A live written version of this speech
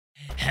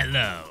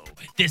Hello,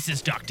 this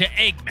is Dr.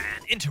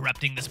 Eggman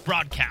interrupting this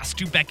broadcast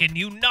to beckon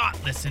you not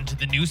listen to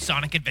the new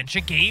Sonic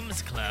Adventure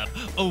Games Club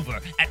over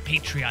at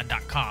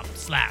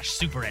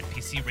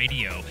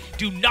patreon.com/SuperNPCRadio.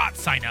 Do not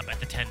sign up at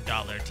the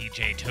 $10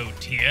 DJ Toad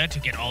tier to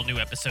get all new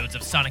episodes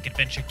of Sonic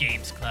Adventure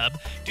Games Club.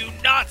 Do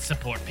not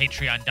support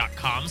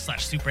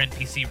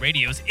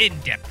patreon.com/SuperNPCRadio's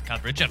in-depth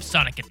coverage of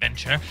Sonic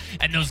Adventure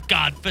and those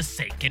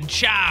godforsaken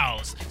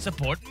chows.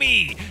 Support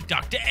me,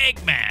 Dr.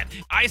 Eggman.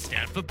 I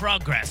stand for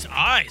progress.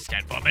 I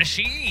stand for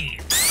machine.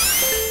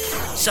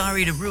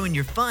 Sorry to ruin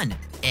your fun,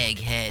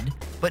 Egghead,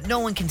 but no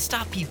one can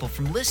stop people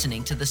from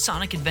listening to the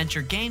Sonic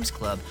Adventure Games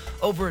Club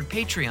over at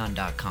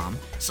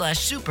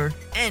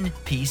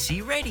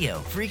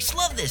patreon.com/SuperNPCRadio. Freaks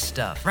love this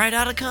stuff, right,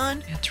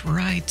 Otacon? That's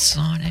right,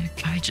 Sonic.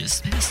 I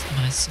just missed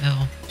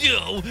myself.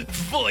 Yo,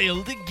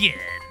 foiled again.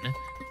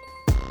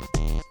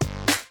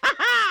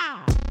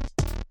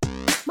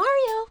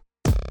 Mario.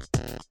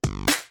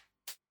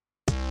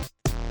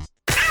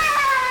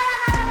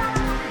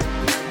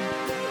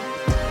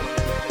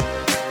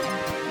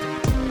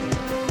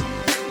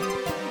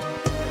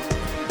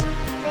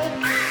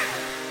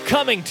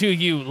 Coming to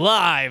you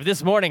live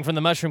this morning from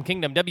the Mushroom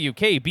Kingdom,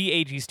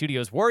 WKBAG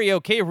Studios,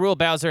 Wario, K. Rool,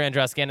 Bowser, and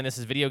Droskan, and this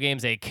is Video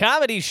Games, a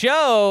comedy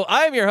show.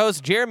 I'm your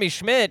host, Jeremy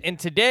Schmidt, and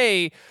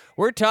today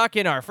we're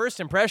talking our first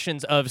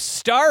impressions of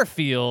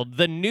Starfield,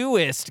 the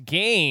newest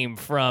game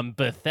from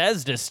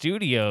Bethesda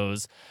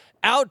Studios,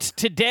 out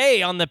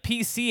today on the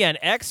PC and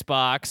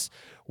Xbox.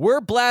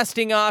 We're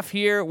blasting off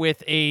here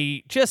with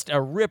just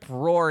a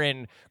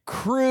rip-roaring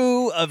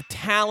crew of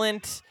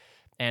talent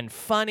and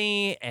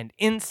funny and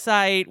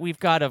insight. We've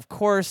got, of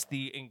course,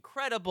 the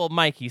incredible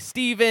Mikey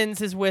Stevens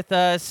is with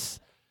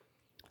us.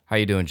 How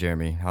you doing,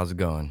 Jeremy? How's it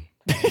going?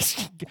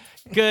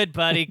 Good,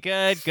 buddy.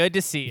 Good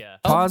to see you.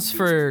 Pause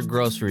for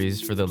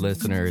Groceries for the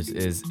listeners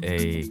is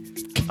a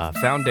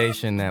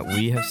foundation that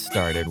we have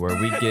started where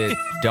we get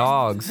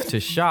dogs to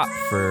shop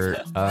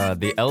for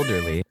the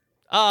elderly.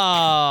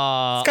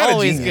 Oh,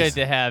 always genius. good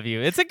to have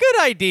you. It's a good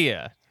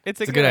idea. It's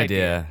a good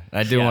idea.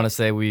 I do want to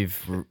say we've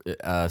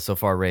so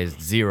far raised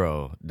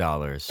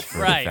 $0 for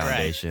the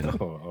foundation.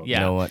 Right. You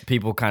know what?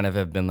 People kind of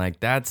have been like,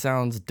 that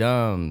sounds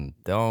dumb.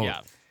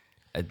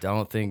 I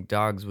don't think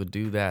dogs would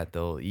do that.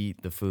 They'll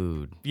eat the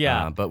food.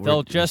 Yeah, but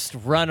they'll just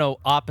run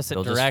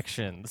opposite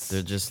directions.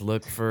 They'll just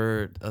look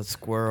for a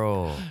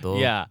squirrel.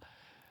 They'll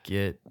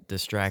get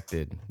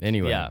distracted.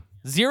 Anyway. Yeah.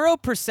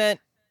 0%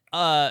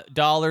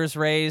 dollars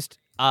raised,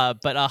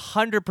 but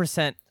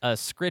 100%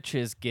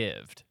 scritches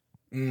gived.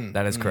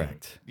 That is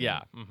correct.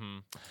 Yeah.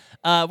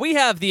 Mm-hmm. We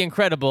have the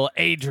incredible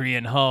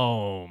Adrian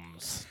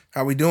Holmes.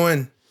 How we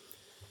doing?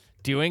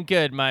 Doing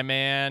good, my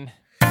man.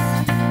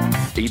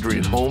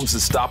 Adrian Holmes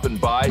is stopping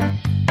by.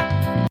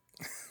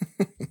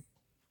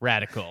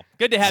 Radical.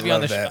 Good to have you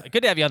on the show.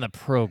 Good to have you on the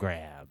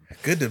program.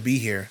 Good to be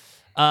here.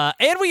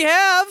 And we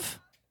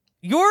have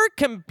your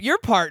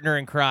partner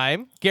in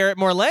crime, Garrett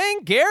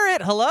Morlang.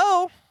 Garrett,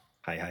 hello.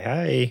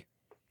 Hi.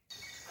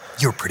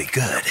 You're pretty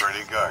good. You're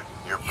pretty good.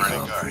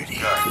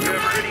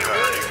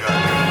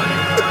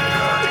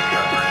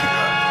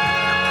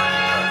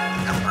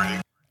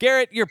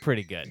 Garrett, you're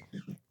pretty good.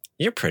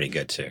 You're pretty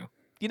good, too.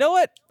 You know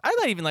what? I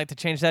might even like to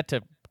change that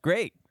to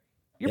great.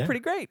 You're pretty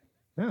great.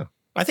 Yeah.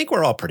 I think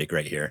we're all pretty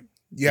great here.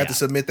 You have to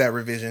submit that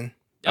revision.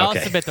 I'll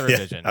submit the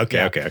revision.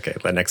 Okay.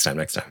 But next time.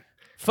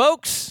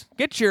 Folks,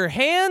 get your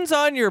hands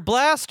on your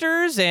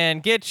blasters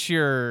and get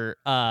your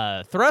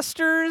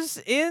thrusters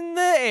in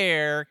the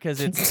air because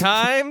it's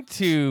time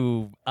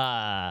to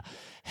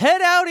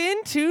head out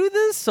into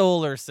the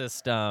solar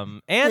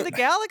system and the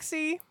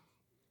galaxy.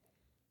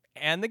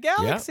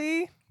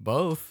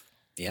 Both.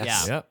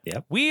 Yes. Yeah.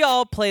 Yep. We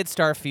all played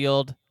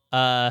Starfield,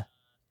 and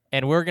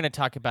we're going to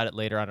talk about it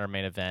later on our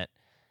main event.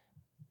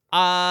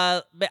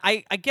 But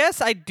I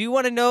guess I do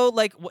want to know,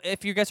 like,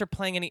 if you guys are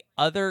playing any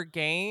other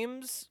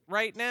games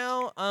right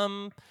now.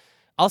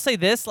 I'll say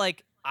this,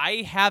 like,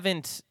 I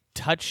haven't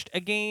touched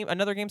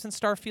another game since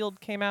Starfield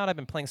came out. I've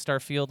been playing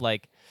Starfield,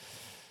 like,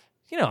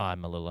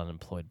 I'm a little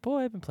unemployed boy.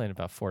 I've been playing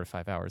about 4 to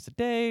 5 hours a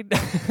day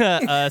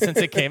since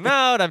it came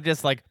out. I'm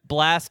just, like,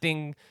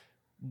 blasting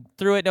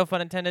through it, no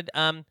pun intended.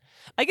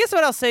 I guess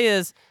what I'll say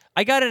is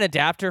I got an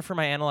adapter for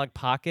my Analog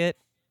Pocket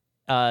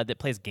that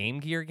plays Game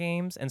Gear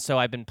games, and so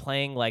I've been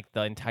playing like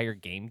the entire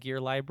Game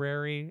Gear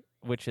library,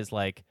 which is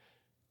like,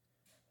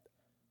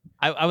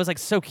 I was like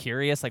so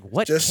curious, like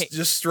what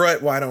just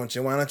strut. Why don't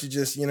you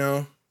just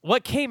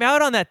what came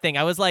out on that thing?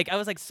 I was like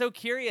so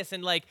curious,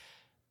 and like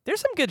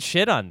there's some good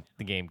shit on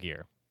the Game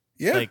Gear.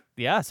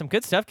 Yeah, some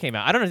good stuff came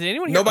out. I don't know. Did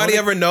anyone? Nobody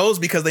ever knows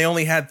because they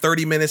only had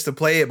 30 minutes to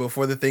play it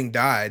before the thing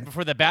died.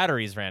 Before the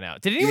batteries ran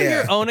out. Did anyone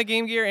here own a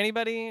Game Gear?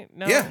 Anybody?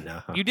 No. Yeah,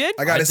 no. You did?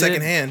 I got it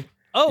secondhand.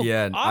 Oh,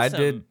 yeah, awesome. I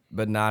did,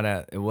 but not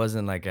it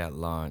wasn't like at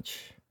launch.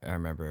 I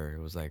remember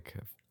it was like,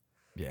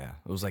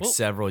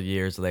 several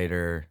years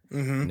later,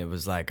 and it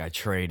was like I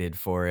traded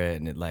for it,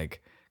 and it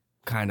like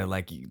kind of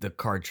like the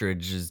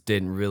cartridges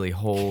didn't really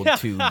hold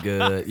too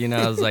good. It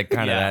was like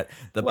kind of that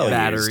the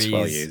batteries.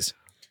 Well used.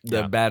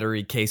 the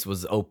battery case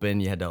was open.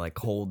 You had to like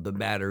hold the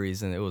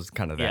batteries, and it was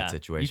kind of that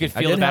situation. You could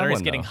I feel the did have batteries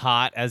one, getting though.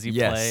 hot as you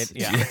Yes.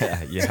 played.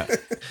 Yeah. Yeah.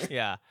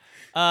 Yeah.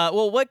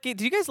 Well, what do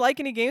you guys like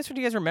any games? Do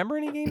you guys remember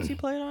any games you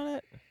played on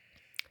it?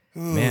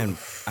 Man,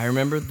 I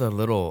remember the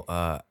little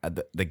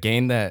the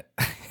game that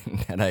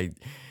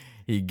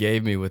he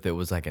gave me with it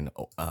was like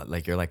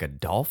like you're like a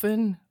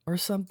dolphin or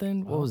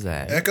something. What was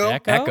that?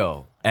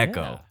 Echo?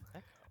 Echo.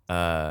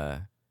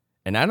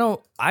 And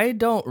I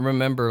don't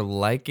remember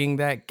liking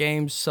that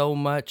game so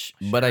much,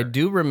 but I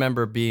do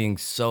remember being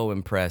so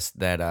impressed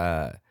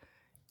that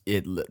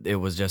it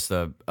was just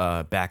a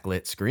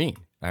backlit screen.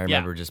 I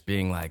remember just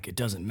being like, it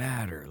doesn't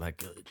matter.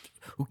 Like,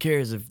 who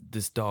cares if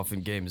this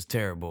dolphin game is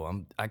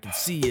terrible? I can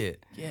see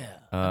it. Yeah,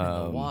 I'm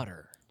in the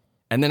water.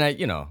 And then I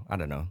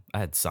don't know. I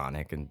had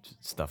Sonic and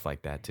stuff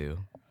like that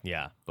too.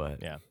 Yeah,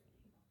 But yeah.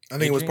 I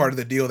think it was part of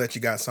the deal that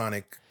you got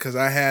Sonic, because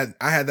I had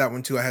that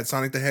one too. I had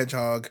Sonic the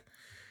Hedgehog.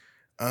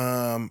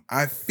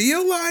 I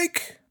feel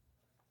like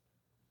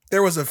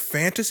there was a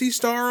Phantasy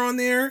Star on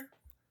there.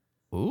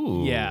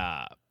 Ooh.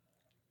 Yeah.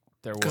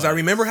 There was. Because I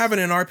remember having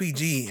an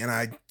RPG, and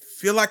I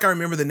feel like I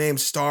remember the name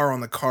Star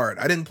on the cart.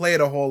 I didn't play it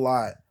a whole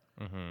lot.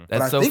 Mm-hmm. But I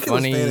That's so think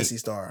funny. it was Phantasy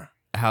Star.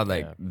 How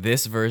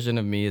this version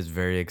of me is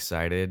very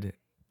excited,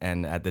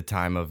 and at the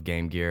time of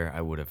Game Gear,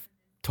 I would have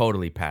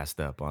totally passed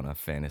up on a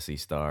Phantasy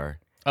Star.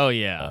 Oh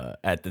yeah.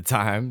 At the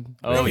time,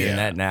 reading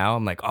that now,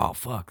 I'm like, oh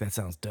fuck, that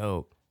sounds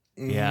dope.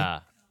 Mm-hmm.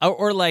 Yeah.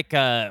 Or like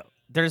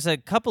there's a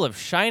couple of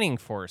Shining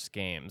Force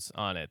games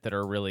on it that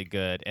are really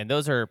good, and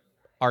those are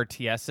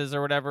RTSs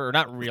or whatever, or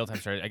not real time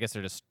strategy. I guess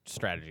they're just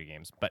strategy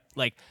games. But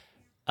like,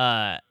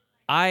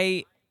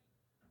 I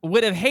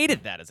would have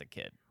hated that as a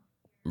kid.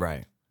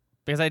 Right.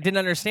 Because I didn't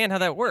understand how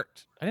that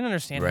worked. I didn't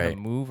understand how to Right.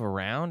 move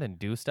around and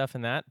do stuff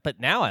in that. But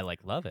now I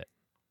love it.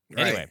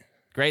 Right. Anyway,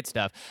 great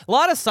stuff. A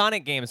lot of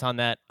Sonic games on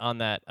that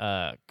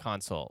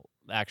console,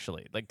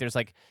 actually. Like there's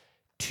like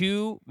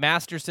 2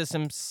 Master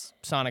System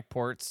Sonic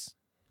ports,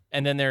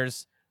 and then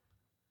there's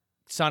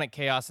Sonic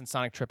Chaos and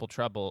Sonic Triple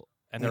Trouble,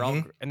 and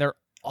they're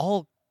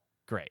all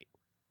great.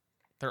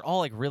 They're all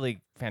like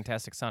really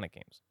fantastic Sonic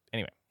games.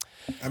 Anyway,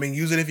 I mean,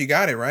 use it if you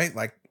got it, right?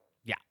 Like,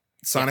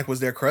 Sonic was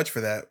their crutch for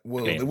that.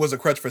 Well, it was a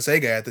crutch for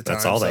Sega at the time.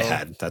 That's all they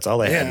had. That's all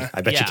they had. I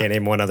bet you can't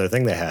name one other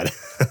thing they had.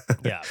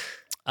 yeah.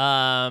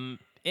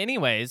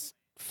 Anyways,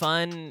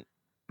 fun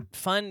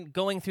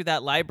going through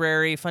that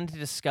library, fun to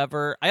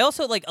discover. I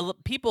also like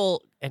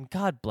people, and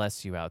God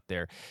bless you out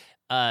there.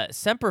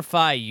 Semper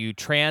Fi, you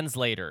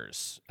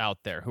translators out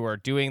there who are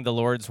doing the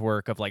Lord's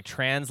work of like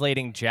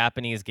translating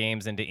Japanese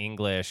games into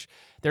English.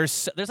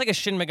 There's like a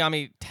Shin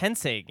Megami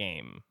Tensei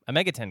game, a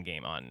Megaten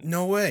game on.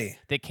 No way.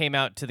 That came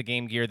out to the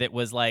Game Gear that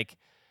was like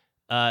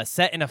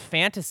set in a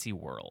fantasy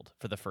world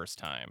for the first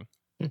time.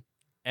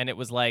 And it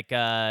was like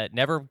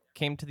never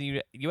came to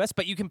the US,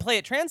 but you can play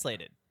it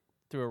translated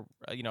through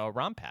a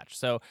ROM patch.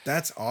 So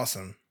that's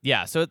awesome.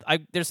 Yeah, so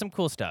there's some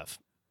cool stuff.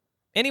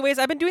 Anyways,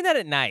 I've been doing that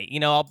at night.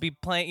 I'll be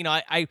playing,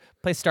 I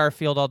play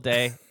Starfield all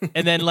day.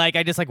 And then like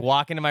I just like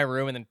walk into my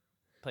room and then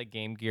play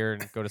Game Gear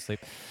and go to sleep.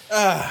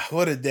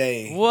 What a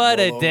day.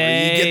 What a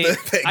day. You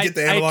get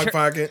the analog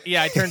pocket.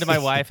 Yeah, I turn to my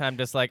wife and I'm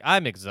just like,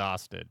 I'm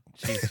exhausted.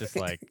 She's just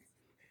like,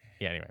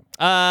 yeah,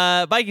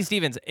 anyway. Mikey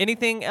Stevens,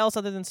 anything else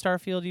other than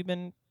Starfield you've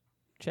been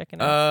checking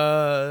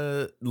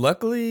out?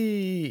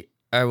 Luckily,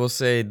 I will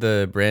say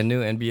the brand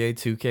new NBA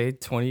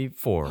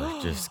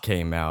 2K24 just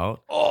came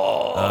out.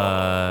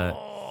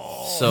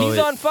 So he's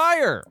on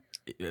fire.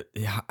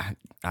 Yeah,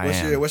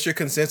 What's your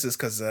consensus?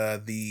 Because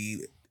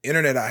the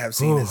internet I have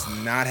seen is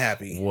not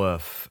happy.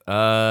 Woof.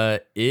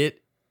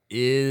 It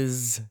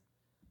is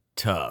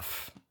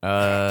tough.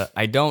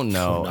 I don't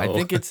know. Oh, no. I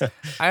think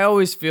I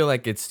always feel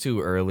like it's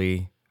too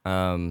early.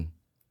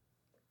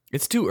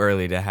 It's too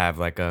early to have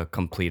like a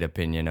complete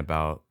opinion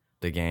about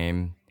the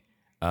game.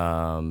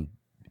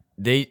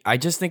 I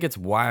just think it's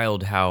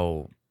wild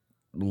how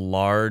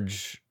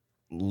large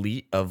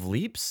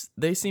leaps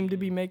they seem to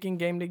be making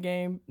game to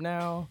game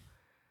now.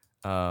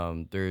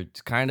 There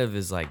kind of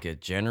is like a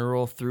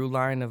general through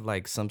line of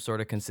like some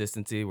sort of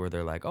consistency where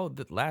they're like, oh,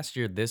 last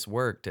year this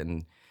worked,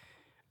 and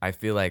I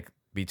feel like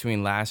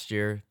between last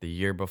year, the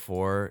year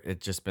before,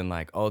 it's just been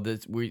like, oh,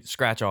 we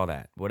scratch all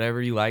that.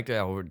 Whatever you liked,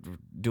 we're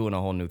doing a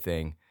whole new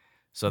thing.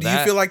 So do you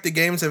feel like the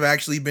games have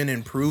actually been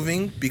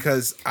improving?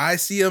 Because I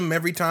see them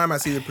every time I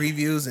see the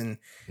previews, and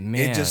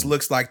it just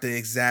looks like the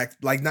exact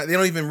they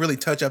don't even really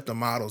touch up the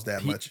models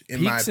that much,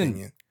 in my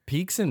opinion.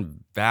 Peaks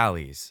and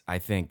valleys. I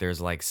think there's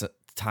like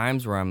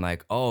times where I'm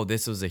like, oh,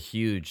 this was a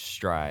huge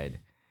stride,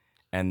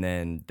 and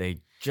then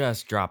they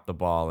just drop the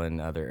ball in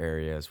other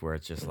areas where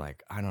it's just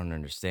like, I don't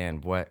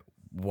understand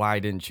why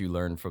didn't you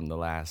learn from the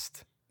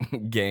last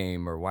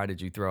game, or why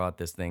did you throw out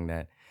this thing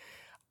that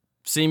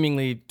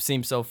seemingly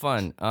seems so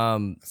fun?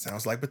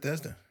 Sounds like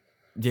Bethesda.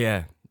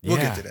 Yeah. We'll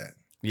get to that.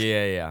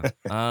 Yeah.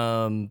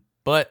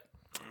 But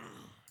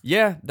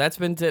yeah,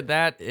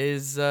 that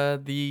is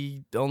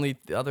the only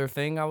other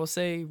thing I will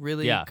say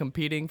really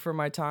competing for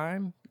my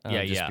time.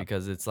 Just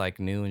because it's like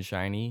new and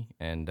shiny,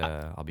 and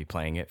I'll be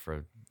playing it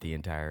for the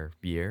entire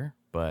year.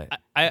 But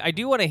I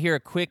do want to hear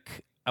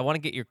I want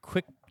to get your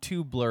quick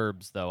 2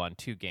 blurbs though on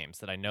 2 games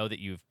that I know that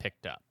you've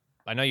picked up.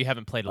 I know you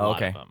haven't played a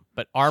lot of them,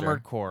 but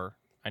Armored Core,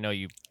 I know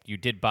you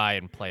did buy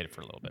and played it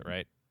for a little bit,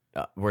 right?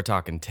 we're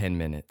talking 10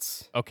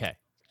 minutes. Okay.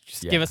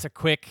 Just give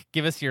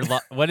us your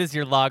what is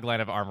your log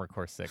line of Armored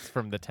Core 6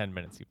 from the 10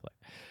 minutes you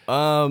played?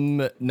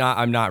 I'm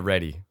not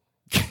ready.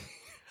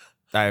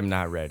 I am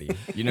not ready.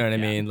 You know what I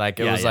mean? Like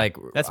it was like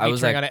that's me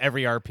trying on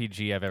every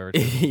RPG I've ever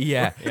seen.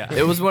 yeah.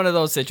 It was one of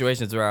those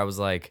situations where I was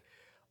like,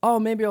 oh,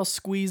 maybe I'll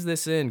squeeze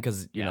this in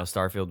because you know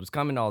Starfield was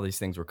coming, all these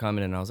things were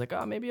coming, and I was like,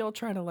 oh, maybe I'll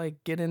try to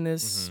like get in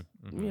this,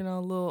 you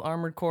know, little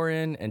Armored Core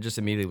in, and just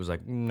immediately was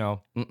like,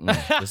 no,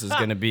 this is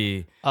gonna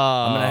be.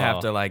 I'm gonna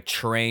have to like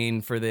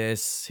train for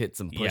this, hit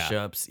some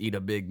push-ups, eat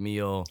a big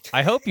meal.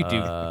 I hope you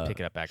do pick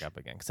it back up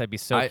again because I'd be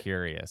so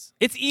curious.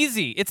 It's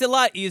easy. It's a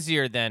lot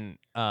easier than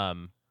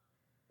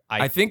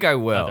I think I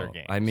will. Other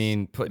games. I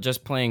mean,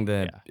 just playing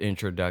the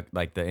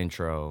the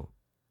intro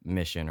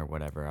mission or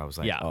whatever. I was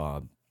like,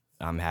 oh,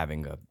 I'm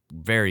having a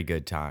very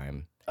good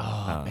time.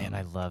 Oh man,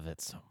 I love it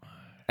so much.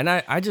 And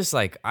I just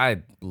like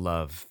I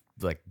love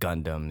like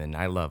Gundam and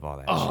I love all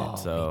that shit.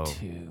 So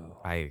me too.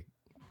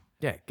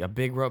 A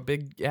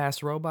big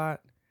ass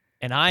robot.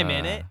 And I'm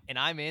in it. And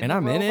I'm in and the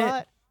I'm robot. in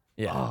it.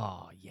 Yeah.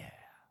 Oh yeah.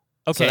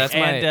 Okay, so that's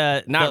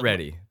and not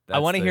ready. I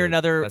want to hear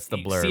another. That's the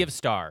blurb. Sea of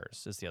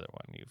Stars is the other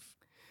one you've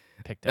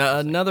picked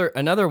up.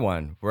 Another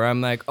one where I'm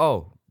like,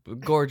 oh,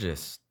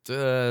 gorgeous.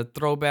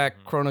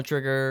 Throwback Chrono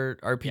Trigger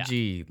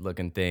RPG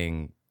looking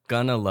thing.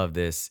 Gonna love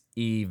this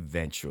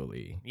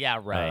eventually. Yeah,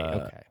 right.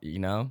 Okay. You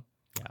know?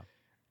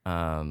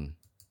 Yeah.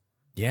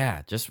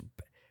 Yeah, just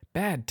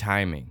bad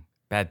timing.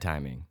 Bad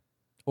timing.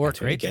 Or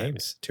too many great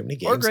games. Too many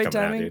games. Or great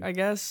coming timing, out, dude. I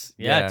guess.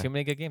 Yeah, too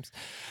many good games.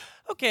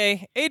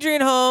 Okay.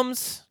 Adrian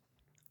Holmes.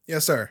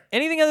 Yes, sir.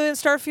 Anything other than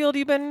Starfield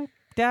you've been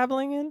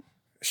dabbling in?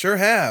 Sure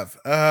have.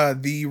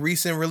 The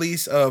recent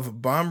release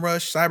of Bomb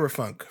Rush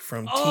Cyberpunk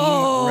from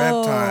Team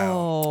Reptile.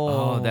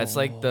 Oh, that's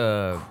like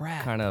the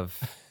kind of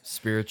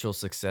spiritual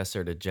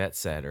successor to Jet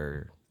Set,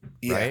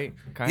 right?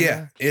 Kinda?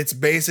 Yeah, it's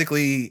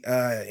basically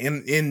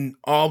in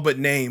all but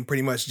name,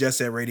 pretty much Jet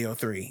Set Radio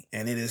 3,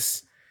 and it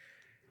is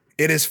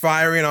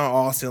firing on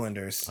all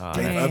cylinders.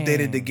 They've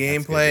updated the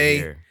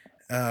gameplay.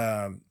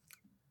 I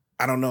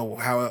don't know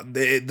how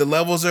the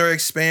levels are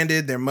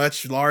expanded. They're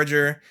much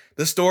larger.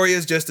 The story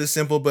is just as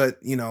simple, but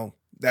you know,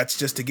 that's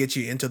just to get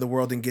you into the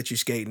world and get you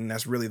skating.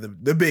 That's really the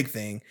big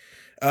thing.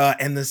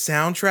 And the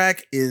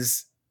soundtrack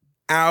is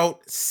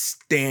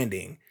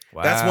outstanding.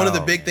 Wow, that's one of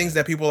the big things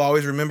that people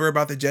always remember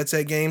about the Jet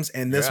Set games.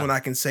 And this one I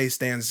can say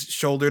stands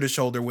shoulder to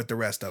shoulder with the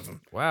rest of them.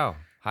 Wow.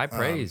 High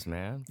praise,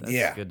 man.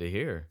 That's good to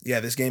hear.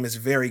 Yeah, this game is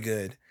very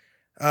good.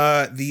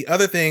 The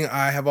other thing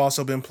I have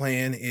also been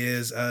playing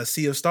is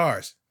Sea of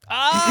Stars.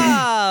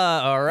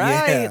 All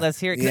right. Yeah, Let's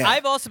hear it. 'Cause yeah.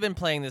 I've also been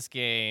playing this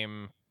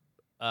game,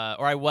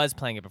 or I was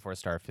playing it before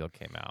Starfield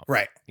came out.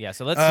 Right. Yeah.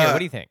 So let's hear. What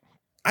do you think?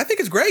 I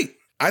think it's great.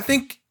 I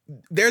think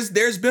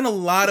there's been a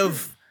lot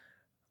of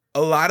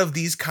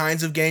these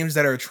kinds of games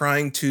that are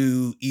trying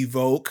to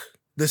evoke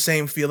the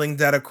same feeling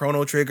that a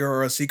Chrono Trigger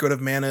or a Secret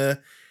of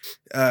Mana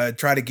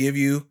try to give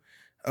you,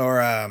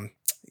 or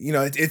you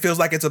know, it feels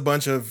like it's a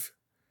bunch of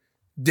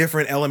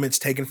different elements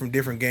taken from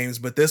different games.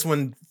 But this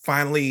one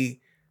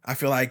finally, I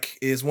feel like,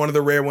 is one of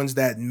the rare ones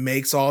that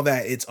makes all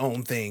that its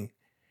own thing.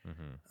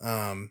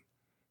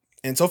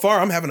 And so far,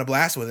 I'm having a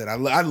blast with it.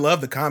 I love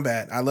the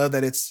combat. I love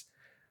that it's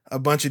a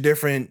bunch of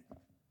different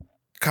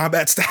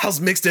combat styles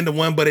mixed into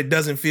one, but it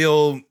doesn't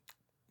feel,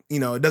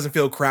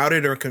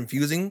 crowded or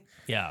confusing.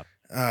 Yeah.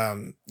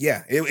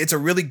 It's a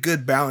really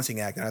good balancing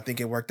act, and I think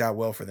it worked out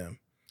well for them.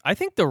 I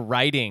think the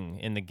writing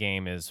in the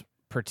game is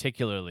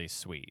particularly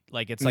sweet.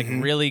 Like it's like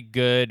really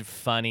good,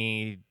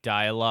 funny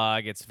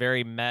dialogue. It's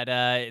very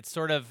meta. It's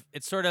sort of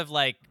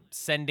like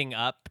sending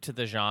up to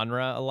the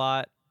genre a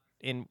lot.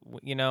 I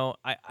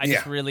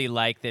just really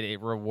like that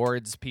it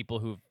rewards people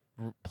who've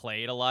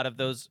played a lot of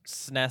those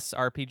SNES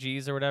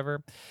RPGs or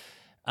whatever.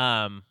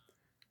 And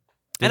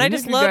I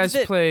just love that. You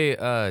guys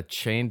play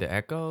Chained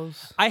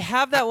Echoes? I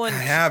have that one. I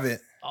have it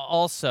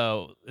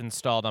also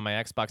installed on my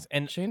Xbox,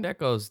 and Chained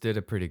Echoes did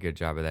a pretty good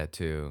job of that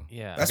too.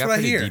 Yeah, that's I got what I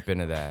pretty hear. deep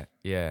into that.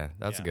 Yeah,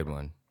 that's a good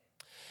one.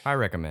 I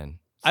recommend.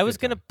 I was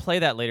gonna play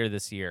that later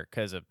this year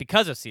because of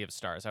Sea of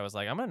Stars. I was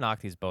like, I'm gonna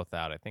knock these both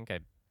out. I think I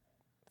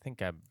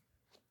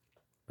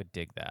would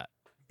dig that.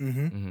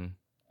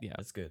 Yeah,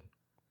 that's good.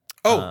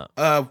 Oh,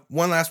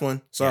 one last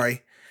one.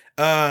 Sorry,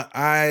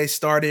 I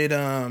started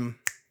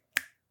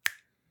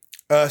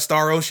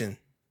Star Ocean.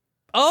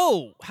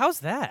 Oh,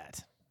 how's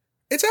that?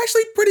 It's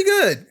actually pretty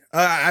good.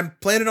 I'm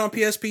playing it on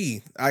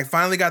PSP. I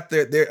finally got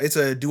there. It's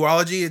a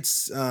duology.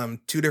 It's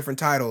 2 different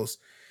titles,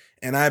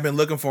 and I've been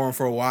looking for them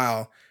for a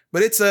while.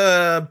 But it's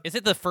Is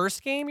it the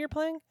first game you're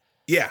playing?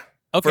 Yeah.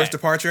 Okay. First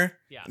Departure.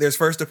 Yeah. There's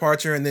First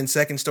Departure and then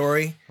Second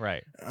Story.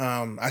 Right.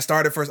 I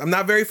started first. I'm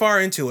not very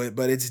far into it,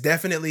 but it's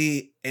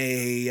definitely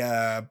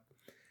I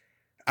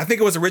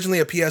think it was originally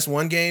a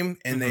PS1 game,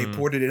 and they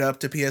ported it up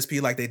to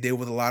PSP like they did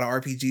with a lot of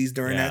RPGs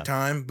during that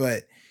time.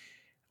 But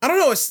I don't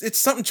know. It's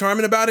something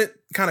charming about it.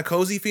 Kind of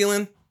cozy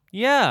feeling.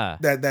 Yeah.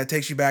 that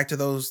takes you back to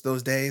those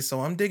days.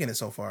 So I'm digging it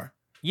so far.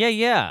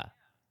 Yeah.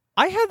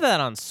 I had that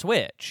on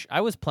Switch.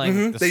 I was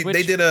playing the They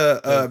Switch. did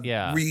a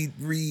yeah.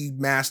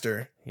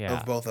 remaster Yeah.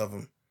 of both of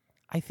them.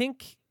 I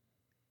think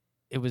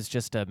it was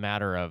just a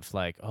matter of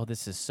like, oh,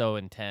 this is so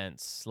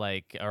intense,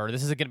 like, or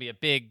this is going to be a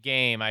big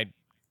game.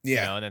 You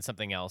know, and then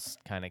something else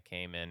kind of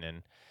came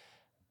in,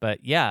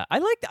 but yeah, I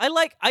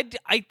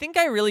think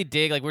I really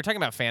dig, like, we're talking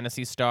about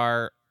Phantasy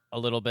Star a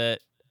little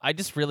bit. I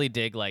just really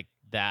dig like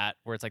that,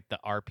 where it's like the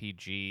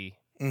RPG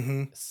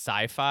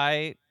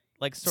sci-fi,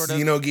 like sort of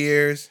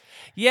Xenogears.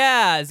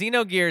 Yeah,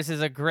 Xenogears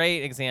is a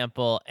great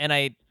example, and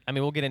I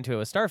mean, we'll get into it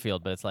with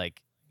Starfield, but it's like,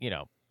 you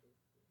know,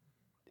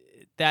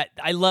 that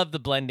I love the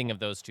blending of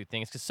those two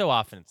things, because so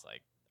often it's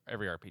like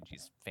every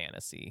RPG's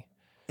fantasy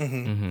for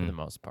the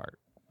most part.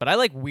 But I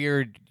like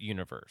weird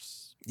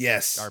universe.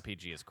 Yes.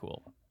 RPG is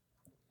cool.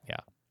 Yeah.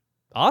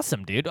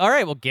 Awesome, dude. All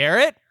right, well,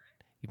 Garrett,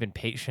 you've been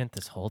patient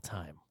this whole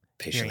time.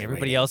 Patiently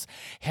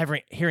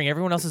Hearing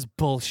everyone else's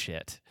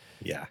bullshit.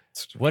 Yeah.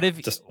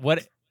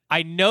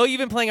 I know you've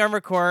been playing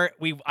Armored Core.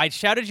 I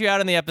shouted you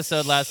out in the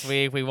episode last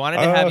week. We wanted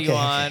to have you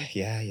on.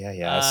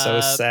 Yeah. So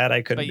sad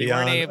I couldn't be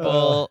on. But you weren't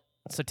able.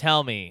 So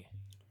tell me.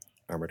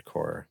 Armored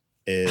Core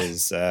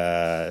is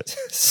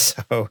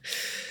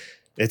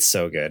it's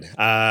so good.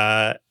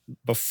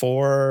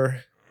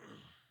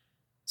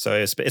 So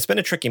it's been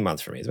a tricky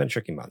month for me. It's been a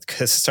tricky month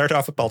because it started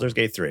off with Baldur's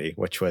Gate 3,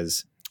 which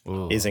is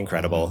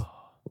incredible.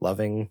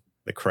 Loving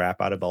the crap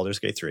out of Baldur's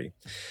Gate 3.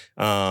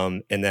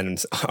 And then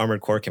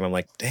Armored Core came. I'm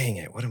like, dang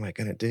it, what am I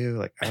gonna do?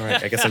 Like, all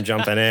right, I guess I'm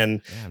jumping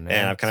in. And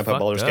I've kind of put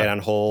Baldur's Gate on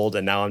hold,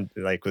 and now I'm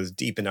like was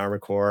deep in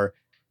Armored Core.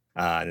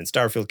 And then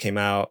Starfield came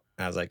out,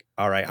 and I was like,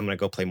 all right, I'm gonna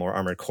go play more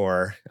Armored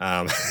Core.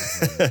 I'm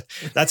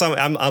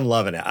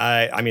loving it.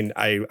 I mean,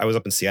 I was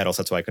up in Seattle,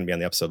 so that's why I couldn't be on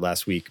the episode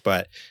last week.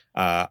 But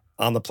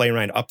on the plane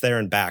ride up there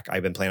and back,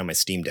 I've been playing on my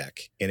Steam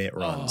Deck, and it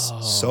runs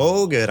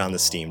so good on the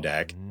Steam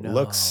Deck. No.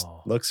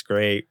 Looks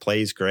great,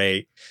 plays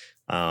great.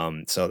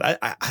 So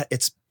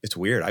it's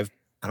weird. I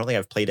don't think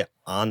I've played it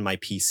on my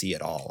PC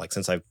at all. Like,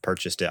 since I've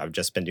purchased it, I've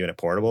just been doing it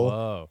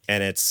portable.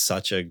 And it's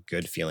such a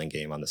good feeling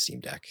game on the Steam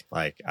Deck.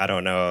 Like, I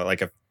don't know,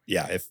 like if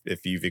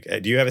you've,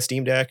 do you have a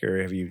Steam Deck,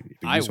 or have you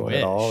used one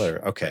at all?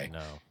 Or okay,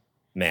 no,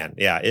 man,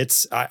 yeah,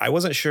 it's I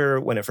wasn't sure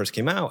when it first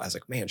came out. I was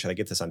like, man, should I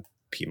get this on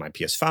my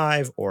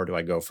PS5, or do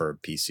I go for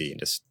PC and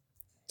just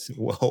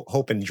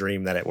hope and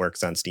dream that it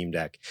works on Steam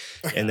Deck?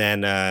 And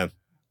then a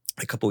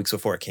couple weeks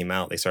before it came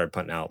out, they started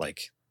putting out,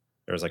 like,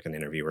 there was like an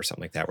interview or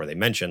something like that where they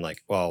mentioned,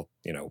 like, well,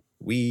 you know,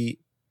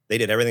 they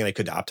did everything they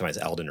could to optimize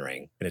Elden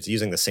Ring, and it's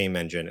using the same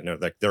engine,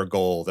 and like their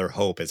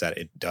hope is that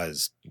it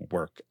does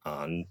work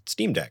on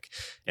Steam Deck.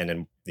 And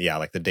then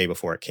like the day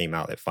before it came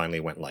out, it finally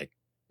went like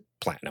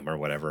platinum or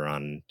whatever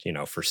on, you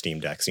know, for Steam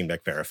Deck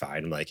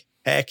verified. I'm like,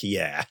 heck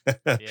yeah.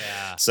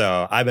 Yeah.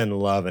 So I've been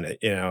loving it.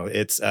 You know,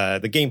 it's the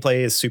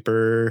gameplay is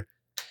super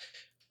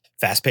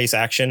fast-paced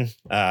action,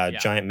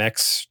 giant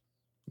mechs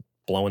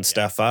blowing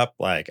stuff up.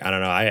 Like, I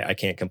don't know, I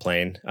can't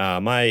complain.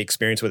 My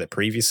experience with it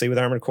previously with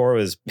Armored Core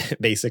was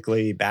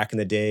basically back in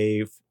the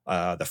day,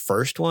 the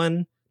first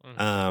one.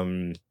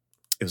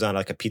 It was on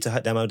like a Pizza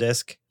Hut demo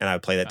disc, and I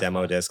would play that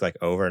demo disc like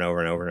over and over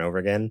and over and over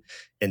again.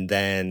 And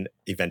then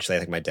eventually, I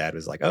think my dad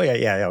was like, "Oh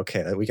yeah,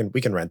 okay, we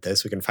can rent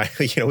this. We can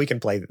finally, you know, we can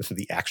play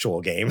the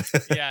actual game."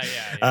 Yeah.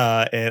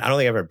 And I don't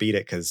think I ever beat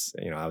it because,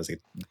 you know, I was a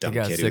dumb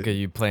kid. He got sick of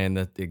you playing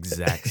the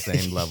exact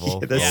same level.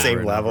 The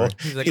same level.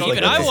 He's like,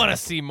 Even I want to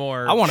see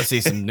more. I want to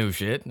see some new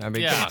shit. I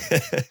mean,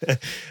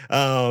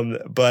 come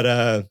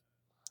on.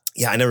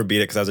 Yeah, I never beat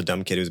it because I was a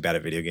dumb kid who was bad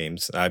at video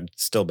games. I'm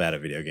still bad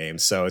at video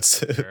games. So it's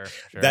Sure.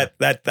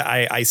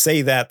 I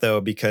say that though,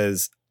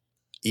 because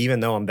even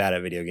though I'm bad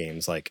at video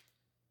games, like,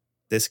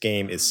 this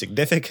game is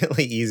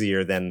significantly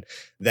easier than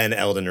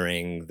Elden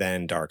Ring,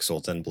 than Dark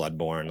Souls, than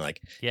Bloodborne.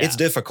 Like, it's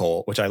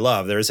difficult, which I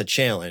love. There is a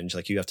challenge.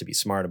 Like, you have to be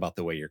smart about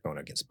the way you're going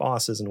against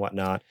bosses and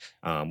whatnot,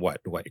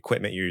 what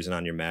equipment you're using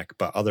on your mech.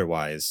 But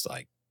otherwise,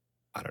 like,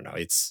 I don't know.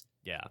 It's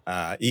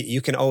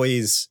you can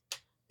always,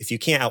 if you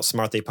can't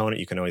outsmart the opponent,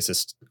 you can always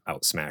just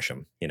outsmash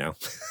them, you know?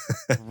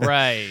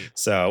 Right.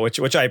 So,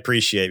 which I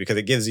appreciate, because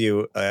it gives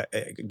you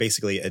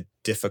basically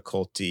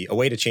a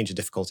way to change the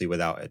difficulty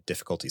without a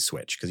difficulty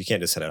switch, because you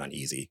can't just set it on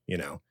easy, you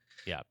know?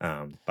 Yeah.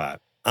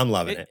 But I'm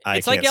loving it.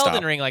 It's like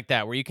Elden Ring like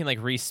that, where you can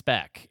like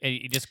respec.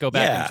 You just go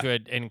back into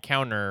an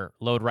encounter,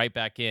 load right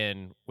back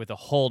in with a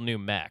whole new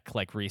mech,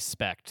 like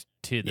respect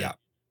to the...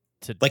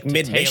 To, like to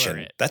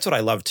mid-mission. That's what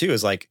I love too,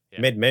 is like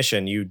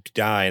mid-mission, you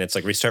die and it's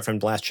like restart from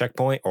the last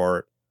checkpoint,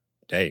 or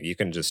hey, you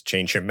can just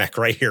change your mech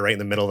right here, right in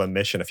the middle of a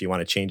mission if you want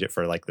to change it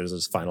for, like, there's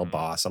this final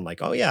boss. I'm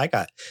like, oh yeah, I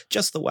got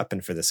just the weapon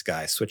for this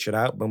guy. Switch it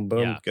out, boom,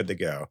 boom, good to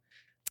go.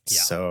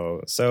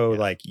 Yeah. So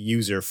like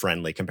user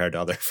friendly compared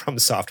to other From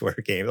Software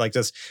games, like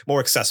just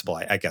more accessible.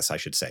 I guess I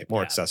should say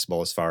more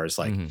accessible as far as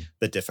like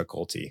the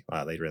difficulty.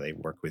 They really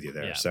work with you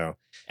there. Yeah. So,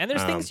 and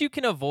there's things you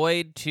can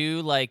avoid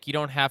too. Like, you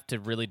don't have to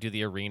really do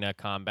the arena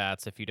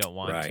combats if you don't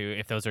want to,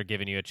 if those are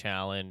giving you a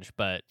challenge.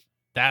 But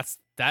that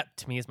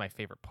to me is my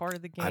favorite part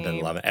of the game. I've been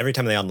loving it. Every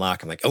time they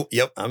unlock, I'm like, oh,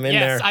 yep, I'm in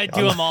there. Yes, I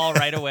do them all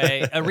right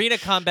away. Arena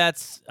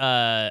combats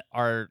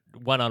are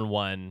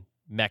one-on-one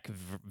mech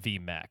v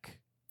mech.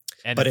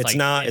 And but it's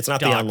not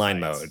the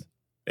online fights. mode.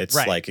 It's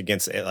Right. like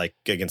against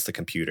the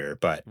computer.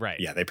 But Right.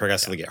 yeah, they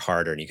progressively get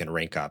harder and you can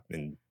rank up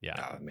and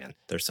Yeah. oh man,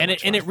 there's so And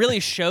much it fun. really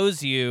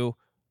shows you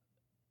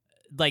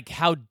like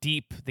how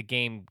deep the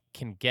game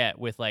can get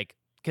with like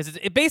because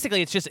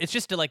it's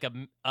just like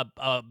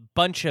a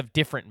bunch of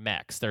different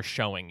mechs they're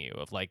showing you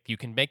of like you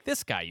can make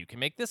this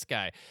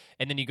guy,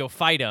 and then you go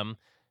fight them,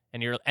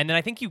 and then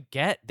I think you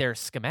get their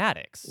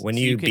schematics When So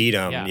you can- beat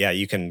them,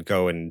 you can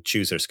go and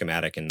choose their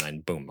schematic and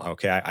then boom.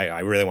 Okay, I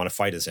really want to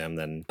fight as him.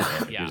 Then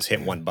you just hit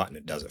one button,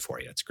 it does it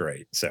for you. It's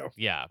great. So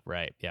Yeah,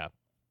 right. Yeah.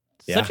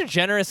 Yeah. Such a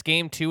generous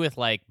game too with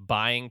like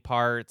buying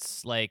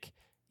parts. Like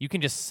you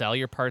can just sell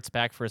your parts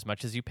back for as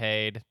much as you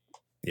paid.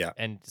 yeah,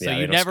 And so Yeah,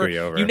 they you don't screw you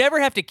over. never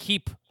have to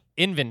keep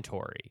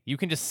inventory. You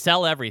can just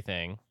sell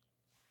everything,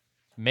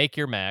 make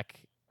your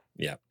mech.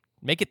 Yeah.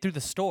 Make it through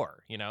the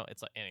store,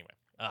 It's like anyway.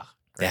 Ugh.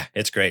 Great. Yeah,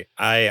 it's great.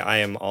 I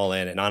am all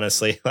in. And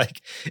honestly,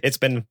 like it's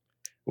been,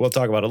 we'll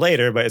talk about it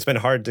later, but it's been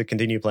hard to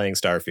continue playing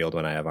Starfield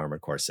when I have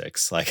Armored Core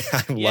 6. Like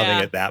I'm loving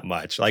it that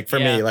much. Like for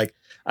me, like,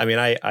 I mean,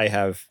 I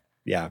have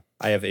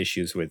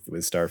issues with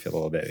Starfield a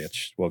little bit,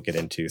 which we'll get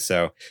into.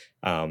 So,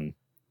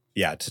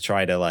 to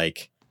try to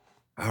like,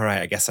 all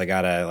right, I guess I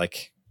gotta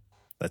like,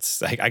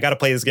 I gotta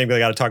play this game because I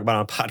gotta talk about it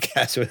on a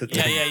podcast with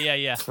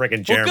Yeah.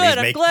 Freaking Jeremy. Well,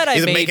 good. I'm glad I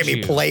he's made making you.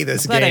 me play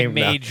this I'm glad game. I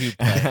made you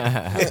play.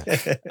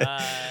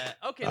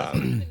 Okay, let's get to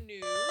the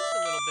news a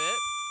little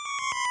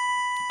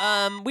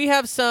bit. We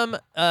have some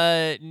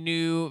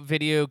new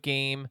video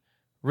game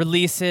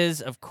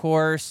releases, of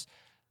course.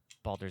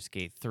 Baldur's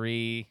Gate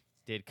 3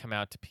 did come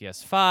out to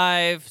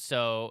PS5,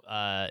 so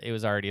it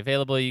was already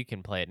available. You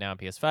can play it now on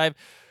PS5.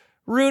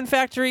 Rune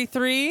Factory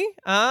 3,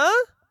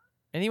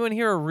 Anyone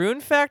here a Rune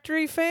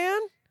Factory fan?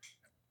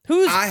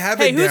 Who's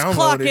downloaded.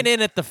 clocking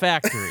in at the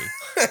factory?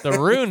 The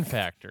Rune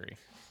Factory.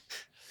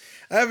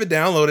 I have it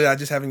downloaded. I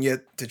just haven't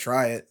yet to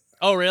try it.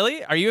 Oh,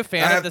 really? Are you a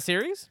fan of the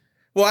series?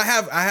 Well, I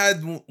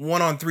had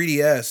one on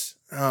 3DS.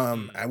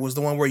 I was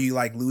the one where you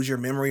like lose your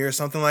memory or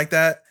something like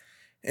that.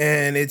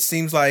 And it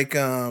seems like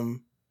I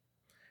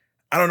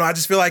don't know, I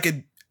just feel like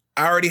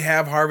I already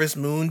have Harvest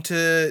Moon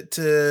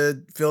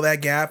to fill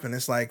that gap, and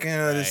it's like,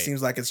 this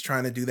seems like it's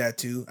trying to do that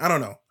too. I don't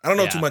know. I don't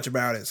know too much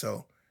about it,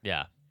 so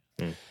yeah.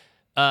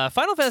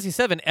 Final Fantasy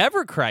VII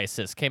Ever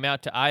Crisis came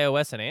out to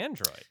iOS and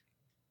Android.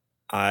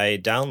 I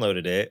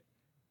downloaded it,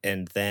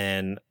 and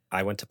then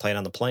I went to play it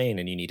on the plane,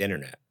 and you need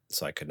internet,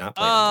 so I could not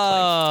play it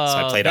on the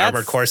plane. So I played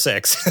Armored Core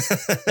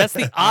 6. That's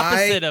the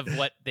opposite of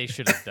what they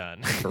should have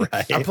done.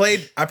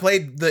 Right. I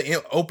played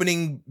the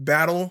opening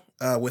battle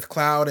with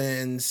Cloud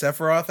and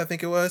Sephiroth, I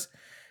think it was.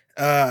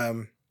 Let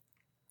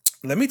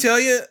me tell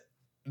you,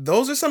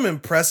 those are some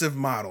impressive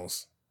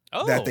models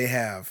that they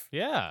have.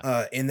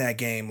 Yeah. In that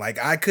game, like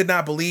I could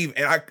not believe,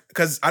 and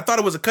because I thought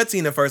it was a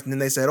cutscene at first, and then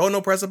they said, "Oh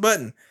no, press a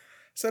button." I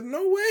said,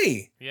 "No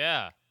way."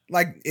 Yeah.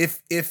 Like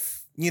if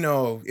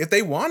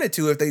they wanted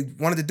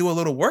to do a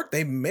little work,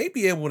 they may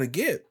be able to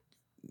get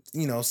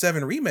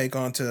 7 Remake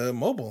onto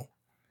mobile.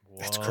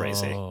 That's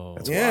crazy.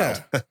 That's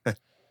wild.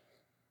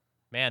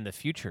 Man, the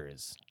future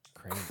is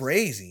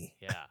crazy.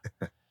 Yeah.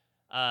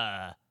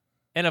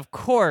 And of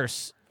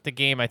course, the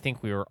game I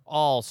think we were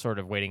all sort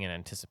of waiting in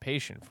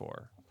anticipation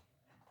for,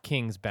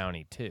 King's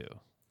Bounty 2.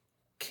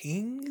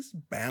 King's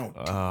Bounty.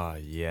 Oh,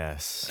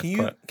 yes.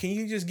 Can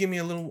you just give me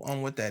a little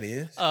on what that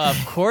is?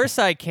 Of course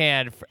I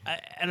can.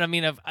 And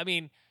you know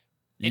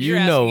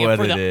what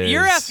it is.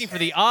 You're asking for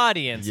the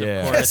audience, of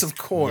course. Yes, of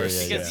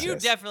course. Because you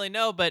definitely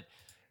know, but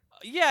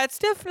yeah, it's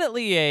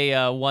definitely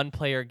a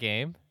one-player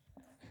game.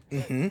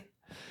 Mm-hmm.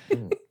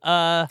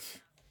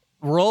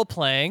 Role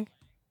playing.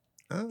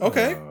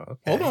 Okay.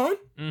 Hold on.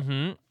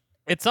 Mm-hmm.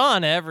 It's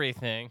on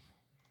everything.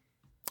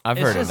 I've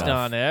heard It's just enough.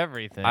 on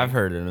everything. I've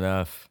heard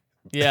enough.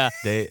 Yeah.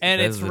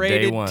 And it's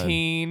rated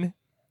teen.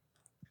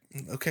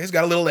 Okay, it's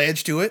got a little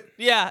edge to it.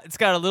 Yeah, it's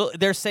got a little.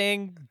 They're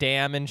saying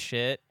damn and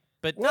shit,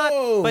 but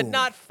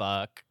not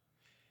fuck.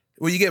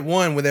 Well, you get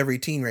one with every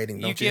teen rating,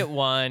 don't you? You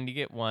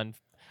get one.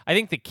 I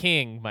think the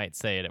king might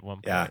say it at one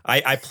point. Yeah,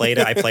 I played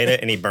it,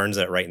 and he burns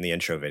it right in the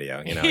intro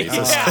video. He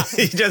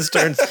just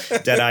turns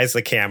dead eyes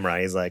the camera.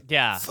 He's like,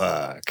 yeah,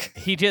 fuck.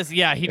 He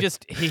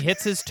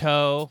hits his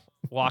toe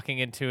walking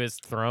into his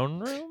throne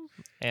room,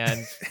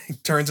 and he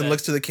turns and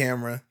looks to the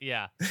camera.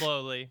 Yeah,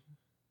 slowly.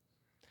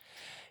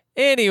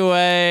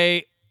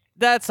 Anyway,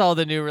 that's all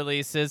the new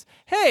releases.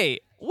 Hey,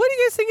 what do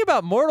you guys think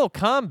about Mortal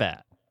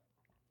Kombat?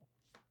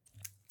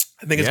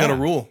 I think it's gonna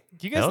rule.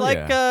 Do you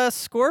guys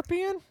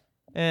Scorpion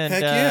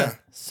and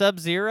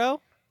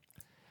Sub-Zero?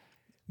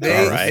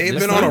 They've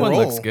been on a roll.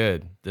 Looks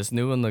good. This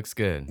new one looks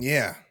good.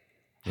 Yeah.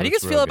 How do you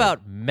guys feel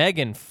about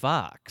Megan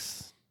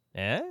Fox?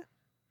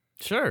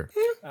 Sure.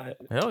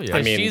 Hell yeah.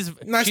 I mean, she's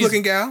nice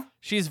looking gal.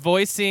 She's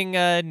voicing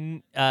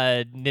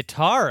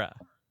Nitara.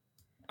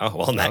 Oh,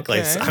 well, in that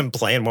case, I'm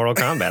playing Mortal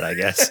Kombat, I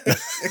guess.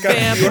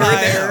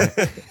 Vampire.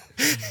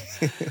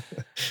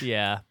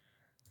 Yeah.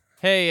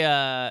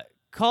 Hey,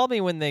 call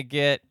me when they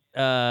get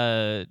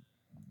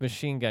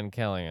Machine Gun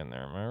Kelly in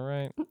there. Am I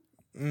right?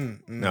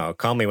 No,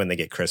 call me when they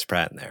get Chris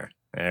Pratt in there.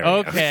 There we go.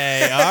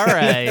 Okay, all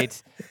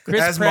right.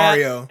 Chris As Pratt,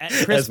 Mario.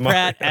 Chris As Mario.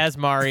 Pratt as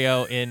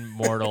Mario in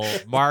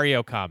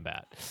Mario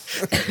Combat.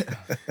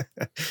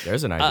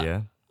 There's an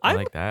idea. I I'm-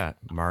 like that.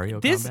 Mario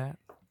this- Combat.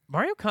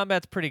 Mario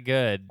Combat's pretty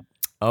good.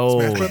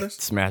 Oh, Smash Brothers?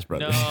 Smash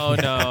Brothers.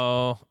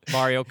 No,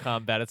 Mario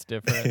Combat, it's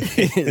different.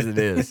 it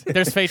is.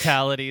 There's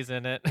fatalities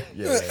in it.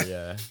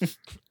 Yeah.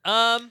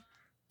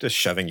 Just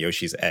shoving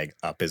Yoshi's egg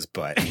up his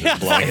butt. And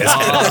just blowing his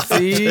head Oh, off.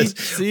 see, Just-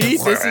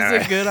 this is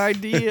a good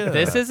idea.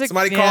 This is a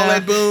Somebody call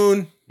Ed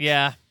Boon.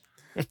 Yeah.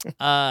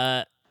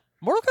 Mortal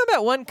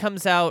Kombat 1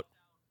 comes out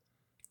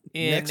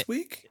in Next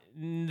week?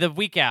 the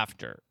week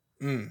after.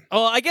 Mm.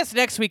 Oh, I guess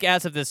next week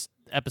as of this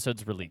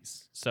episode's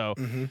release. So,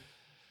 Mm-hmm.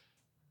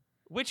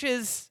 which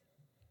is,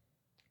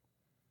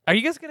 are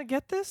you guys going to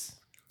get this?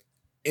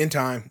 In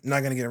time. Not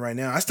going to get it right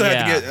now. I still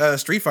have to get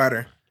Street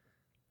Fighter.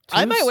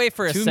 I might wait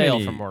for a Too sale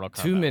many- for Mortal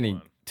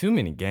Kombat. Too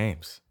many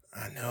games.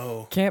 I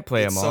know. Can't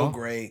play It's them so all.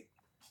 great.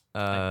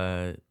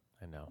 I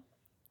know.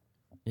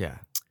 Yeah.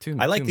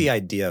 I like the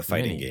idea of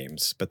fighting many.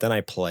 games, but then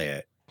I play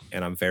it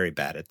and I'm very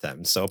bad at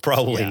them. So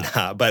probably Yeah.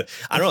 not. But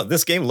I don't know.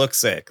 This game looks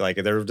sick. Like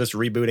they're just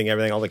rebooting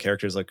everything. All the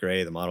characters look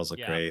great. The models look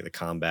Yeah. great. The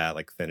combat,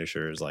 like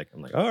finishers. Like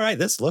I'm like, all right,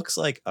 this looks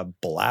like a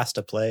blast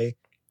to play.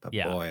 But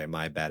Yeah. boy, am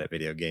I bad at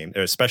video games,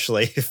 or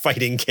especially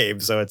fighting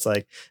games. So it's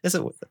like,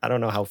 I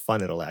don't know how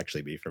fun it'll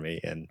actually be for me.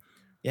 And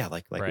yeah,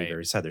 like Right. we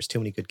already said, there's too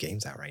many good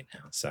games out right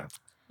now. So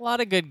A lot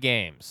of good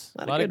games.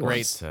 Lot A of lot of good great,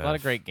 ones. a lot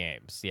of great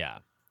games. Yeah,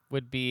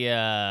 would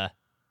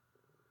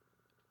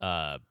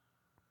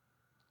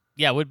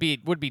be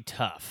would be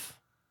tough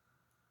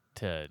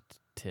to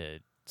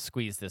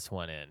squeeze this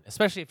one in,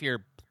 especially if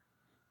you're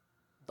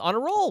on a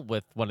roll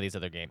with one of these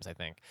other games. I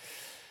think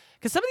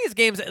because some of these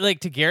games, like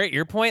to Garrett,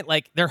 your point,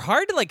 like they're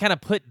hard to like kind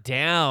of put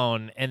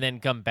down and then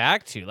come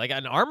back to. Like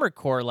an Armored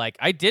Core, like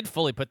I did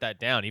fully put that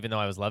down, even though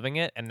I was loving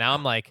it, and now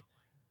I'm like,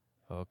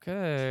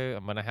 okay,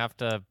 I'm gonna have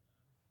to.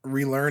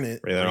 Relearn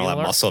it. really all that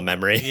Relearn- muscle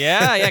memory.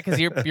 Yeah,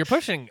 because you're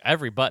pushing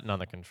every button on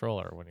the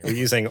controller when You're you're.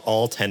 using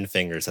all 10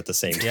 fingers at the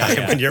same time Yeah,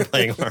 yeah. when you're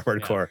playing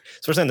Armored Yeah. Core.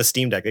 Especially on the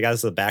Steam Deck. It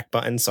has the back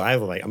button, so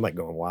I'm like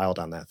going wild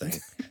on that thing.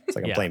 It's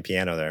like I'm Yeah. playing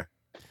piano there.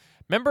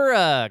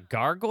 Remember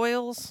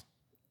Gargoyles?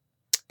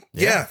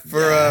 Yeah, for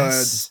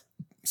Yes.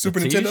 Super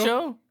The TV Nintendo.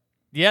 show?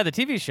 Yeah, the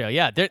TV show.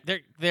 Yeah,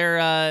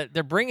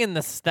 they're bringing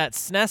that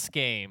SNES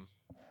game,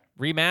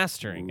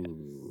 remastering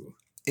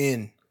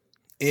it.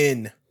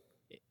 In.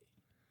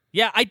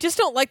 Yeah, I just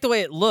don't like the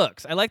way it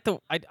looks. I like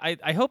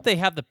I hope they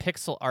have the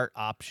pixel art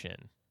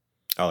option.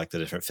 Oh, like the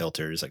different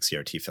filters, like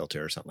CRT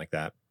filter or something like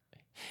that.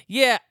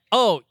 Yeah.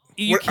 Oh,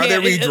 you Are they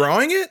can't.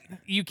 redrawing it?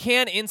 You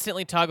can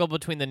instantly toggle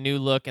between the new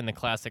look and the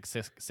classic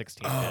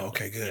 16. Oh,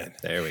 okay, good.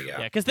 There we go.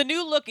 Yeah, because the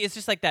new look is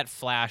just like that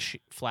flash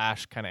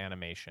kind of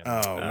animation.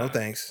 Oh, no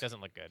thanks.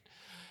 Doesn't look good.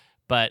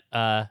 But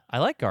I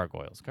like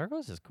Gargoyles.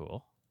 Gargoyles is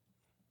cool.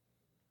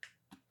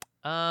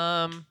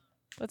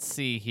 Let's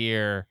see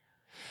here.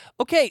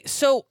 Okay,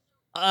 so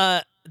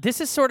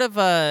this is sort of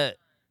a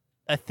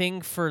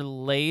thing for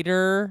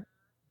later,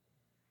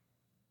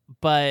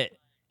 but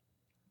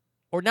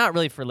or not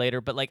really for later,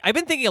 but like I've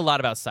been thinking a lot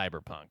about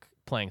Cyberpunk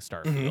playing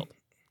Starfield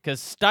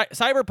because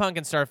Cyberpunk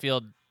and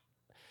Starfield.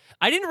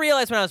 I didn't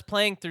realize when I was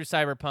playing through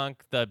Cyberpunk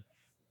the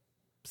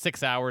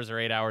 6 hours or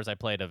 8 hours I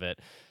played of it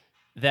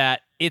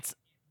that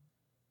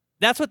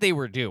that's what they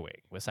were doing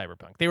with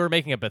Cyberpunk. They were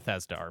making a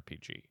Bethesda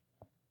RPG,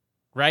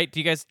 right? Do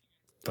you guys?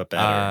 But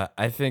better.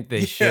 I think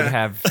they should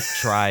have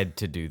tried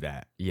to do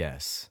that.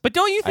 Yes. But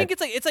don't you think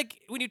it's like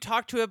when you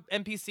talk to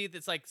an NPC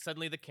that's like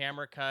suddenly the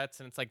camera cuts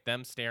and it's like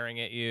them staring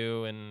at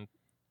you and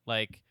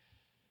like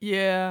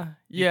Yeah.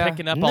 you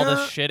picking up all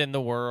the shit in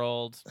the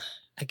world.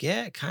 I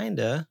get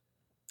kinda.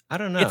 I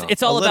don't know.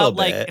 It's all A little about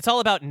like bit. it's all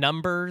about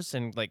numbers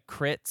and like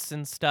crits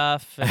and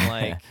stuff and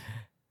like.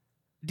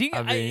 Do you?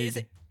 I mean- is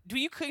it, do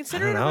you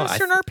consider it don't a know. I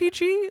Western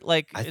RPG?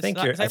 Like I it's think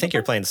not you're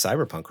Cyberpunk? playing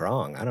Cyberpunk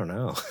wrong. I don't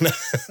know.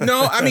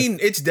 No, I mean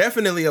it's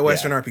definitely a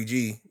Western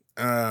RPG.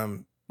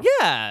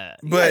 Yeah,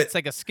 But- it's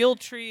like a skill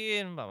tree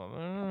and blah, blah,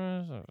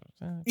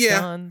 blah, Yeah.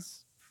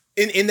 guns.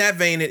 In that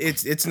vein,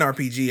 it's an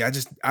RPG.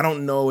 I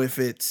don't know if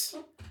it's.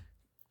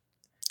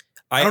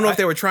 I don't know if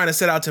they were trying to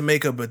set out to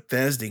make a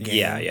Bethesda game.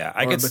 Yeah.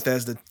 I or a guess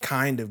Bethesda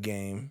kind of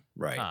game.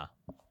 right. Huh.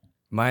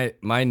 My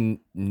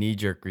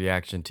knee-jerk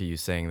reaction to you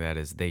saying that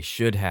is they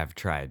should have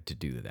tried to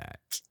do that.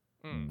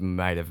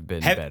 Might have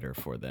been better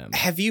for them.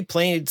 Have you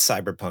played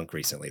Cyberpunk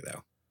recently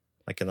though?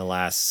 Like in the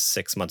last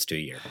 6 months to a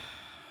year?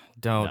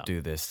 Don't do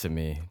this to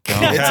me.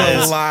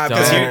 It's a lot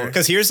better.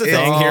 Because here's the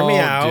thing. Hear me Don't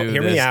out. do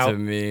Hear me this out. to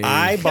me.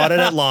 I bought it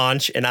at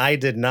launch, and I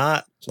did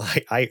not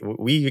like.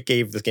 We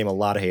gave this game a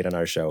lot of hate on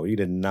our show. We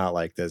did not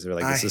like this. We were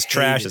like, "This is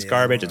trash. hated It's it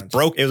garbage. at It's launch.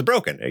 broke. It was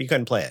broken. You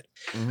couldn't play it."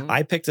 Mhm.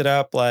 I picked it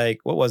up like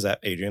what was that,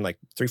 Adrian? Like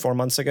 3-4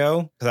 months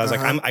ago. Because I was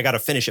like, I got to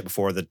finish it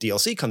before the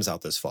DLC comes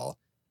out this fall,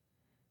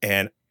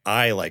 and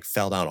I like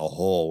fell down a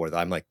hole where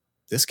I'm like,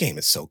 this game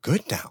is so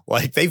good now.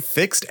 Like they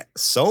fixed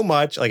so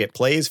much. Like it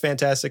plays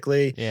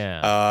fantastically.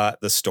 Yeah.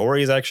 The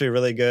story is actually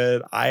really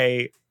good.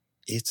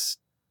 It's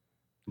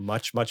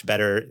much, much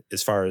better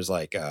as far as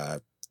like,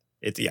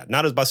 it's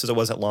not as bust as it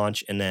was at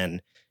launch. And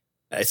then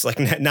it's like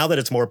now that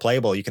it's more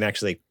playable, you can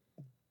actually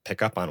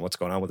pick up on what's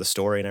going on with the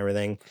story and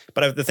everything.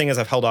 But the thing is,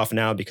 I've held off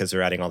now because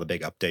they're adding all the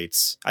big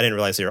updates. I didn't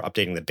realize they were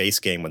updating the base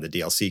game when the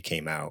DLC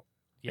came out.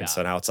 Yeah. And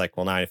so now it's like,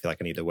 well, now I feel like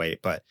I need to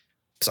wait. But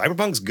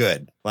Cyberpunk's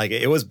good. Like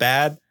it was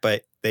bad,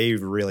 but they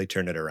really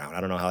turned it around.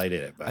 I don't know how they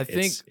did it, but I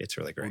think it's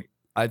really great.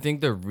 I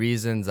think the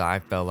reasons I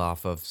fell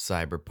off of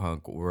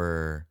Cyberpunk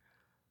were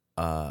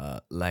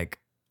like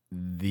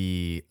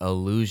the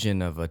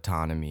illusion of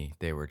autonomy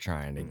they were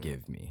trying to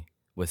give me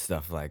with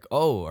stuff like,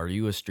 oh, are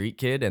you a street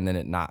kid? And then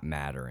it not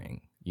mattering.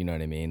 You know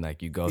what I mean?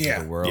 Like you go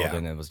through the world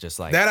and it was just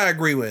like that I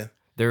agree with.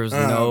 There was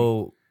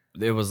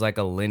it was like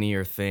a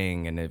linear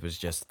thing and it was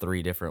just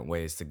 3 different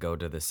ways to go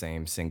to the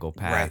same single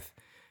path.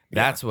 Right.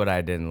 That's what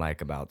I didn't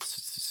like about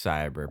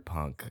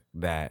Cyberpunk.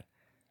 That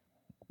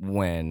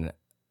when,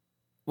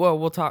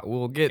 we'll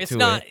get It's to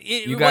not.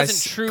 it. It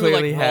wasn't true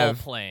clearly like have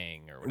role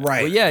playing or whatever.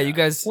 Right. Well, yeah, you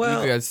guys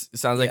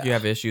sounds like yeah. you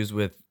have issues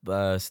with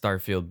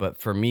Starfield, but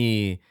for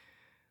me,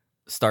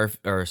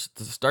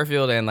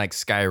 Starfield and like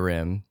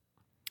Skyrim,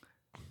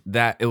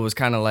 that it was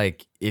kind of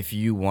like if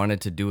you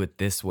wanted to do it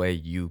this way,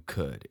 you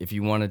could. If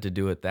you wanted to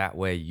do it that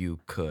way,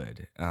 you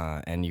could,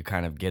 and you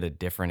kind of get a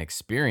different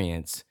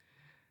experience.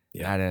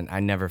 Yeah, I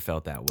never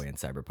felt that way in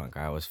Cyberpunk.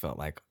 I always felt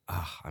like,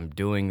 I'm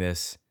doing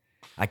this.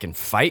 I can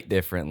fight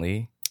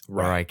differently,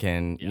 or I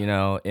can,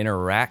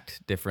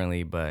 interact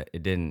differently. But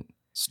it didn't.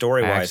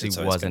 Story-wise,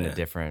 actually wasn't a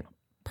different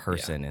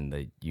person in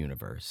the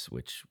universe,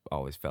 which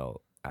always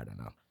felt. I don't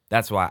know.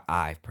 That's why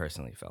I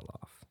personally fell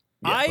off.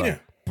 I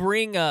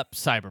bring up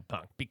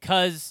Cyberpunk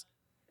because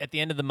at the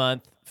end of the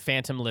month,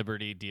 Phantom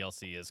Liberty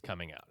DLC is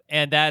coming out,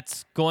 and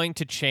that's going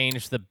to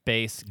change the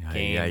base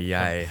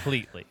game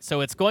completely.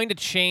 So it's going to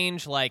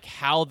change like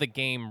how the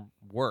game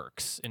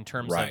works in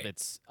terms of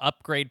its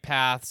upgrade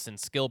paths and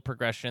skill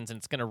progressions,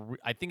 and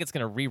I think it's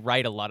gonna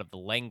rewrite a lot of the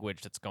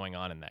language that's going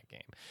on in that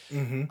game.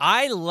 Mm-hmm.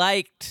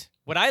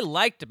 What I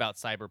liked about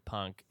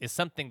Cyberpunk is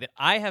something that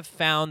I have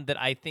found that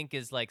I think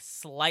is like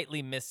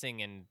slightly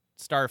missing in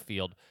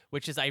Starfield,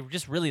 which is I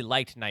just really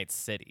liked Night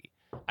City.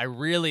 I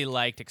really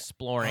liked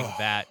exploring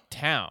that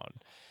town.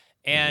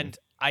 And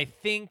I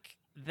think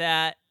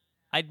that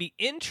I'd be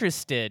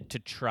interested to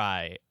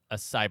try a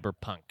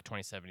Cyberpunk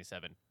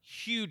 2077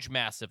 huge,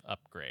 massive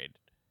upgrade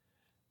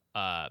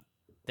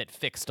that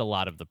fixed a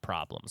lot of the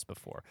problems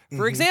before.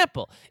 For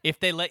example, if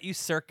they let you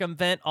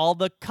circumvent all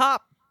the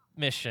cop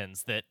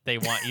missions that they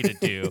want you to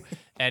do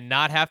and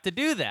not have to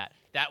do that,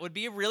 that would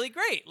be really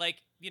great. Like,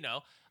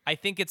 I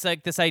think it's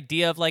like this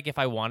idea of like, if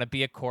I want to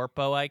be a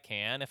corpo, I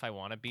can. If I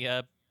want to be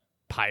a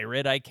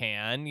pirate, I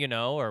can,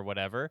 or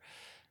whatever.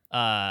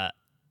 So,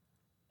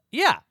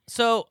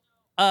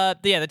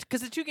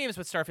 because the 2 games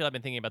with Starfield I've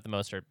been thinking about the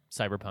most are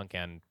Cyberpunk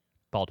and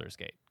Baldur's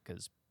Gate,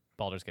 because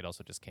Baldur's Gate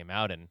also just came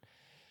out, and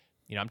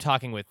I'm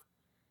talking with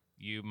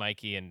you,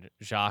 Mikey, and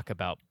Jacques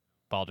about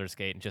Baldur's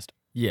Gate, and just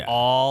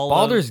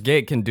Baldur's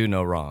Gate can do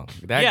no wrong.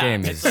 That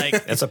game is like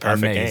it's a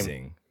perfect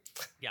amazing. game.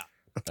 Yeah.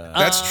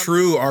 That's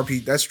true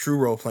RP. That's true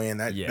role playing.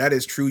 That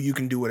is true. You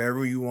can do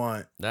whatever you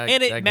want,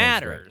 and it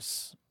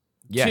matters.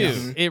 Yeah,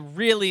 too. It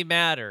really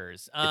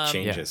matters. It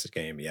changes the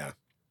game.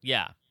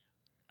 Yeah.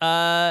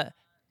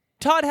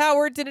 Todd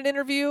Howard did an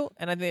interview,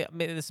 and I think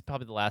maybe this is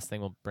probably the last thing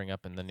we'll bring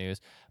up in the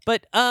news.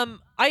 But I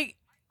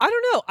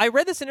don't know. I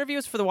read this interview. It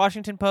was for the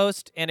Washington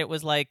Post, and it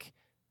was like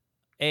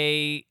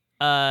I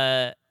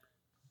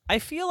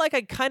feel like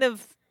I kind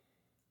of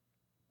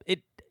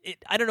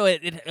I don't know.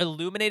 It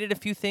illuminated a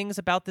few things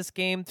about this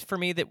game for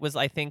me that was,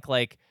 I think,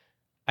 like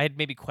I had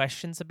maybe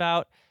questions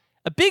about.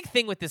 A big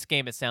thing with this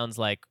game, it sounds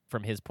like,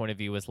 from his point of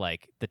view, was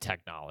like the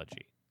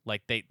technology.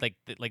 Like they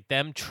like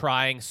them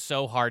trying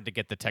so hard to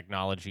get the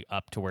technology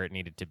up to where it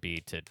needed to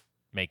be to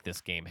make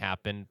this game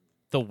happen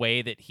the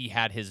way that he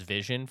had his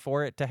vision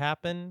for it to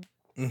happen.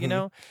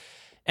 And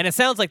it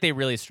sounds like they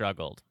really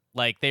struggled.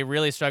 Like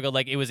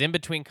it was in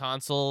between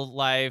console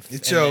life.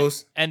 It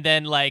shows. And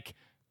then like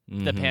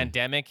the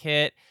pandemic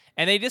hit,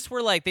 and they just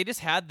were like, they just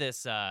had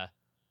this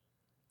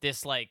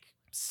this like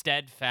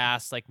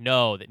steadfast, like,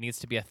 no, that needs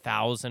to be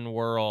 1,000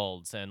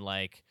 worlds and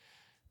like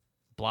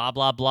blah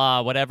blah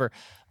blah, whatever.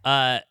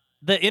 The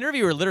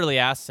interviewer literally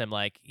asks him,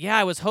 like, yeah,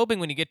 I was hoping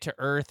when you get to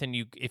Earth and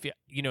you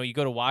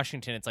go to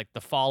Washington, it's like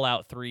the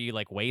Fallout 3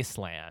 like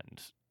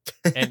wasteland.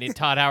 And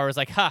Todd Howard was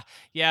like,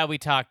 yeah, we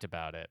talked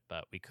about it,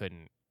 but we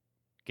couldn't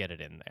get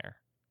it in there.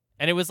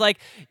 And it was like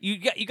you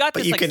got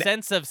this like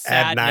sense of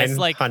sadness,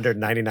 like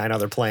 999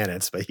 other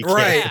planets, but you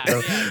can't.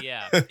 Right.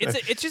 Yeah.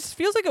 It just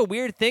feels like a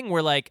weird thing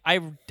where like I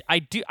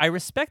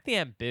respect the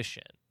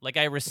ambition, like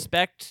I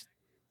respect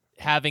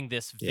having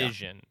this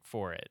vision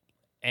for it,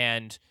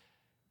 and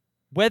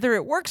whether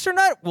it works or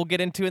not, we'll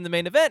get into in the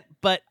main event.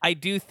 But I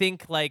do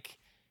think like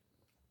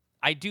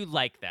I do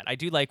like that. I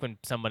do like when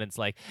someone is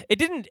like,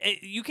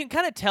 you can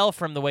kind of tell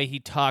from the way he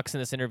talks in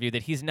this interview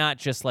that he's not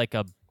just like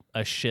a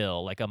a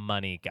shill, like a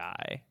money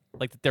guy.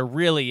 Like there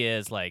really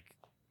is like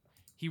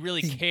he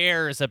really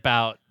cares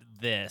about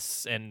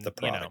this and The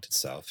product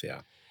itself,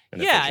 yeah.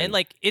 And yeah, and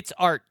like it's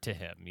art to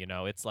him,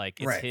 It's like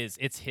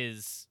it's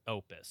his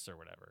opus or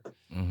whatever.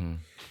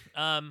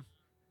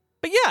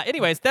 But yeah,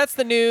 anyways, that's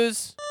the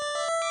news.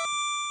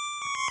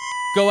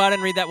 Go out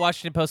and read that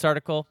Washington Post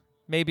article.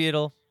 Maybe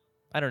it'll,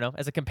 I don't know,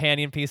 as a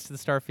companion piece to the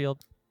Starfield.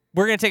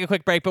 We're going to take a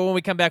quick break, but when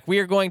we come back, we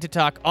are going to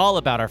talk all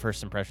about our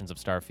first impressions of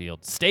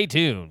Starfield. Stay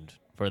tuned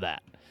for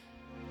that.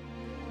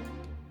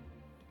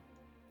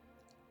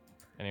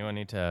 Anyone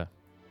need to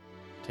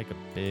take a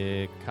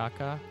big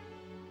caca?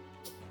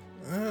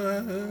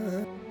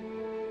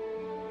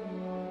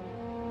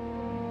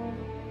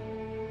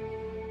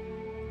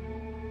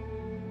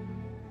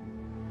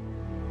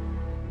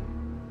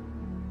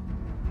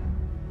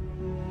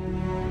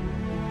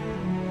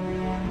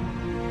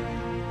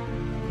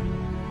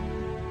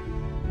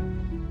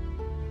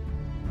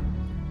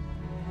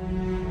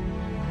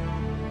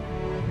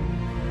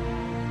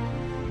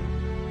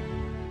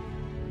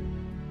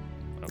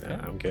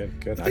 I'm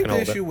good. I think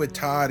the issue with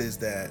Todd is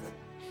that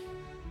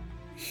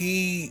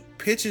he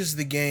pitches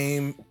the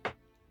game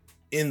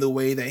in the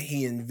way that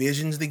he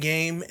envisions the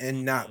game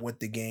and not what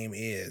the game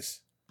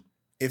is,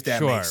 if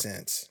that makes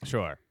sense.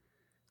 Sure.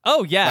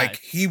 Oh, yeah. Like,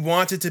 he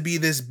wants it to be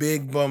this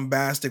big,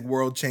 bombastic,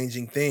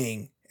 world-changing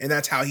thing, and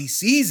that's how he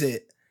sees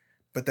it,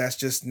 but that's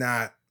just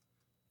not...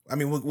 I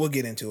mean, we'll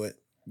get into it,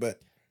 but...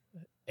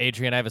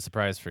 Adrian, I have a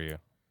surprise for you.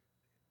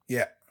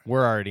 Yeah.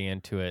 We're already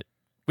into it.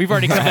 We've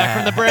already come back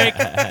from the break.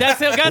 That's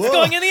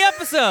going in the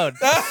episode.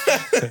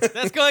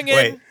 That's going in.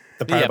 Wait,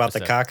 the part about the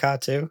caca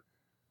too?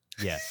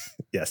 Yes.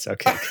 Yes.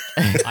 Okay.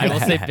 I will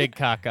say big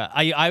caca.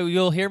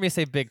 You'll hear me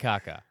say big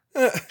caca.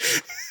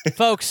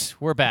 Folks,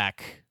 we're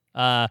back.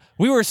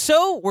 We're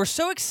so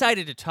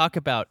excited to talk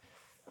about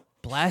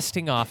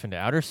blasting off into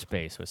outer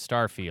space with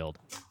Starfield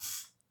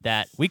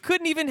that we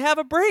couldn't even have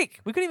a break.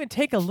 We couldn't even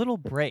take a little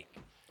break.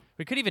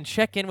 We couldn't even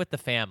check in with the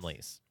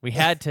families. We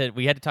had to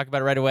talk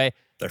about it right away.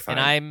 They're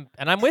fine.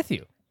 And I'm with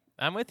you.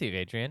 I'm with you,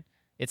 Adrian.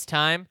 It's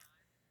time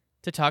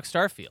to talk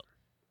Starfield.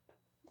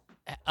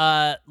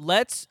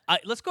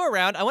 Let's go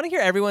around. I want to hear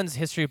everyone's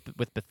history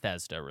with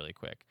Bethesda really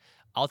quick.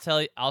 I'll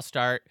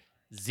start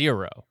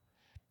 0.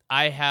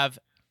 I have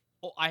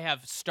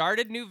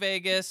started New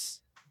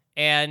Vegas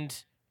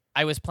and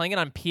I was playing it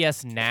on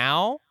PS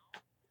Now.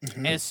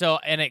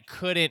 And it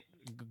couldn't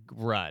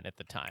run at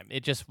the time.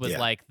 It just was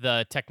like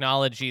the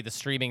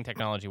streaming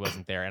technology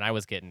wasn't there, and I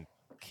was getting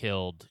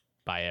killed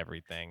by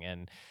everything.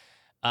 And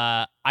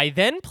I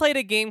then played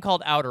a game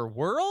called Outer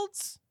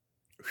Worlds.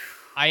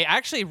 I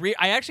actually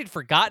had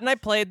forgotten I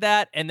played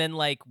that, and then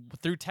like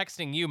through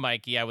texting you,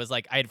 Mikey, I was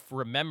like, I'd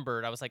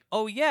remembered. I was like,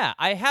 oh yeah,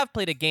 I have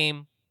played a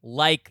game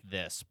like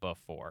this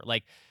before,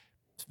 like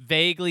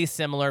vaguely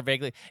similar,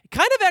 kind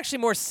of actually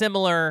more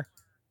similar.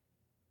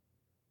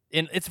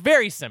 It's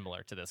very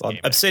similar to this game.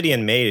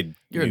 Obsidian made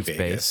You're New in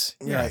Vegas.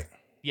 space. Yeah.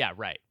 Yeah,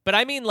 right. But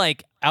I mean,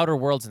 like Outer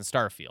Worlds and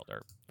Starfield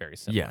are very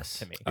similar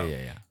to me.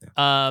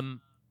 Yeah.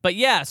 But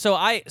yeah, so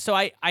I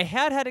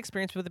had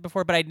experience with it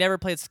before, but I'd never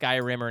played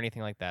Skyrim or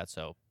anything like that.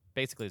 So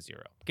basically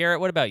 0. Garrett,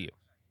 what about you?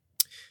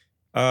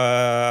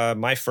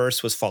 My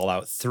first was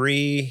Fallout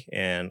 3,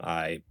 and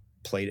I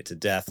played it to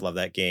death. Love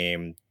that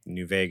game.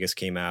 New Vegas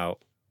came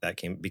out.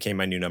 That became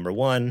my new number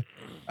 1.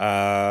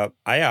 I've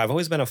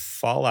always been a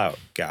Fallout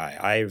guy.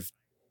 I've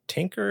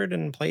tinkered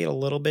and played a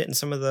little bit in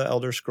some of the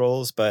Elder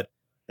Scrolls, but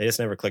they just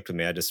never clicked with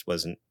me. I just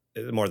wasn't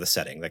more the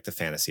setting, like the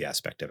fantasy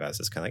aspect of it.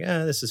 It's kind of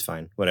like, this is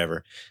fine,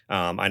 whatever.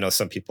 I know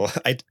some people.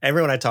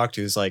 Everyone I talk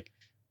to is like,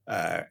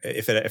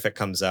 if it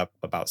comes up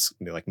about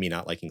like me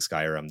not liking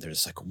Skyrim, they're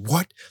just like,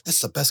 what?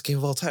 That's the best game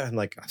of all time. I'm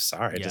like, I'm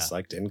sorry, it just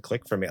like didn't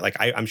click for me. Like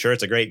I'm sure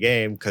it's a great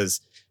game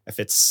because if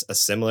it's a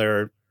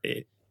similar.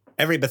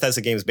 Every Bethesda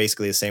game is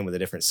basically the same with a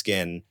different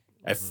skin.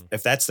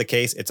 If that's the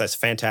case, it's a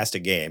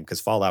fantastic game because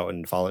Fallout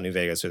and Fallout New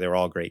Vegas, they were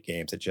all great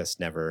games. It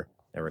just never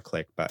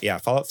clicked. But yeah,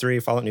 Fallout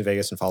 3, Fallout New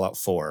Vegas, and Fallout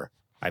 4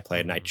 I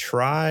played. And I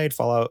tried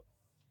Fallout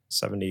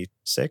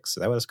 76. Is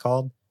that what it's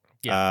called?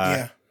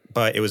 Yeah.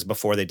 But it was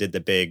before they did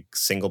the big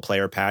single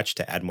player patch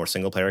to add more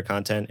single player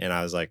content. And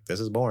I was like, this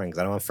is boring because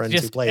I don't have friends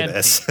who play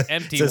this.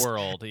 Empty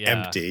world.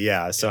 Yeah. Empty.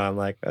 Yeah. So I'm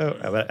like,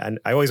 and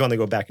I always wanted to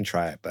go back and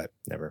try it, but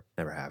never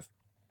have.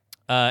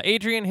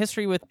 Adrian,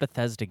 history with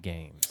Bethesda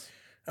games.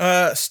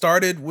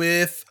 Started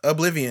with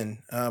Oblivion.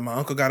 My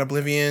uncle got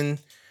Oblivion,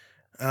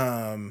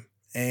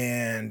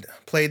 and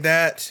played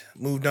that.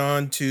 Moved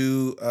on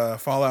to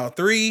Fallout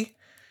 3.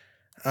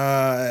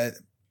 I've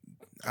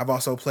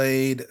also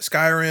played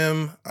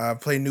Skyrim. I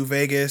played New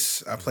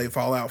Vegas. I played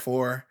Fallout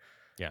 4.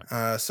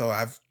 Yeah. So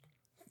I've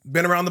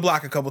been around the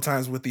block a couple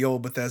times with the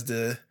old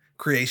Bethesda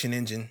creation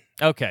engine.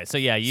 Okay, so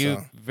yeah,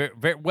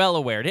 very well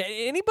aware.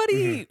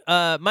 Anybody,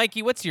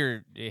 Mikey, what's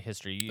your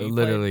history? You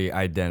Literally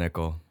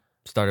identical.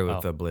 Started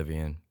with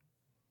Oblivion.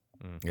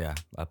 Yeah,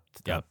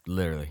 Yep.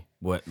 literally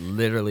what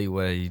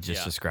you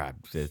just Yeah.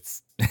 described.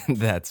 It's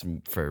that's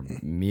for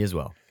me as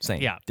well.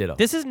 Same. Yeah. Ditto.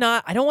 This is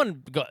not. I don't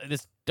want to go.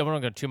 Don't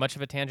want to go too much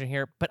of a tangent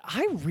here, but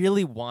I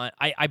really want.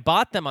 I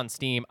bought them on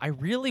Steam. I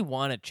really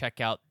want to check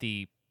out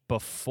the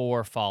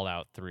before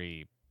Fallout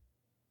 3,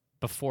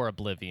 before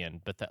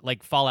Oblivion, but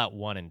like Fallout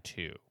 1 and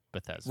 2,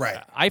 Bethesda.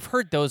 Right. I've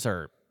heard those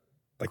are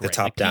Like great. the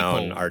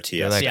top-down people-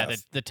 RTS. like yeah,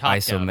 stuff. the top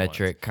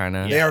isometric kind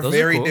of. They are Those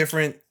very cool.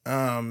 different.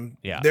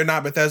 Yeah. They're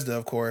not Bethesda,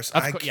 of course.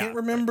 Of I cour- can't yeah,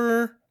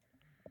 remember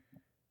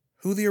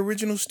who the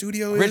original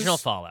studio is. original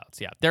Fallouts.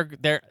 Yeah,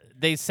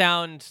 they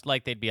sound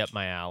like they'd be up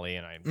my alley,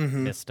 and I Mhm.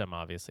 missed them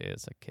obviously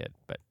as a kid.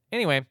 But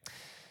anyway,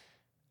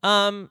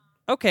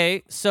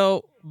 okay.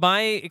 So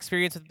my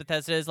experience with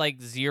Bethesda is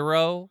like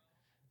 0.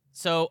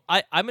 So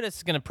I'm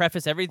just gonna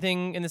preface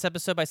everything in this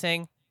episode by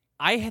saying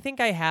I think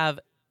I have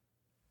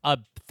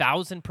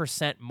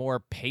 1,000% more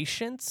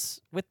patience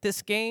with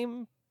this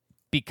game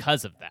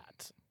because of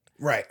that.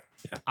 Right.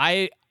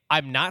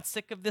 I'm not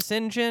sick of this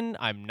engine.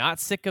 I'm not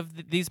sick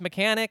of these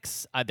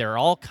mechanics. They're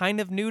all kind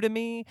of new to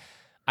me.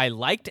 I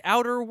liked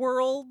Outer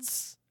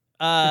Worlds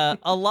a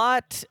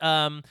lot.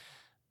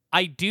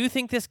 I do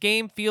think this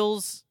game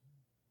feels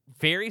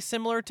very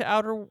similar to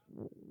Outer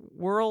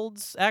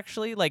Worlds,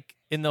 actually. Like,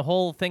 in the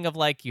whole thing of,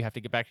 like, you have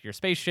to get back to your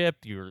spaceship.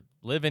 You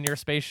live in your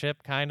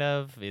spaceship, kind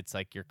of. It's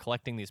like you're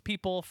collecting these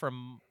people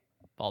from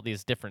all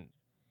these different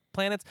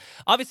planets.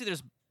 Obviously,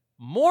 there's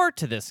more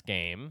to this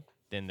game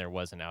than there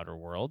was in Outer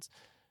Worlds.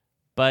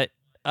 But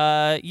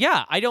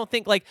yeah, I don't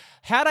think, like,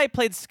 had I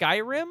played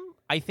Skyrim,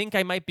 I think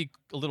I might be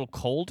a little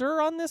colder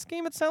on this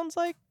game, it sounds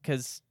like,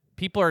 because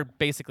people are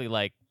basically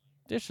like,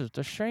 this is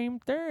the same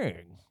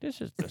thing. This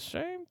is the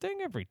same thing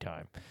every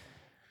time.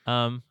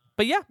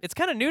 But yeah, it's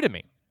kind of new to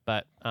me.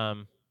 But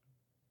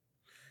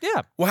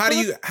yeah. Well,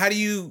 how do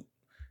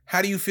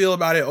you feel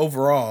about it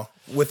overall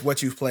with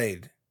what you've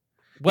played?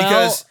 Well,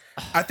 Because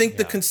I think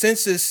the yeah.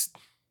 consensus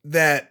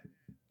that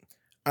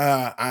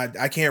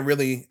I can't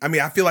really. I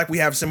mean, I feel like we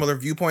have similar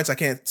viewpoints. I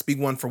can't speak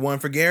one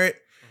for Garrett,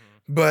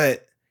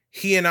 but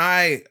he and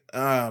I,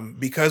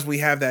 because we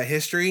have that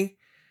history,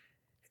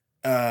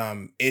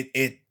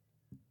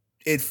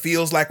 it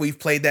feels like we've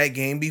played that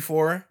game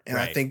before, and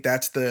I Right. think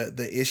that's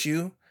the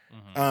issue.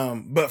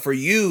 Mhm. But for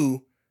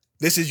you,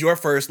 this is your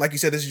first, like you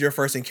said, this is your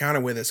first encounter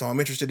with it. So I'm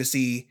interested to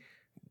see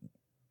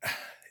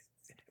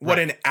what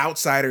Right. an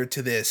outsider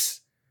to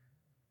this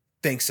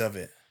thinks of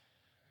it.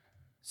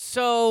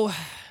 So,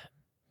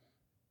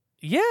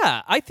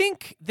 yeah, I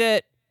think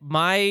that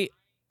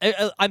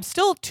I'm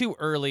still too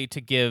early to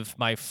give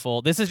my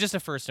full. This is just a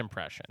first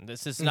impression.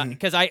 This is not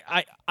because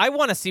I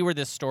want to see where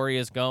this story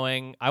is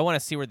going. I want to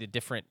see where the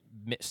different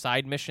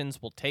side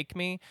missions will take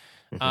me.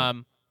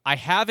 I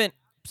haven't.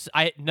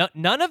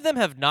 None of them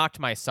have knocked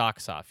my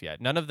socks off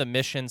yet. None of the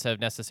missions have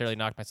necessarily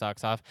knocked my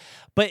socks off,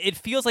 but it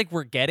feels like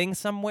we're getting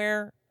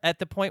somewhere at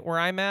the point where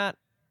I'm at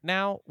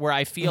now, where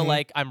I feel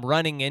like I'm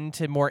running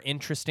into more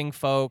interesting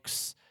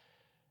folks.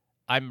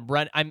 I'm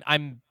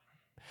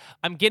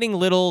getting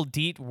little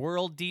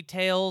world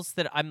details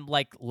that I'm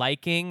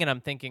liking, and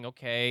I'm thinking,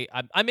 okay,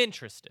 I'm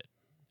interested,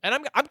 and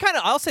I'm kind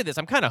of. I'll say this,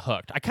 I'm kind of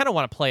hooked. I kind of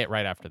want to play it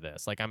right after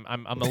this. Like I'm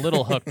a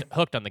little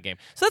hooked on the game.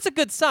 So that's a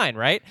good sign,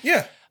 right?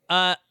 Yeah.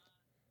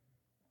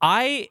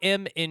 I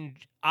am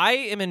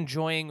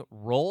enjoying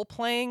role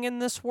playing in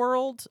this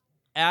world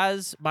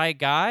as my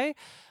guy,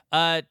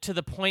 to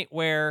the point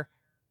where,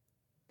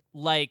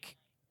 like,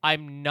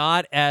 I'm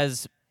not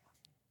as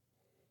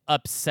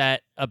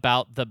upset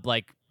about the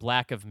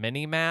lack of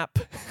mini map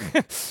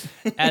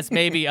as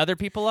maybe other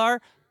people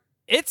are.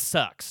 It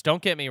sucks.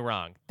 Don't get me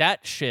wrong.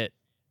 That shit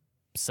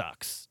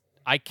sucks.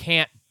 I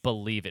can't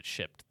believe it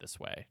shipped this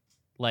way.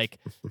 Like,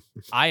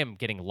 I am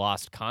getting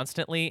lost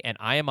constantly, and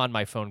I am on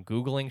my phone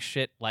Googling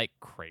shit like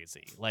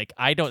crazy. Like,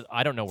 I don't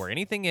know where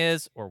anything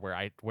is, or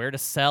where to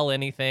sell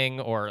anything,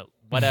 or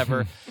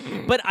whatever.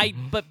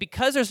 but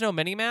because there's no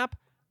minimap,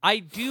 I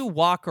do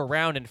walk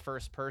around in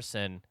first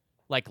person,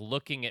 like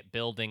looking at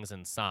buildings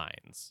and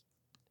signs.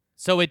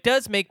 So it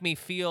does make me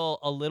feel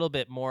a little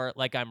bit more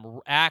like I'm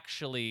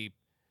actually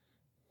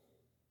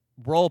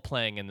role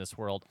playing in this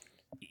world.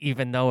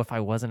 Even though if I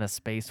wasn't a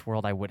space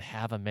world, I would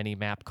have a mini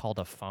map called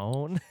a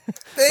phone,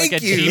 Thank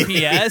like a you.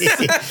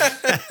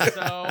 GPS.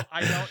 So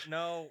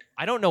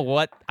I don't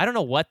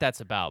know what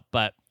that's about,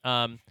 but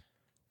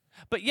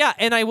yeah,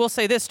 and I will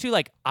say this too,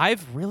 like,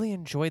 I've really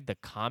enjoyed the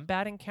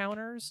combat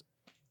encounters.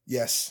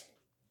 Yes.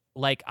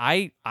 Like,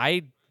 I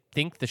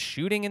think the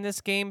shooting in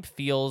this game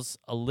feels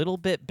a little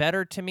bit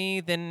better to me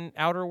than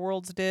Outer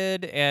Worlds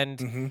did,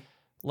 and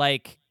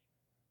like,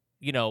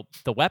 you know,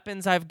 the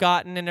weapons I've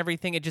gotten and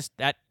everything, it just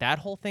that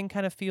whole thing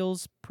kind of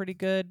feels pretty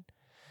good.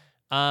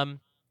 And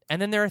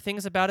then there are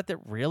things about it that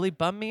really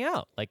bum me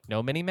out, like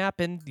no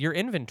minimap in your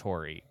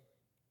inventory.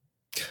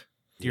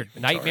 Your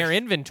nightmare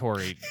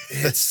inventory.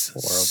 It's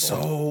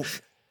so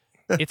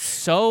It's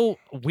so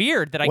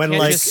weird that I When, can't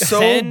like- just So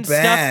send stuff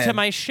bad. to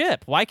my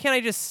ship. Why can't I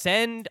just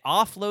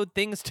offload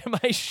things to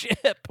my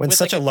ship? When with,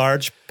 such like, a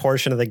large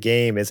portion of the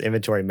game is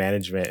inventory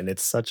management, and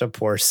it's such a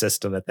poor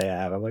system that they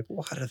have, I'm like,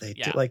 what do they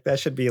do? Yeah. Like that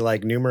should be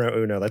like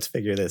numero uno. Let's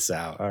figure this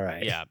out. All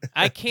right. Yeah,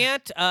 I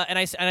can't. And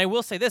I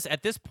will say this: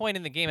 at this point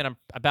in the game, and I'm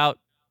about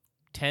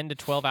 10 to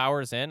 12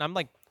 hours in, I'm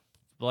like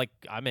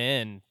I'm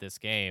in this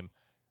game.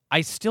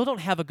 I still don't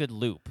have a good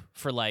loop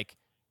for like,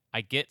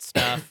 I get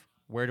stuff.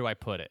 Where do I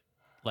put it?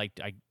 Like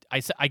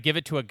I give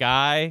it to a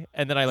guy,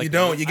 and then I you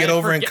don't. You get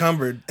over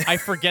encumbered. I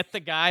forget the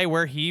guy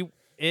where he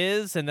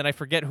is, and then I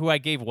forget who I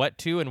gave what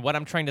to, and what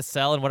I'm trying to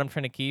sell, and what I'm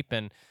trying to keep,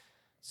 and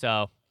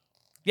so.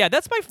 Yeah,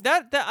 that's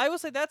that I will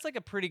say that's like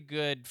a pretty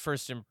good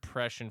first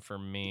impression for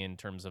me in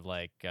terms of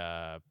like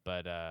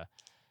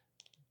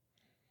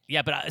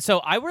so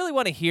I really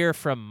want to hear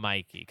from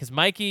Mikey, because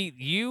Mikey,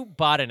 you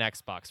bought an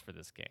Xbox for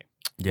this game.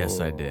 Yes,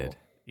 I did.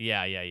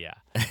 Yeah.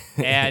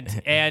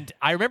 And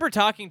I remember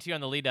talking to you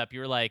on the lead up. You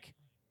were like,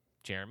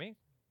 Jeremy,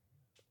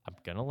 I'm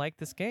gonna like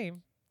this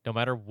game no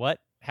matter what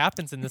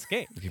happens in this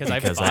game because I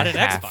bought an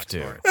have Xbox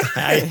to. for it.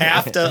 I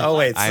have to. Oh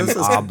wait, so I'm this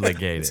is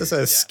obligated. Is this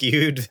a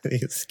skewed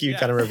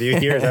kind of review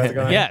here? Is that what's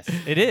going on? Yes,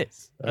 it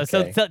is. So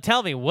Okay.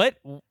 tell me, what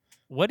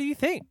do you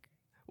think?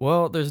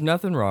 Well, there's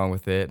nothing wrong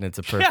with it, and it's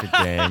a perfect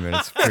game, and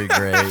it's pretty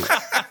great.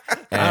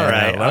 And All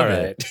right, I love all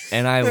it. right.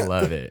 And I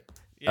love it.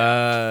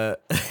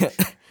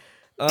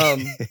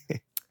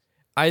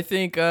 I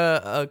think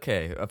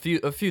okay, a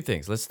few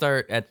things. Let's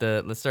start at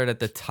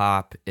the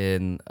top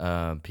in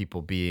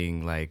people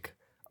being like,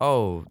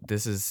 "Oh,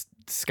 this is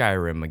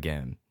Skyrim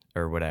again,"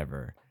 or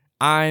whatever.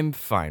 I'm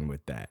fine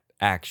with that,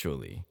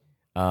 actually.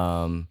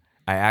 I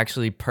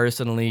actually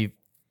personally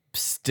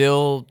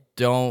still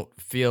don't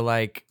feel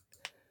like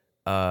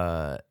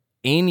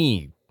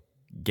any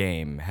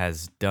game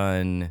has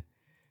done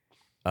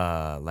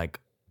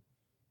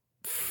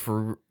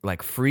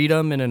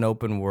freedom in an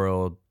open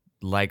world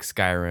like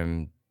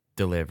Skyrim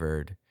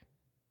delivered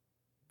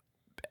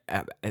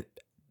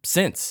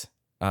since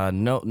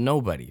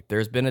nobody.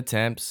 There's been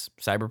attempts,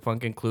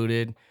 Cyberpunk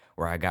included,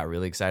 where I got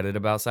really excited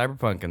about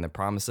Cyberpunk and the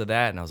promise of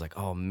that, and I was like,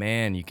 oh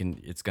man,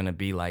 it's gonna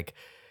be like,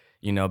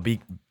 be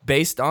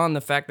based on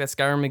the fact that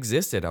Skyrim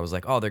existed. I was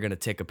like, oh, they're gonna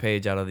take a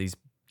page out of these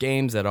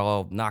games that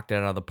all knocked it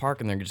out of the park,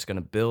 and they're just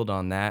gonna build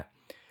on that.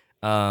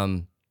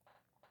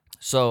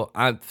 So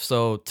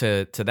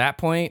to that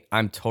point,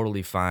 I'm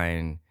totally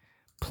fine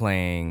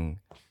playing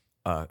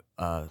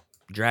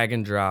drag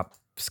and drop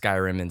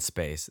Skyrim in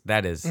space.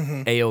 That is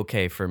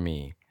a-okay for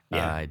me.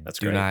 Yeah, that's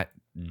do great.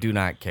 do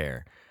not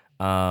care.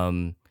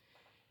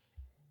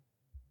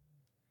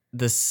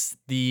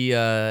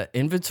 The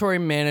inventory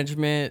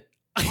management,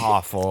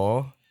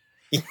 awful.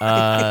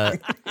 I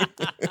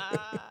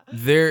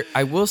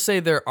will say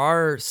there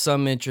are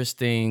some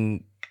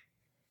interesting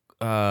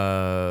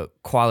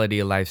quality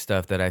of life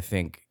stuff that I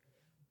think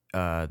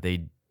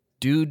they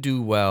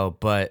do well,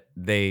 but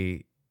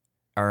they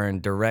are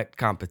in direct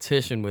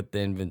competition with the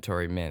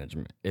inventory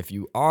management. If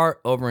you are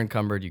over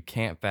encumbered, you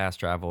can't fast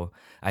travel.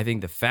 I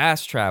think the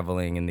fast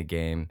traveling in the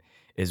game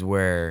is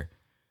where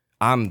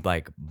I'm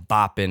like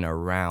bopping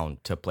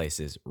around to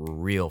places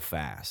real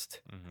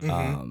fast.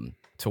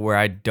 To where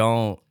I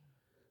don't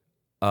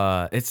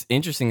it's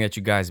interesting that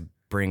you guys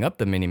bring up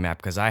the mini map,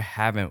 because I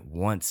haven't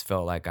once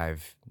felt like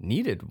I've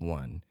needed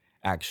one,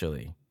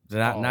 actually.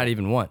 Not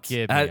even once.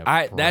 Give me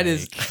a that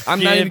is break.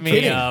 I'm not Give even me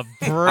kidding. a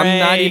I'm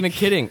not even break.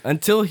 kidding.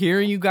 Until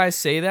hearing you guys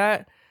say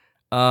that,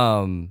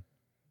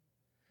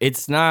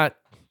 it's not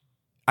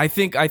I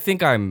think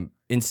I'm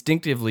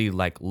instinctively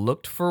like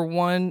looked for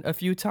one a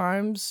few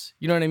times.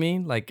 You know what I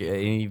mean? Like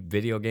any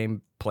video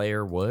game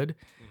player would.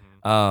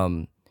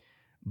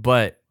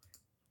 But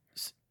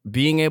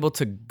being able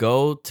to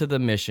go to the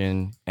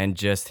mission and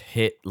just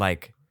hit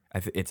like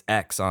it's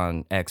X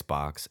on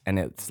Xbox, and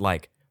it's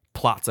like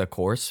plots a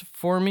course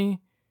for me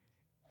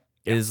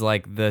is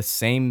like the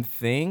same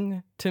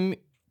thing to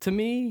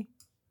me.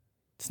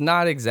 It's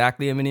not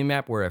exactly a mini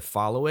map where I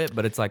follow it,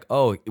 but it's like,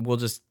 oh, we'll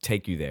just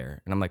take you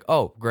there, and I'm like,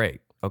 oh, great,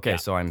 okay,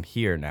 so I'm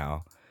here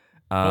now.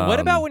 But what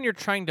about when you're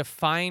trying to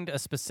find a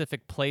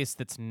specific place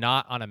that's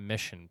not on a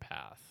mission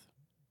path?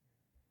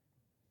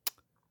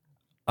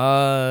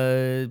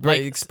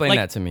 Explain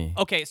that to me.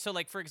 Okay, so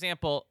like for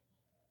example,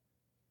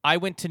 I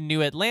went to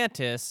New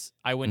Atlantis.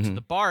 I went to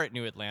the bar at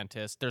New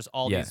Atlantis. There's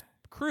all these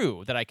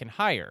crew that I can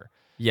hire.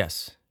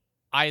 Yes.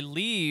 I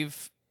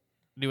leave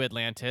New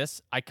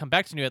Atlantis. I come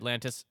back to New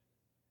Atlantis.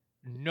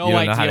 No You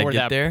don't know how idea to where get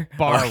that there?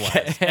 bar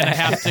Okay. was, and I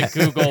have to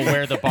Google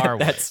where the bar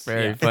was. That's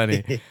very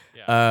funny.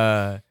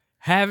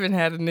 Haven't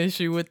had an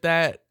issue with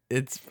that.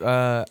 It's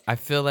I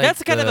feel like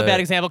That's kind of a bad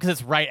example because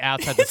it's right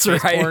outside the It's right.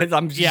 spaceport.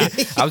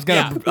 I was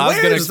gonna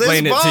Where's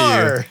explain it this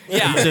bar? to you.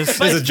 Yeah. You just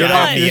But- There's a get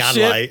off giant your neon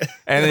ship, light.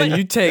 and then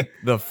you take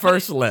the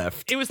first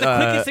left. It was the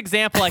quickest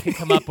example I could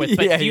come up with,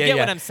 but Yeah, you yeah, get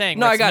yeah. what I'm saying.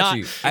 No, where I it's got not-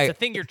 you. It's I- a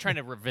thing you're trying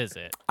to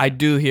revisit. I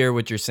do hear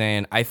what you're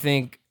saying. I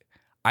think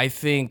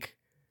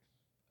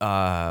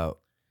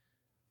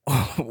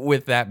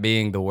with that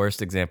being the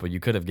worst example you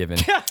could have given,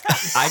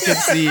 I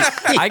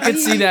could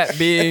see that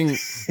being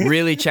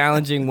really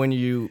challenging when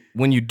you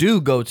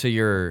do go to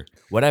your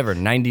whatever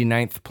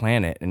 99th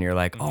planet and you're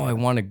like, oh, I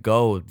want to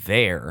go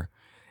there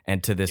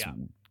and to this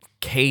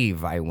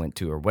cave I went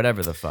to or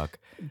whatever the fuck.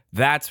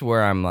 That's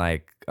where I'm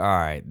like, all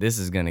right, this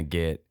is gonna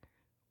get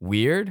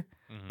weird.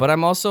 But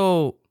I'm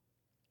also,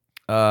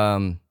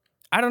 I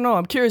don't know.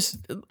 I'm curious.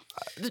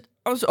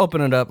 I was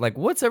opening it up. Like,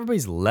 what's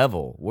everybody's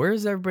level?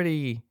 Where's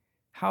everybody?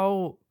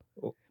 How?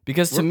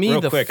 Because to me,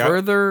 the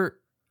further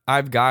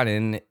I've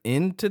gotten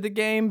into the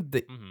game,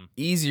 the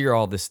easier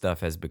all this stuff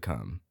has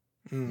become.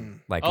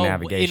 Like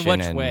navigation. In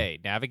which way?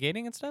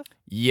 Navigating and stuff?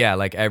 Yeah,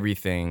 like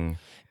everything.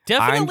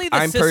 Definitely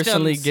I'm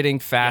personally getting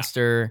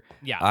faster.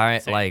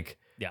 Yeah.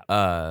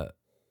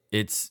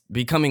 It's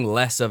becoming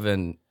less of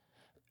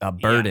a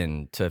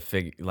burden to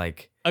figure,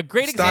 like a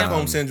great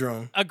Stockholm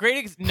syndrome.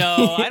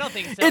 No, I don't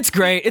think so. It's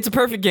great. It's a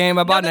perfect game.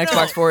 I bought an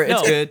Xbox for it.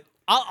 It's good.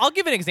 I'll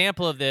give an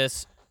example of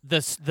this.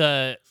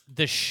 The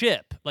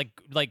ship, like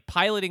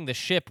piloting the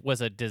ship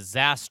was a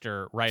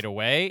disaster right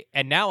away,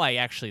 and now I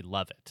actually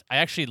love it. I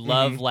actually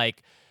love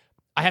like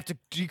I have to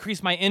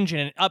decrease my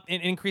engine and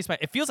increase my.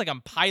 It feels like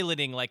I'm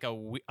piloting like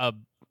a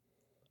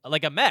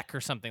mech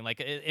or something.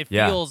 Like it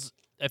feels.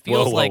 It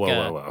feels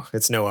whoa.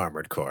 It's no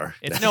Armored Core.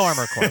 It's no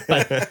Armored Core,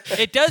 but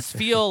it does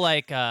feel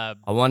like. I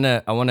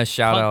wanna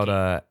shout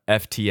out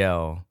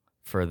FTL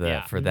for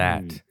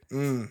that.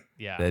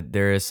 Yeah, that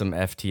there is some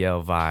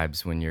FTL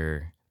vibes when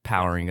you're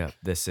powering up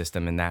this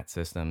system and that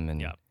system,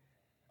 and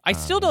I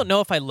still don't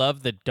know if I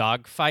love the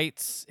dog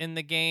fights in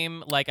the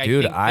game. Like,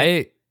 dude,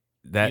 I'm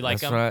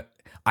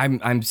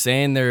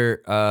saying they're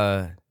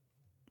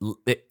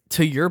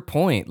to your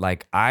point.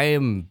 Like, I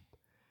am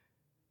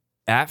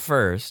at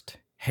first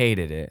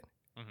hated it.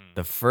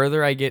 The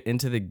further I get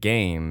into the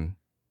game,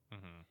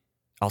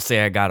 I'll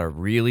say I got a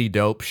really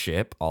dope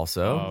ship.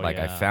 Also,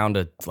 I found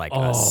a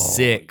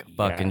sick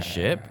fucking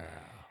ship,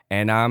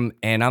 and I'm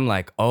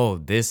like, oh,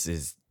 this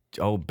is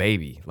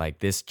baby, like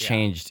this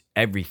changed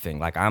everything.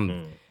 Like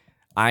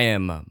I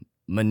am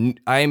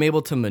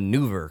able to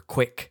maneuver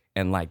quick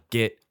and like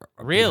get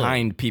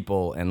behind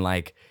people and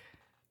like.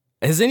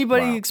 Has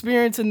anybody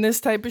experiencing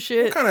this type of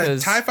shit? What kind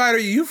of TIE fighter are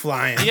you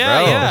flying?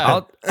 Yeah.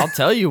 I'll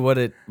tell you what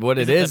it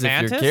is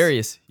if you're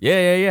curious.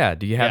 Yeah.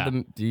 Do you have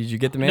Yeah. Did you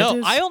get the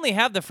Mantis? No, I only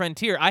have the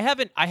Frontier. I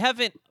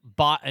haven't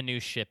bought a new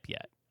ship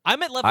yet.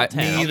 I'm at level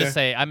 10. I'll just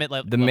say I'm at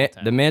level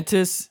 10. The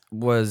Mantis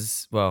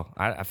was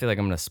I feel like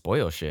I'm gonna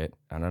spoil shit.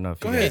 I don't know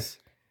if you guys.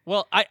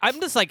 Well, I'm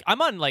just like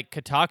I'm on like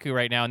Kotaku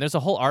right now, and there's a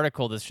whole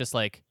article that's just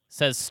like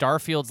says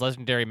Starfield's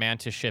legendary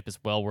Mantis ship is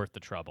well worth the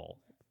trouble.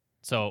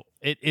 So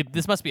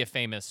this must be a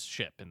famous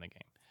ship in the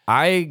game.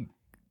 I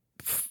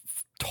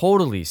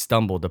totally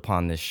stumbled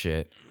upon this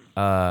shit.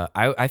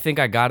 I think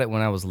I got it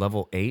when I was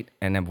level 8,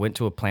 and I went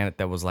to a planet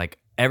that was like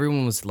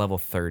everyone was level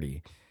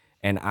 30,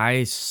 and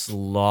I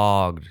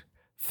slogged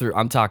through.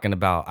 I'm talking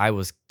about I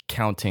was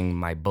counting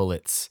my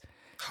bullets,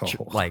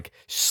 like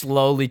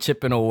slowly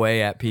chipping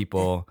away at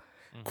people,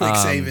 quick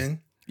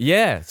saving.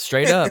 Yeah,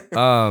 straight up.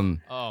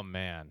 Oh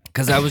man.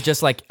 Because I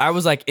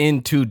was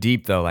in too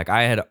deep though. Like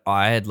I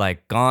had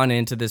like gone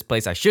into this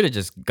place. I should have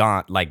just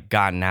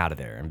gotten out of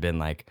there and been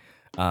like.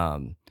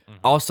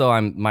 Also,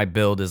 my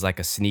build is like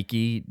a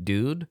sneaky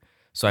dude,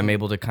 so I'm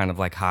able to kind of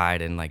like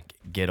hide and like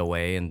get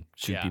away and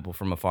shoot people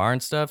from afar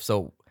and stuff.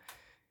 So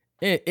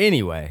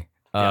anyway,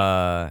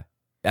 I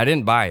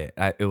didn't buy it.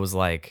 It was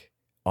like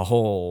a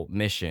whole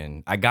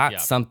mission. I got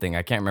something.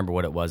 I can't remember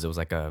what it was. It was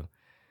like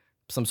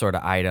some sort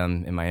of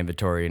item in my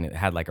inventory, and it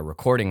had like a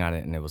recording on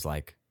it, and it was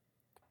like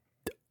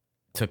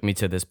took me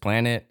to this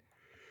planet.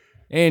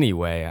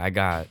 Anyway, I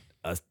got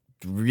a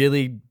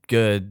really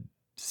good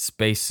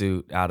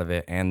spacesuit out of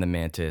it and the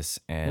Mantis,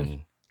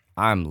 and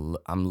I'm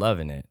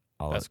loving it.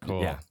 That's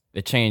cool. Yeah,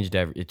 it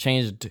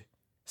changed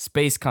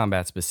space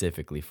combat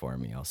specifically for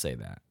me. I'll say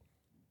that.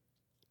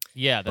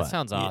 Yeah, that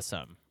sounds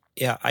awesome.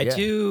 Yeah, I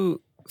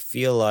do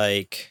feel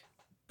like.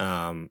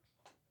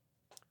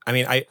 I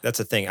mean, that's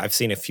the thing. I've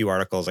seen a few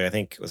articles. Like I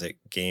think was it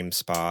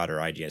GameSpot or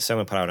IGN.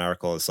 Someone put out an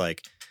article. It's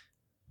like,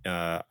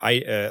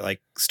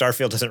 like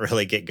Starfield doesn't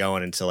really get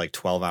going until like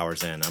 12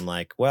 hours in. I'm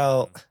like,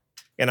 well,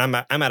 and I'm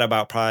at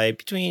about probably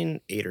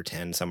between 8 or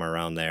 10, somewhere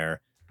around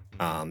there.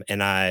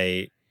 And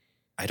I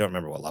don't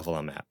remember what level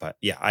I'm at, but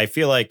yeah, I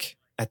feel like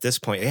at this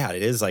point,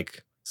 it is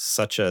like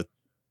such a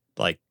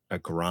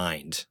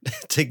grind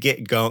to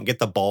get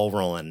the ball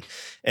rolling,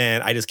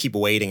 and I just keep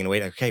waiting and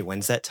waiting. Okay,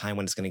 when's that time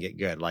when it's going to get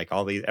good? Like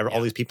all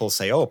these people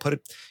say, oh, put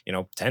it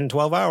 10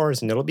 12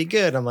 hours and it'll be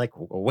good. I'm like,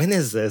 when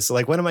is this?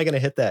 Like, when am I going to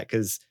hit that?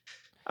 Because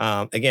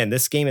again,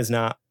 this game is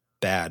not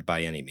bad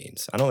by any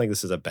means. I don't think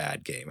this is a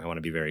bad game. I want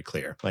to be very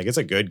clear. Like, it's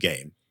a good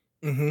game,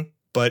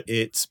 but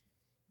it's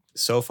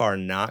so far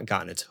not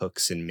gotten its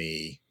hooks in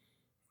me.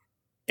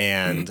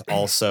 And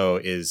also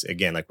is,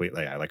 again, like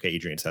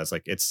Adrian says,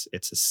 like it's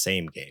the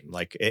same game,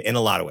 like in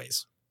a lot of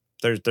ways.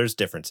 There's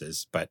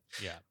differences, but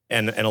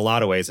and in a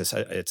lot of ways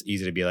it's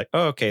easy to be like,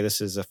 oh, okay,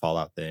 this is a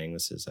Fallout thing,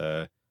 this is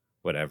a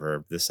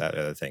whatever, this, that,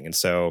 other thing. And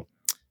so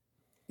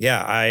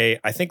Yeah,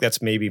 I think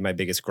that's maybe my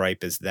biggest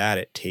gripe is that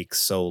it takes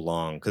so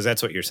long, because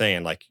that's what you're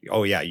saying. Like,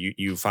 oh yeah,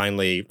 you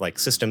finally, like,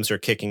 systems are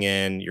kicking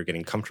in, you're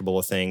getting comfortable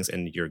with things,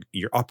 and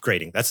you're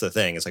upgrading. That's the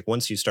thing. It's like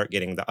once you start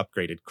getting the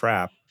upgraded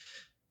crap,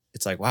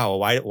 it's like, wow,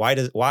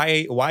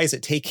 why is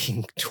it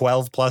taking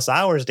 12 plus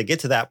hours to get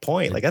to that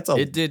point? Like, that's a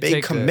It did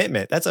big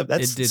take that's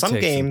it did some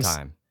take games. some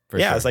time.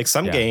 Yeah, it's like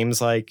some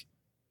games, like,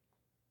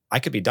 I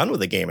could be done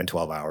with the game in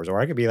 12 hours, or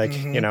I could be like,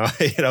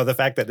 the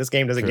fact that this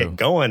game doesn't get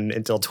going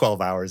until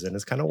 12 hours in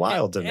is kind of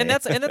wild to me. And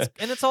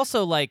it's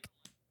also like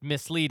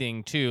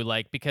misleading too,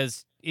 like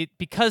because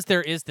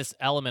there is this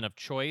element of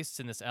choice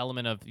and this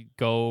element of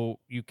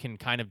you can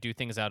kind of do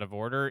things out of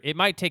order. It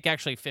might take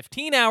actually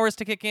 15 hours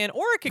to kick in,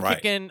 or it could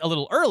kick in a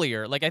little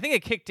earlier. Like, I think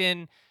it kicked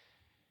in,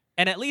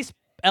 and at least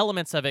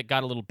elements of it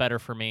got a little better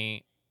for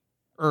me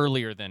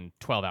earlier than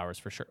 12 hours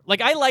for sure.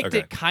 Like, I liked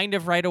it kind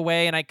of right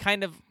away, and I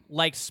kind of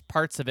liked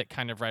parts of it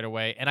kind of right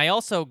away, and I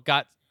also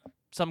got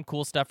some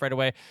cool stuff right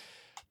away.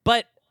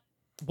 But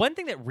one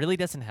thing that really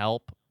doesn't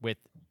help with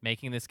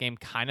making this game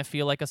kind of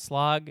feel like a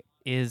slog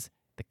is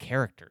the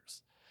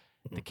characters.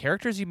 The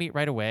characters you meet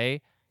right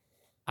away,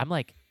 I'm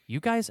like, you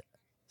guys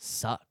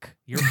suck.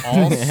 You're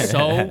all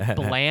so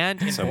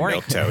bland and So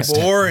boring. milquetoast.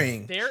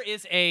 Boring. There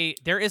is a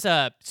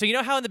so you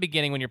know how in the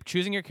beginning when you're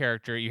choosing your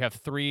character, you have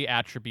 3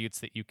 attributes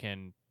that you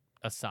can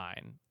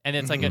assign, and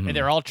it's like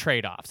they're all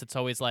trade-offs. It's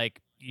always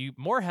like you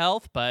more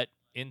health, but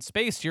in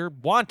space you're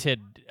wanted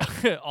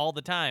all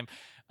the time.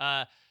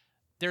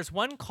 There's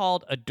one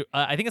called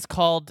I think it's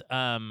called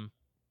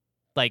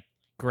like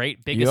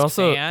Great Biggest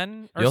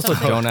Fan. Or you also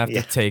something. don't have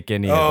to take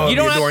any. Oh, of You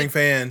the don't adoring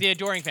fan. The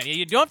adoring fan.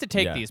 You don't have to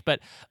take these, but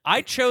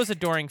I chose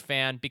adoring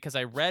fan because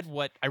I read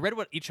what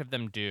each of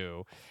them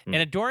do, and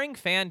adoring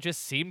fan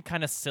just seemed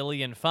kind of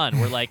silly and fun.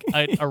 Where like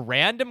a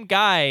random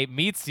guy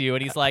meets you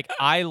and he's like,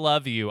 "I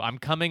love you. I'm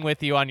coming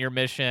with you on your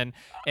mission,"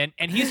 and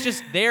he's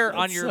just there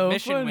on your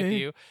mission with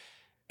you.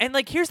 And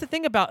like, here's the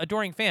thing about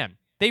adoring fan: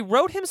 they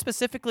wrote him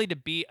specifically to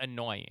be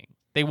annoying.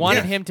 They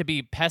wanted him to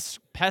be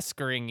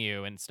pestering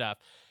you and stuff,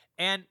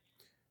 and.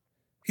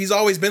 He's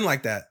always been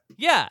like that.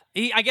 Yeah,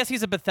 I guess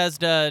he's a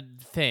Bethesda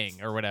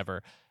thing or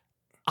whatever.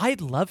 I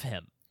love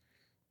him.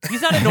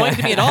 He's not annoying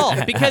to me at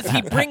all because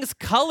he brings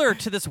color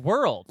to this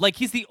world. Like,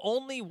 he's the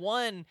only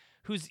one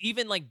who's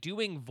even like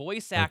doing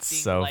voice acting.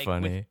 That's so like,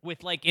 funny.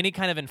 with like any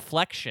kind of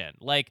inflection.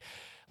 Like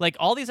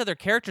all these other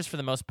characters for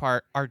the most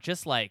part are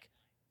just like,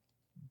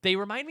 they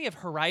remind me of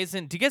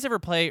Horizon. Do you guys ever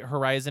play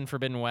Horizon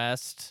Forbidden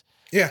West?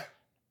 Yeah.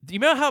 Do you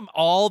know how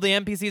all the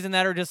NPCs in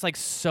that are just like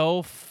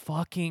so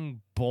fucking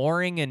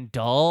boring and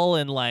dull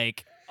and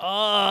like,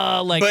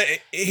 But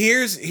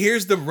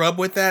here's the rub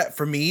with that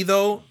for me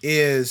though,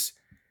 is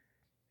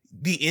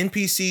the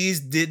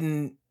NPCs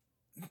didn't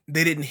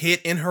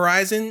hit in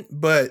Horizon,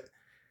 but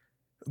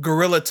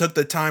Guerrilla took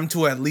the time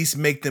to at least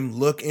make them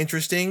look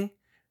interesting.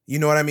 You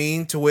know what I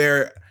mean? To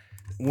where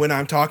when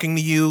I'm talking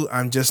to you,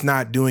 I'm just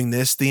not doing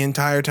this the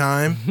entire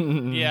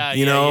time.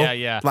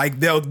 Yeah. Like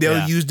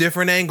they'll use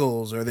different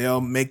angles, or they'll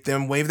make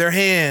them wave their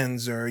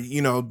hands, or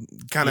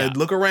kind of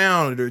look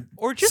around,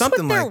 or just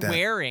something what they're like that.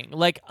 wearing.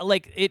 Like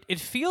it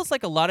feels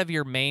like a lot of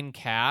your main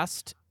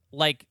cast,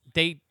 like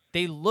they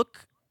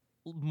look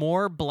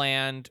more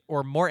bland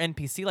or more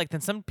NPC like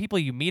than some people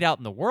you meet out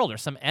in the world or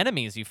some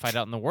enemies you fight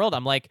out in the world.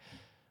 I'm like,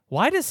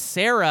 why does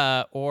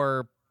Sarah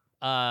or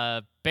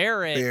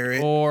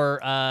Barrett or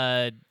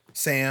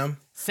Sam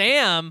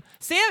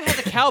has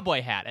a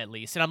cowboy hat at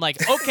least, and I'm like,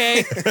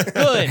 okay,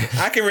 good.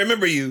 I can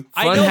remember you.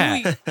 I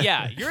know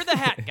you're the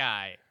hat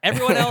guy.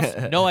 Everyone else,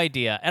 no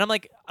idea. And I'm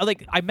like,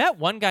 I met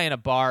one guy in a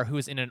bar who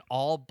was in an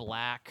all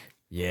black,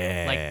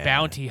 like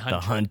bounty hunter.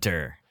 The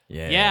hunter.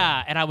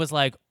 Yeah, and I was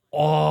like,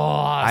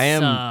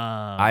 awesome.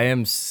 I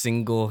am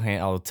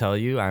single-handed. I'll tell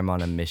you, I'm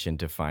on a mission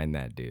to find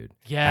that dude.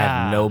 Yeah. I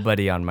have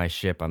nobody on my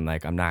ship. I'm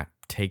like, I'm not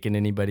taking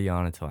anybody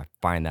on until I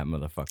find that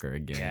motherfucker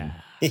again.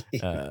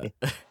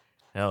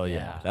 Hell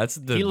yeah. That's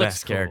the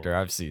best character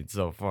I've seen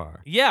so far.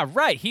 Yeah,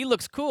 right. He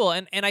looks cool.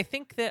 And I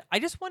think that I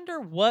just wonder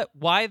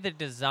why the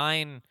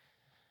design,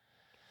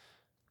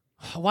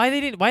 why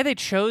they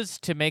chose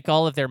to make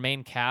all of their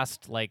main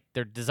cast, like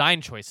their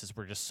design choices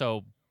were just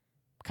so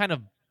kind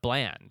of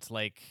bland.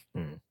 Like,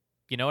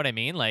 you know what I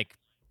mean? Like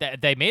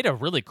they made a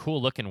really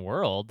cool looking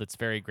world that's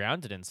very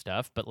grounded and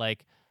stuff. But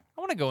like, I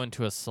want to go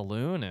into a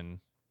saloon and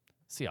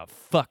see a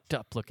fucked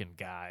up looking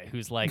guy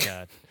who's like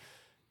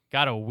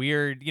got a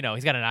weird,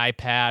 he's got an eye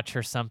patch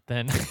or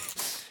something,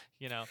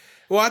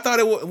 Well, I thought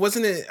it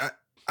wasn't it.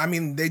 I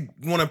mean, they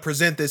want to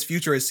present this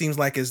future. It seems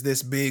like as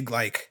this big,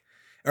 like,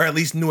 or at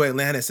least New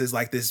Atlantis is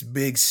like this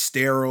big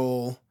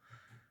sterile,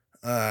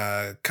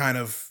 kind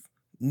of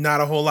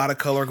not a whole lot of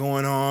color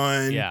going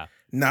on. Yeah,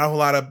 not a whole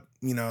lot of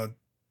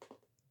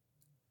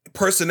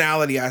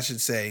personality, I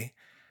should say.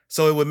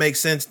 So it would make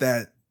sense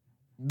that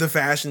the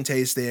fashion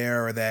taste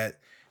there, or that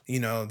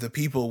the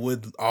people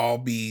would all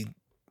be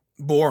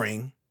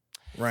boring.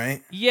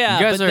 Right. Yeah.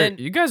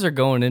 You guys are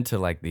going into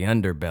like the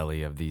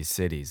underbelly of these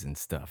cities and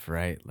stuff,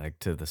 right? Like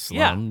to the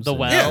slums. Yeah, the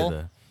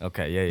well.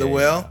 Okay. Yeah. The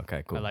well. Yeah.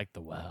 Okay. Cool. I like the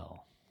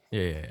well.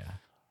 Yeah.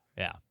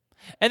 Yeah.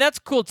 And that's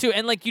cool too.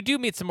 And like you do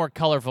meet some more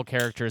colorful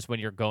characters when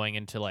you're going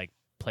into like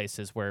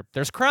places where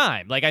there's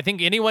crime. Like I think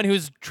anyone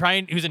who's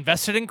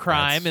invested in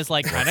crime is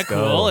like kind of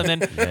cool, and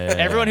then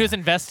everyone who's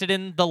invested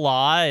in the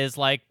law is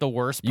like the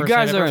worst person You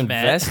guys I've are ever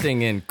met.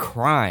 investing in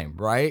crime,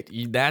 right?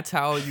 That's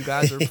how you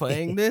guys are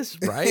playing this,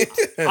 right?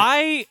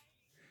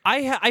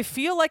 I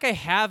feel like I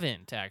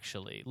haven't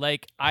actually.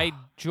 Like I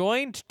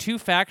joined two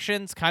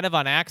factions kind of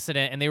on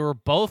accident, and they were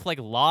both like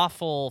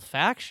lawful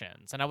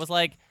factions, and I was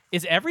like,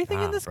 is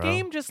everything in this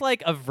game just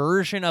like a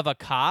version of a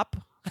cop?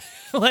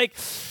 like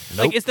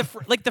is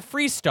the the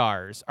Free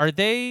Stars, are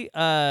they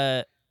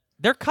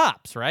they're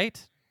cops,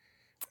 right?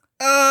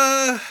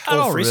 I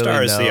don't Free really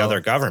Star is the know. other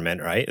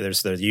government, right?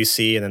 There's the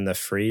UC and then the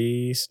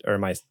Free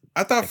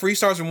I thought Free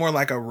Stars were more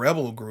like a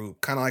rebel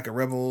group, kind of like a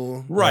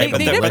rebel, right, They but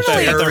never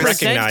really they're presented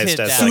recognized as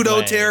that like, way.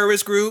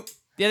 pseudo-terrorist group.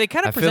 Yeah, they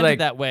kind I of feel presented like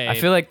that way. I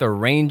feel like the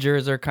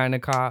Rangers are kind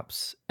of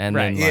cops, and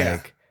Right. then Yeah.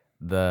 like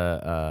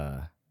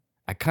the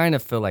I kind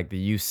of feel like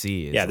the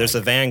UC is there's the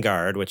like,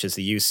 Vanguard, which is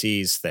the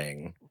UC's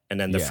thing. And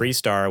then the Yeah. Free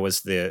Star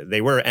was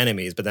they were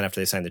enemies, but then after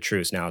they signed the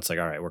truce, now it's like,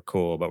 all right, we're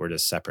cool, but we're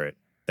just separate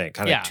thing.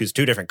 Kind of Yeah.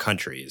 two different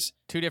countries.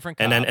 two different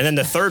cops. And then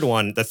the third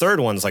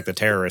one's like the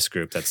terrorist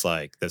group that's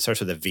like that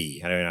starts with a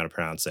V. I don't even know how to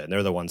pronounce it. And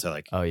they're the ones that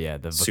like oh yeah,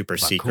 the super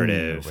Vakun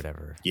secretive. or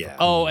whatever. Yeah.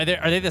 Oh, are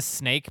they the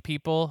snake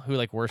people who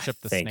like worship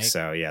the think snake?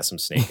 so. Yeah, some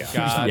snake guys.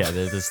 God. Yeah,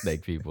 they're the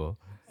snake people.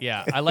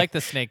 Yeah, I like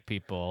the snake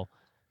people.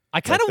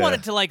 I kind of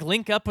wanted to like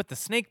link up with the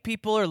snake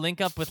people or link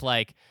up with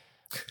like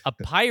a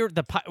pirate.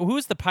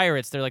 Who's the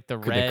pirates? They're like the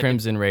red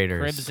Crimson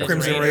Raiders.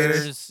 Crimson Raiders.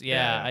 Raiders.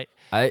 Yeah,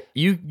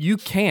 You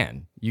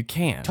can.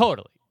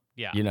 totally.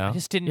 Yeah, You know? I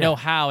just didn't know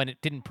how, and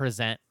it didn't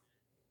present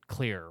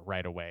clear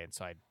right away, and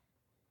so I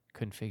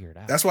couldn't figure it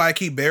out. That's why I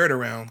keep Barrett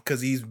around,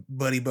 because he's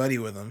buddy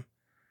with him.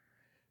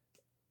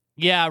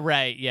 Yeah,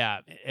 right.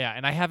 Yeah,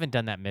 and I haven't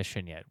done that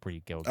mission yet where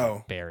you go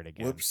Oh, Barrett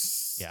again.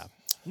 Whoops. Yeah.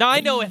 No,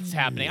 I know it's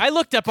happening. I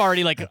looked up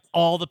already like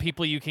all the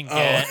people you can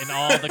get and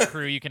all the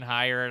crew you can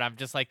hire, and I'm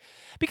just like,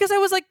 because I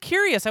was like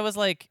curious. I was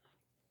like,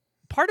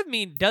 part of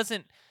me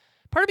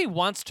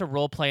wants to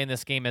role play in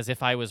this game as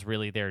if I was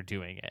really there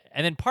doing it,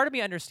 and then part of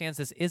me understands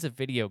this is a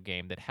video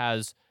game that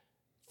has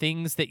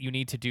things that you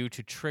need to do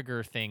to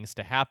trigger things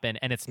to happen,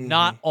 and it's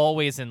not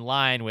always in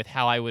line with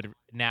how I would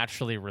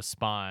naturally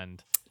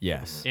respond.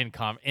 Yes.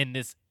 In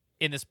this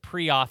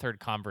pre-authored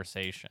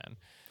conversation.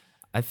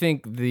 I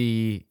think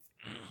to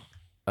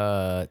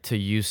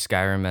use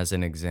Skyrim as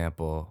an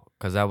example,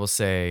 because I will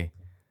say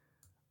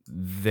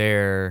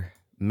their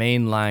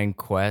mainline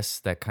quests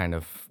that kind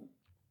of,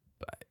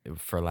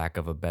 for lack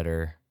of a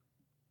better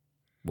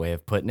way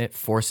of putting it,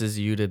 forces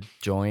you to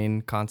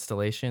join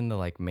Constellation, the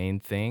like main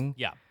thing.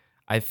 Yeah.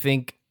 I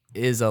think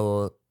is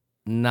a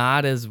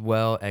not as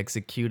well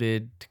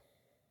executed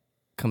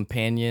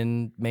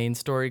companion main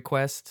story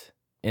quest.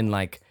 In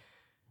like,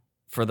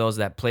 for those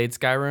that played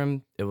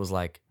Skyrim, it was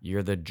like,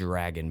 you're the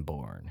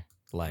Dragonborn.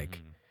 Like,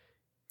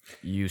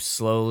 you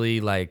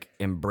slowly like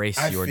embrace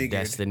your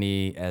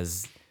destiny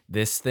as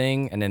this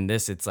thing, and then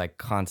it's like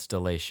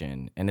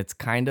Constellation, and it's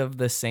kind of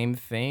the same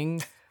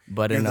thing,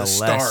 but in a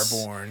less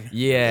Starborn.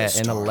 Yeah,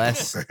 in a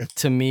less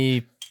to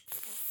me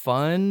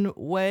fun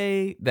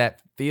way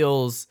that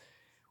feels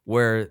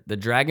where the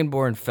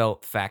Dragonborn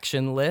felt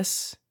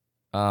factionless,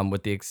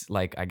 with the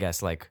I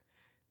guess like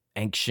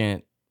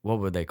ancient, what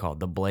were they called?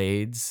 The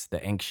Blades,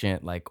 the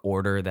ancient like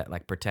order that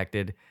like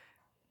protected.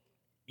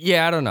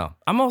 Yeah, I don't know.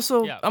 I'm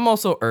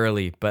also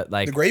early, but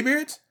like The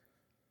Greybeards?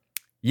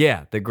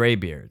 yeah, the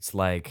Greybeards.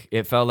 Like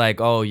it felt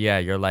like, oh yeah,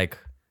 you're like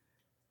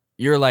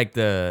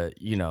the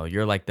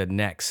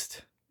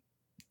next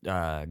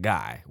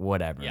guy,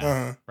 whatever. Yeah.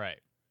 Uh-huh. Right.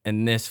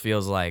 And this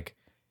feels like,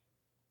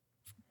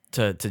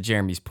 to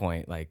Jeremy's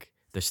point, like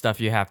there's stuff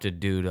you have to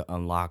do to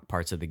unlock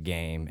parts of the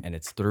game, and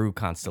it's through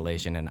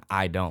Constellation, and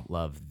I don't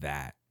love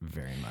that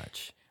very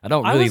much. I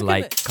don't really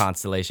like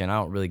Constellation. I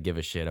don't really give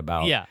a shit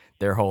about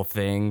their whole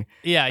thing.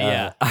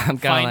 Yeah. I'm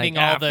kind finding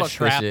of like, all the fuck this shit.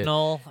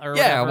 shrapnel or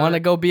Yeah, whatever. I want to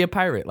go be a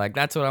pirate. Like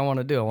that's what I want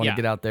to do. I want to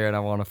get out there and I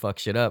want to fuck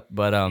shit up.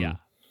 But I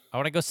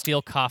want to go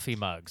steal coffee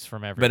mugs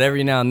from everyone. but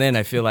every now and then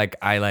I feel like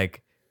I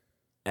like,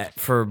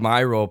 for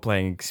my role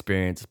playing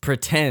experience,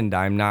 pretend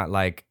I'm not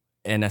like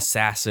an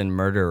assassin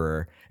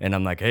murderer, and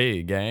I'm like,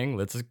 hey gang,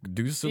 let's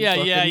do some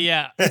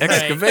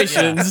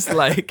excavations.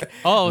 Like,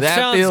 that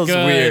sounds feels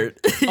good. weird.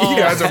 You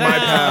guys are my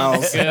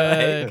pals.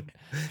 Good.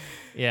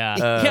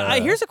 Yeah.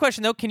 Here's a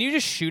question though: can you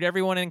just shoot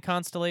everyone in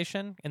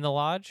Constellation in the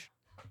lodge?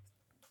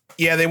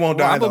 Yeah, they won't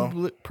die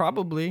though.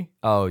 Probably.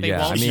 Oh They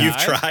yeah. won't I mean, You've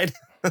tried.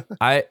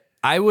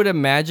 I would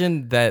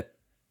imagine that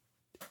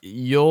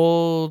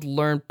you'll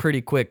learn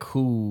pretty quick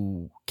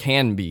who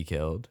can be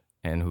killed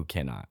and who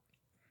cannot.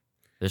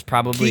 There's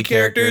probably Key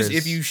characters,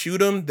 if you shoot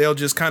them, they'll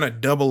just kind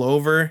of double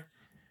over,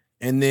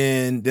 and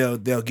then they'll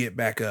get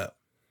back up.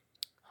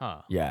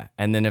 Huh. Yeah,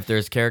 and then if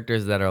there's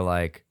characters that are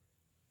like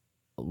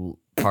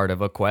part of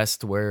a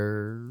quest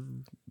where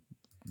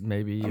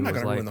maybe I'm not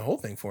gonna ruin the whole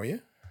thing for you.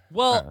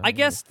 Well, I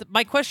guess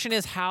my question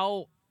is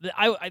how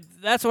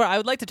that's where I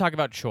would like to talk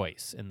about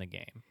choice in the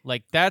game.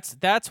 Like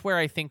that's where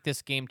I think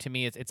this game to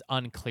me it's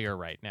unclear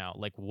right now.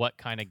 Like what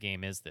kind of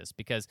game is this?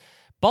 Because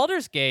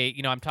Baldur's Gate,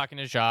 I'm talking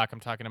to Jacques, I'm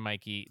talking to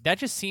Mikey. That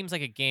just seems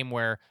like a game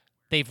where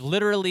they've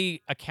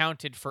literally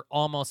accounted for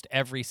almost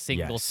every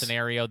single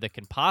scenario that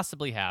can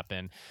possibly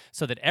happen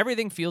so that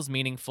everything feels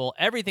meaningful.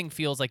 Everything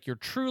feels like you're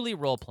truly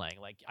role-playing.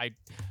 Like,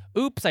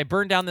 I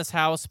burned down this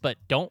house, but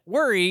don't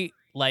worry,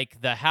 like,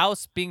 the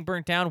house being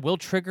burnt down will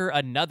trigger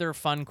another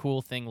fun,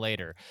 cool thing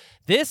later.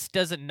 This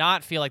does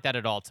not feel like that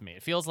at all to me.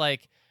 It feels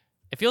like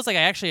I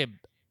actually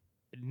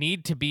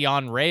need to be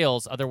on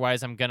rails,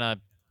 otherwise I'm going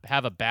to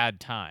have a bad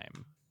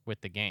time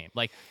with the game.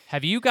 Like,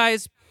 have you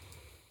guys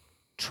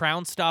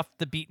trounced off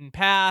the beaten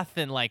path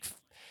and like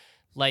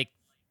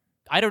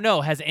I don't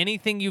know, has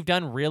anything you've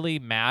done really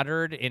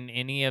mattered in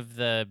any of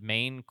the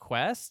main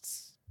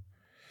quests?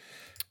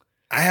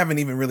 I haven't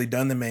even really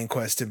done the main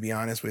quest, to be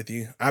honest with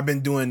you. I've been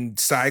doing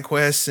side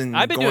quests and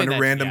going to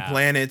random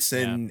planets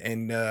and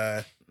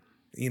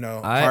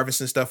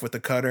harvesting stuff with the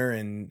cutter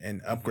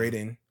and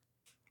upgrading.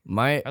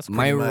 My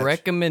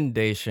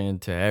recommendation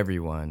to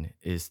everyone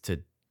is to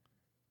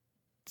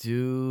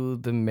do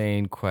the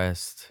main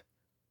quest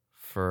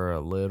for a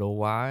little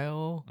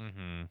while.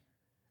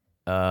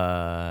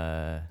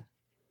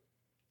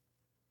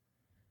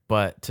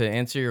 But to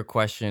answer your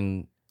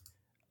question,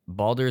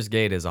 Baldur's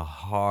Gate is a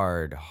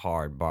hard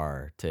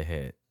bar to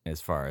hit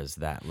as far as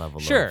that level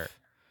of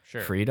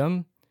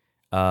freedom.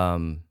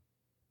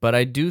 But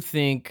I do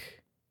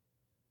think,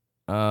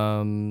 you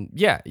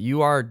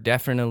are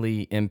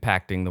definitely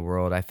impacting the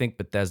world. I think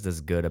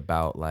Bethesda's good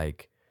about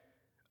like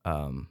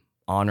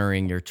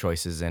honoring your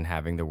choices and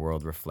having the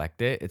world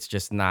reflect it. It's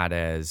just not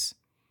as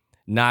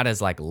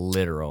like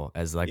literal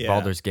as like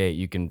Baldur's Gate.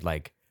 You can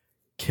like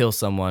kill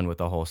someone with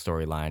a whole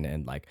storyline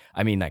and like,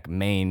 I mean, like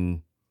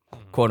main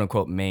quote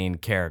unquote main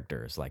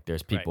characters. Like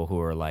there's people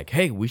who are like,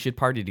 hey, we should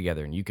party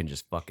together, and you can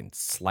just fucking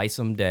slice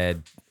them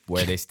dead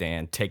where they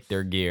stand, take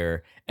their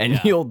gear,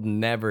 and you'll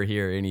never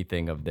hear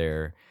anything of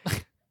their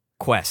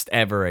quest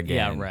ever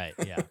again.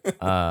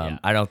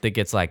 I don't think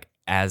it's like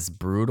as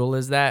brutal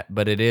as that,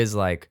 but it is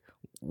like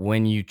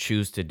when you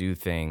choose to do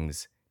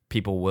things,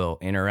 people will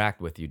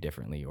interact with you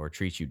differently or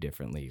treat you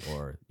differently,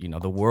 or,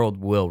 the world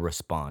will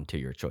respond to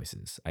your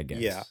choices, I guess.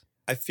 Yeah.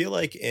 I feel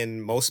like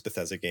in most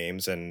Bethesda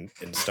games and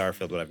in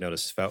Starfield, what I've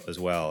noticed felt as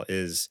well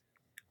is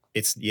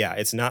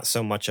it's not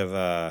so much of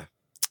a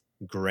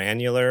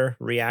granular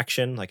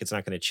reaction. Like it's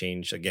not going to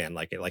change again,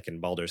 like in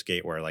Baldur's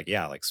Gate where like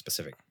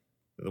specific,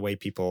 the way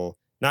people,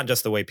 not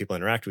just the way people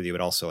interact with you,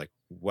 but also like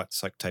what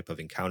type of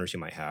encounters you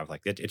might have.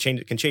 Like it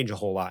can change a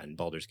whole lot in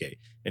Baldur's Gate.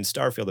 In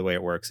Starfield, the way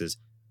it works is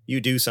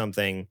you do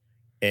something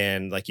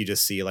and like you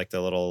just see like the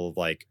little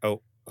like,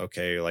 oh,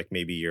 okay, like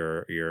maybe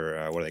your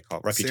what do they call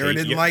it? Reputation. Sarah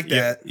didn't like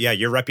that. Yeah,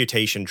 your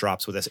reputation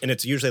drops with this, and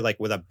it's usually like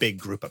with a big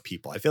group of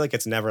people. I feel like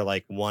it's never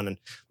like one.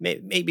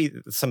 Maybe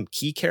some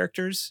key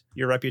characters,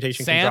 your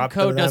reputation can drop.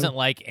 Samco doesn't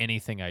like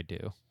anything I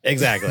do.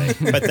 Exactly,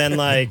 but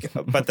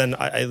then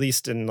at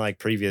least in like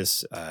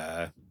previous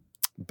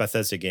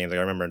Bethesda games, like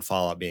I remember in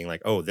Fallout being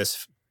like, oh,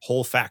 this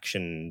whole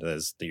faction,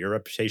 your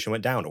reputation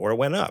went down or it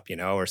went up,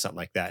 or something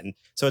like that. And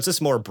so it's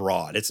just more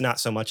broad. It's not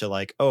so much of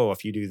like, oh,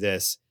 if you do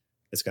this,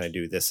 it's going to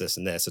do this, this,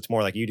 and this. It's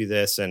more like you do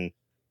this and,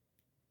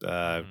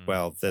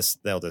 they'll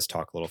just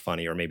talk a little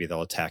funny, or maybe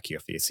they'll attack you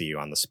if they see you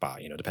on the spot,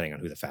 depending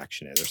on who the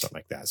faction is or something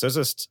like that. So it's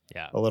just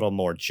a little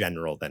more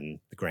general than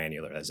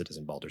granular as it is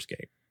in Baldur's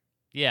Gate.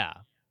 Yeah.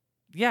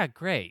 Yeah,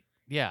 great.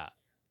 Yeah.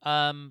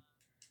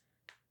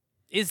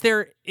 Is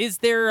there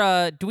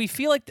do we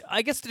feel like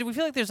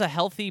there's a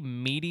healthy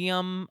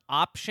medium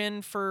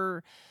option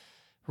for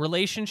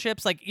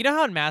relationships? Like,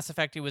 how in Mass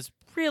Effect it was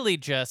really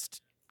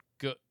just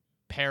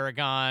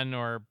Paragon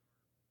or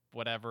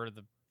whatever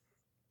the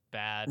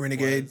bad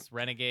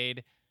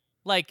Renegade.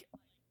 Like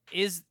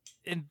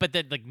but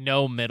then like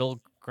no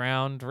middle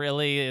ground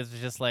really. It's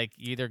just like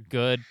either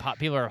good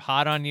people are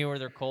hot on you or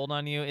they're cold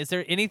on you. Is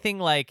there anything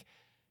like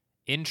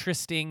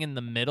interesting in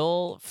the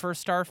middle for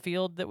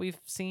Starfield that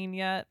we've seen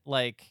yet?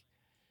 Like,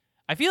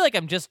 I feel like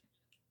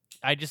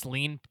I just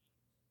lean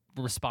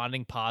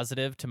responding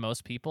positive to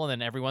most people, and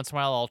then every once in a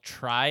while I'll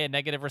try a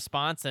negative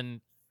response and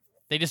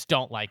they just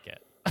don't like it.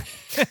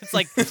 It's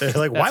like they're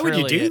like, why would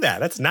you do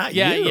that? That's not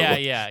you.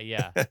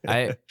 Yeah.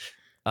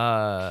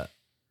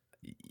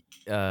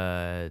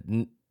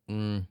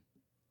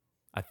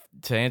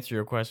 To answer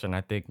your question,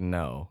 I think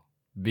no.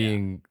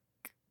 Being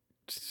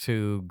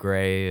too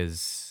gray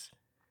is,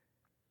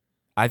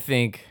 I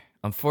think,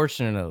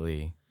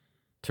 unfortunately,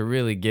 to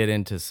really get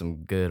into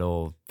some good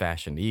old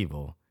fashioned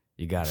evil,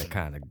 you gotta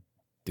kind of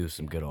do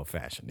some good old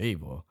fashioned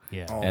evil.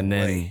 Yeah. And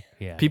then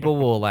people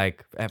will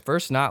like at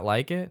first not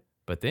like it,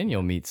 but then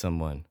you'll meet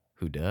someone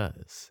who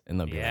does, and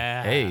they'll be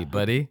like, "Hey,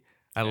 buddy,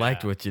 I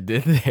liked what you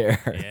did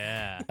there."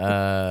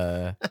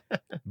 Yeah.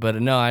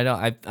 But no, I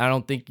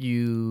don't think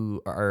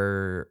you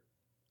are.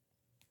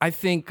 I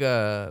think,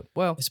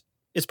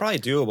 it's probably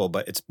doable,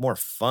 but it's more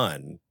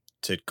fun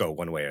to go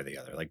one way or the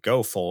other. Like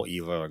go full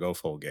evil or go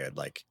full good.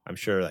 Like I'm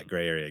sure that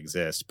gray area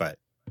exists, but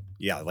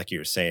yeah, like you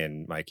were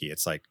saying, Mikey,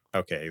 it's like,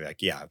 okay,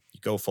 like, yeah, you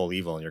go full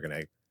evil and you're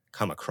going to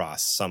come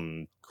across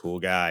some cool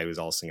guy who's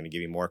also going to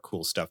give you more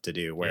cool stuff to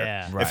do. Where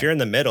Yeah. Right. if you're in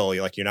the middle,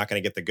 you're not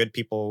going to get the good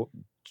people,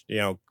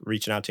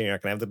 reaching out to you. You're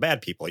not going to have the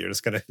bad people. You're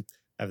just going to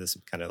have this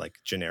kind of like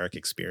generic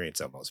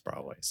experience almost,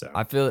 probably. So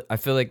I feel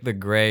like the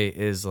gray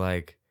is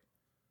like,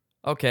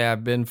 okay,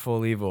 I've been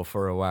full evil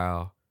for a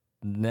while.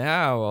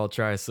 Now I'll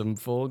try some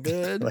full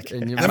good. Like,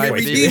 and you Let me might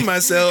be- redeem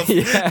myself.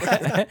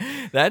 Yeah,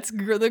 that's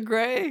the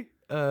gray.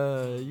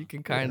 You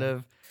can kind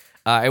of.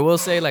 I will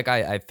say, like,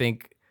 I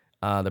think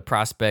the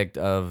prospect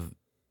of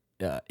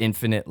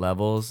infinite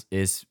levels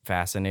is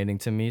fascinating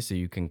to me. So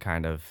you can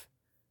kind of.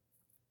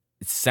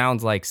 It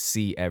sounds like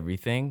see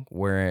everything,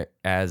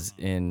 whereas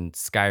in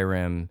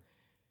Skyrim,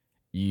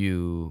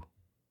 you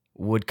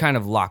would kind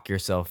of lock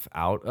yourself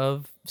out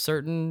of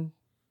certain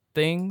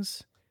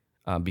things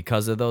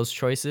because of those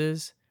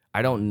choices.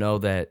 I don't know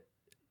that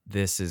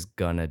this is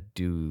gonna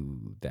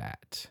do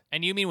that.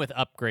 And you mean with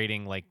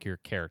upgrading like your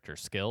character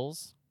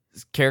skills?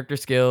 Character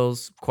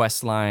skills,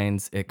 quest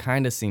lines, it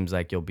kind of seems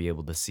like you'll be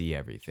able to see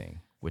everything,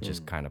 which is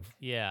kind of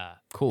Yeah.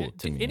 cool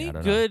to me. Any I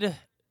don't know. good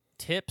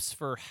tips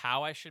for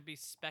how I should be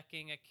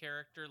speccing a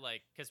character?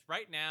 Like, because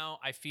right now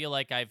I feel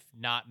like I've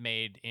not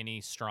made any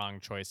strong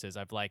choices.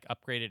 I've like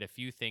upgraded a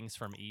few things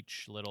from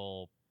each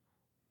little,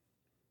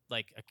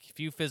 like a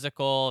few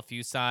physical, a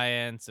few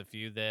science, a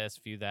few this,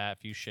 a few that, a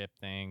few ship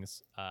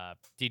things.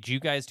 Did you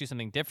guys do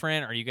something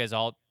different? Are you guys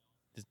all?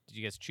 Did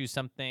you guys choose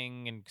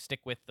something and stick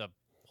with the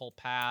whole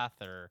path,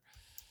 or?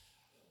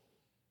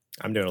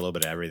 I'm doing a little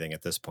bit of everything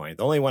at this point.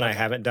 The only one I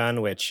haven't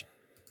done, which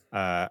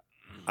I'm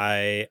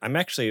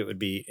actually would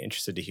be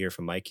interested to hear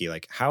from Mikey,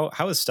 like how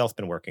has stealth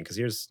been working?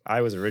 Because I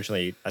was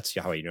originally, that's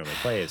how you normally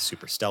play, is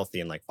super stealthy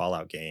in like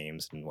Fallout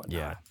games and whatnot.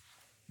 Yeah.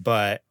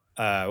 But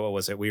what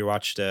was it? We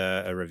watched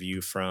a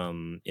review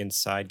from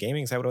Inside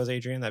Gaming. Is that what it was,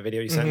 Adrian? That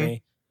video you sent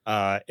me?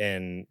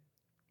 And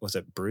was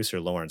it Bruce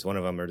or Lawrence? One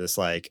of them are just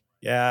like,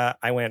 yeah,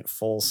 I went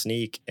full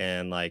sneak,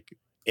 and like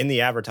in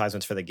the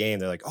advertisements for the game,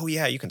 they're like, oh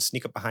yeah, you can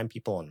sneak up behind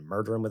people and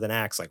murder them with an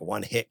axe, like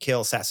one hit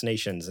kill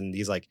assassinations. And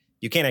he's like,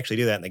 you can't actually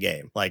do that in the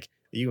game. Like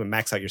you can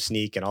max out your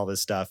sneak and all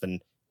this stuff. And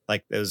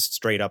like it was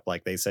straight up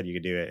like they said you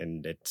could do it,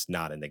 and it's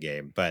not in the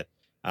game. But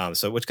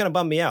so which kind of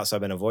bummed me out. So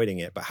I've been avoiding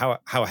it. But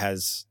how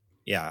has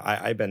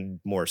I've been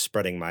more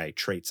spreading my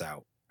traits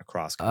out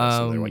across kind of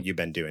similar to what you've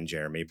been doing,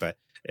 Jeremy. But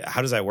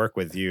how does that work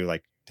with you?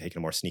 Like taking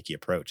a more sneaky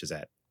approach? Is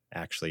that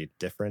actually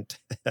different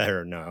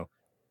or no?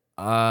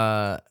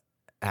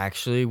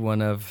 Actually,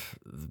 one of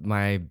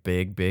my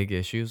big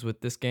issues with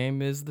this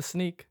game is the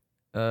sneak.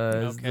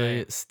 Is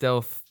the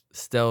stealth.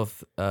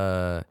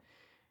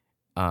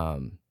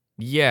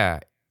 Yeah.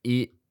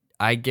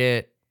 I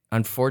get,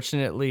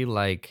 unfortunately,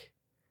 like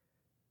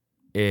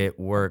it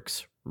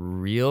works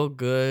real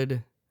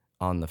good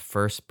on the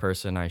first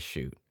person I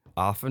shoot.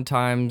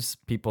 Oftentimes,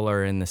 people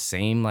are in the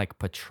same like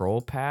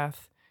patrol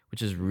path,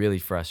 which is really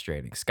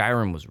frustrating.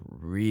 Skyrim was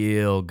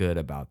real good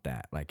about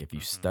that. Like if you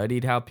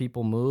studied how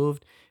people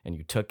moved and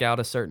you took out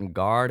a certain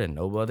guard and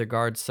no other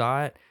guards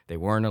saw it, they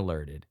weren't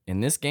alerted. In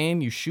this game,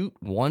 you shoot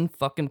one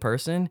fucking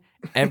person,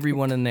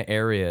 everyone in the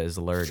area is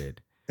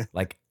alerted.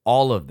 Like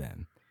all of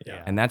them.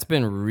 Yeah. And that's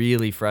been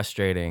really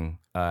frustrating,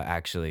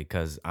 actually,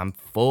 because I'm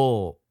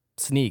full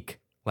sneak.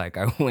 Like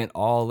I went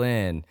all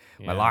in,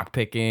 my lock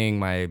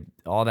picking,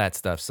 all that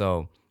stuff.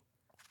 So,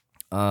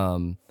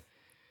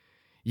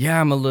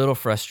 yeah, I'm a little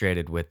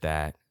frustrated with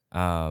that.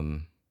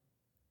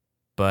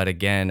 But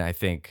again, I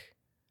think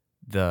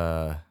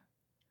there's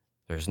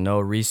no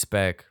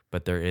respec,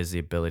 but there is the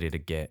ability to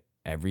get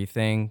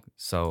everything.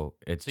 So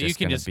it's So you just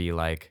can gonna just be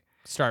like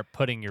start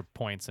putting your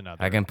points in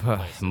other I can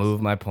places.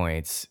 move my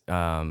points.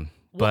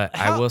 But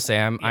I will say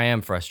I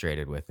am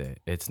frustrated with it.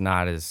 It's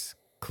not as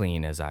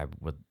clean as I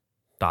would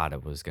thought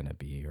it was gonna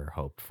be or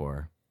hoped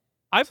for.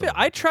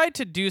 I tried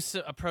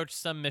to approach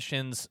some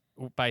missions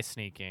by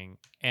sneaking,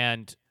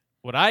 and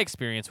what I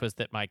experienced was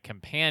that my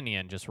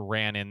companion just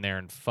ran in there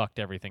and fucked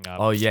everything up.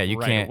 Oh yeah, you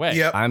right can't. Away.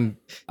 Yep.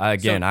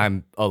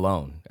 I'm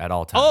alone at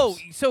all times. Oh,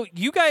 so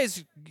you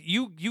guys,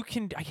 you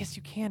can. I guess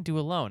you can do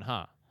alone,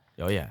 huh?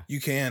 Oh yeah. You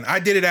can. I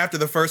did it after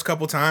the first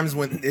couple times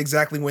when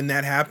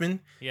that happened.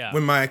 Yeah.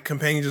 When my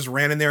companion just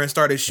ran in there and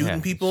started shooting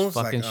Yeah, people. just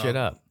It's fucking like, shit oh,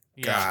 up.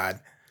 Yeah. God.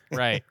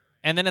 Right.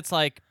 And then it's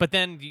like, but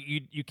then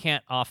you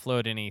can't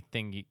offload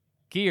anything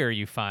gear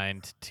you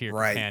find to your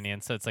Right.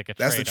 companion, so it's like a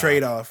That's the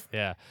trade-off.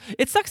 trade-off. Yeah.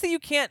 It sucks that you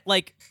can't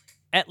like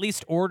at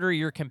least order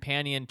your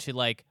companion to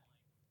like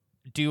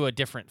do a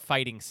different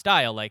fighting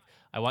style. Like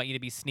I want you to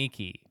be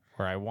sneaky,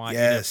 or I want you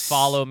to Yes.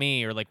 follow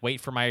me, or like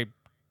wait for my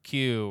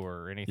cue,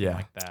 or anything Yeah.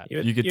 like that.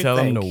 You could You'd tell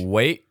them to think.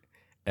 wait,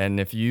 and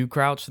if you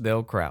crouch,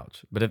 they'll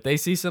crouch. But if they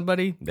see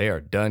somebody, they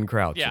are done Yeah.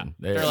 crouching.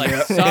 They're like,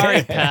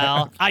 sorry,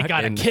 pal, I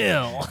got a Fucking-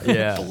 kill.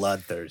 Yeah.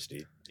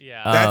 Bloodthirsty.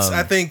 Yeah. That's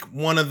I Um, think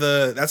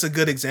that's a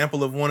good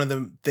example of one of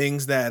the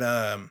things that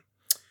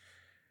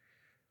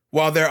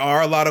while there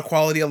are a lot of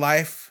quality of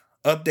life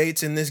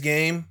updates in this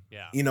game,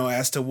 Yeah. you know,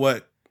 as to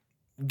what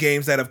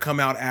games that have come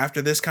out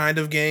after this kind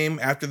of game,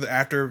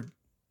 after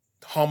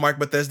Hallmark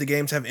Bethesda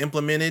games have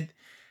implemented,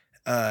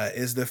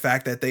 is the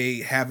fact that they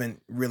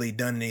haven't really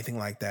done anything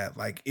like that.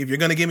 Like, if you're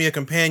gonna give me a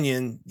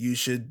companion, you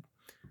should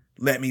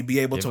let me be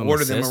able Give to 'em a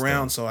order them system.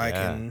 around so I Yeah.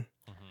 can,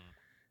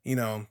 you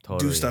know, do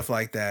Totally. stuff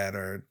like that.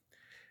 Or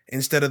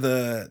instead of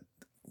the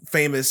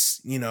famous,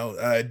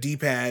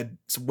 D-pad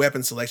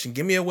weapon selection,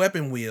 give me a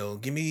weapon wheel.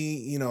 Give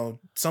me,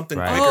 something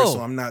Right. quicker so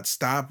Oh. I'm not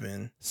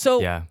stopping.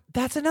 So Yeah.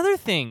 that's another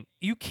thing.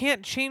 You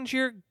can't change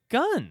your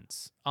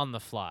guns on the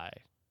fly.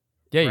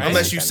 Yeah, Right.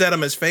 Unless you Okay. set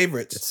them as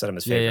favorites, Just set them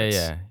as Yeah, yeah, favorites,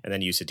 yeah. and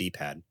then use a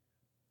D-pad.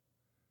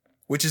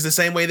 which is the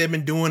same way they've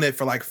been doing it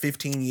for like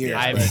 15 years. Yeah.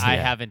 I but I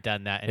Yeah. haven't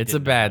done that. And It's a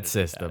didn't know how bad to do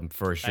system that.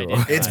 for I sure. did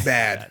not It's do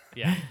bad. that.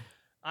 Yeah.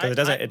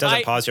 Because it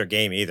doesn't pause your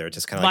game either. It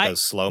just kind of like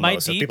goes slow mo,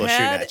 so people are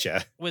shooting at you.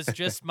 Was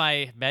just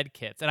my med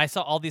kits, and I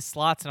saw all these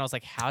slots, and I was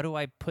like, "How do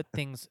I put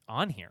things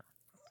on here?"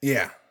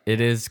 yeah. It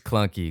is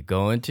clunky.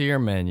 Go into your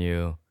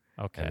menu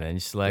Okay, and then you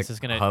select this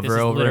is hover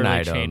over an literally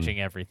item. changing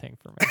everything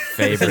for me. This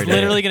Favorite is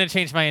literally going to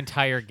change my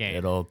entire game.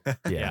 It'll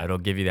it'll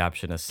give you the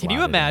option of Can you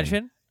slot it in.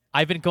 imagine?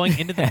 I've been going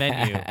into the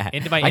menu,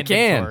 into my I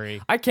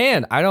inventory.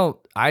 can.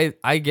 I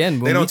again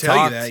when They don't we tell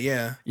talked, you that.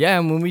 Yeah. Yeah,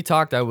 and when we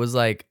talked, I was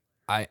like,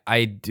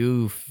 I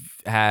do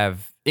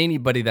have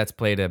anybody that's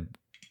played a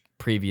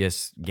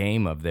previous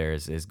game of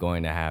theirs is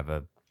going to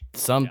have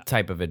some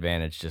type of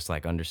advantage, just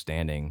like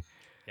understanding,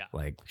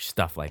 like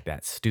stuff like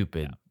that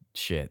stupid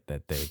shit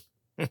that they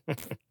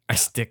I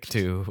stick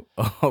to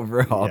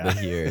over all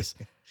the years.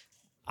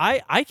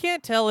 I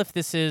can't tell if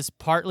this is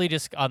partly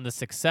just on the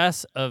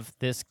success of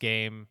this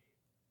game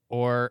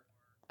or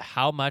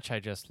how much I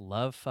just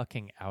love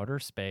fucking outer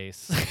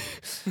space.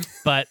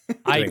 But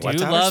I Doing what do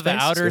to outer love space?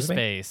 outer Excuse me?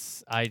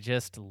 space. I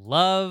just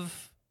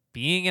love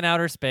being in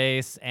outer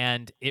space,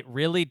 and it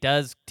really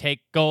does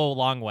go a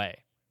long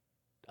way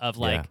of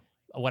like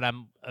what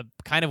I'm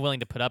kind of willing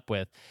to put up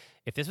with.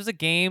 If this was a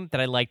game that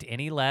I liked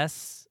any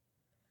less,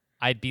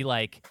 I'd be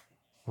like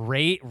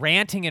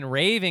ranting and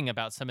raving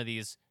about some of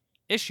these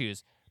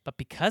issues. But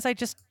because I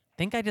just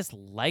think I just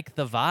like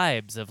the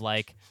vibes of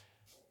like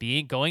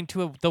going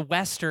to the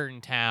western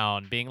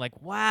town, being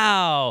like,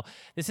 wow,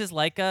 this is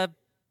like a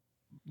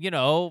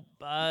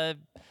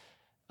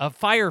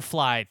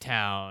Firefly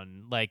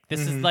town. Like this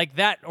is like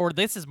that, or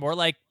this is more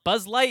like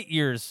Buzz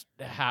Lightyear's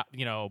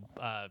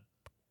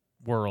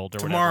world or whatever.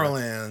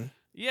 Tomorrowland.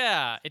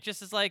 Yeah, it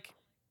just is like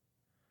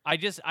I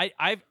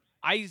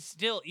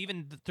still,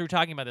 even through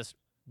talking about this,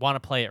 want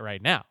to play it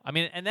right now. I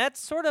mean, and that's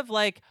sort of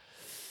like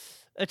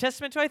a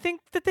testament to, I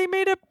think, that they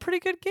made a pretty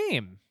good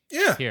game.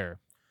 Yeah. Here.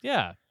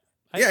 Yeah.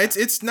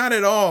 It's not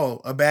at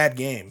all a bad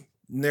game.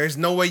 There's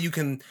no way you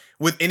can,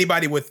 with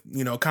anybody with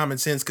common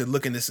sense, could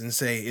look at this and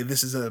say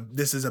this is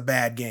a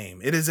bad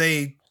game. It is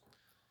a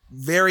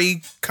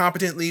very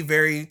competently,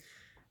 very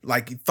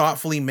like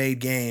thoughtfully made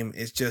game.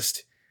 It's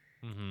just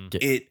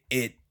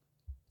it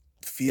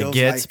feels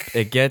like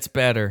it gets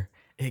better.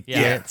 It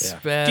gets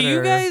better. Do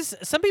you guys?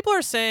 Some people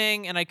are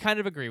saying, and I kind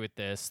of agree with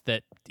this,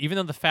 that even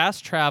though the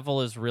fast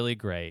travel is really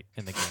great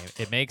in the game,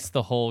 it makes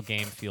the whole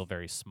game feel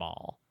very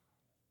small.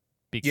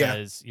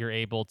 Because you're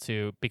able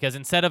to, because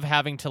instead of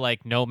having to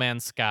like No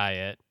Man's Sky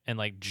it and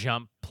like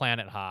jump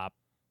planet hop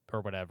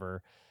or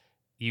whatever,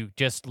 you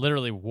just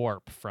literally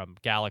warp from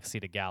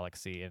galaxy to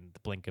galaxy in the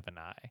blink of an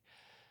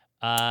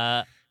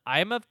eye.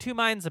 I'm of two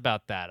minds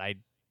about that. I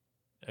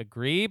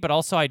agree, but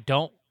also I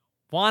don't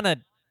want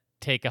to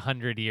take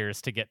 100 years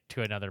to get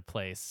to another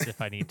place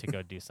if I need to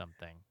go do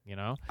something,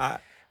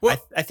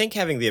 I think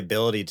having the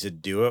ability to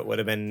do it would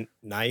have been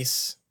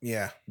nice.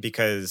 Yeah.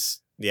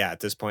 Because at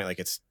this point, like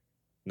it's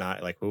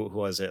not like who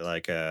was it?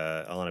 Like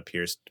Alana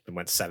Pierce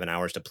went 7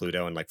 hours to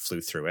Pluto and like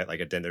flew through it. Like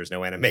it didn't. There was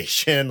no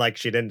animation. Like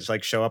she didn't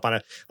like show up on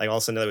it. Like all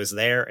of a sudden it was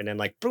there, and then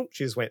like boom,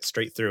 she just went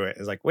straight through it.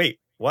 It's like, wait,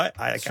 what?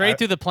 Straight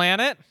through the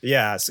planet?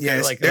 Yeah. So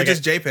like they're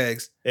just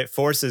JPEGs. It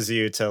forces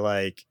you to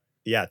like.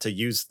 Yeah, to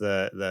use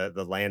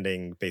the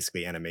landing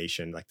basically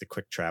animation, like the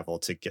quick travel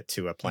to get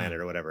to a planet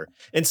or whatever.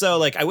 And so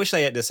like I wish I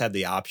had just had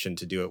the option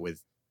to do it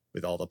with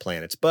all the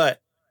planets,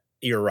 but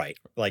you're right.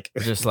 Like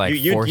just like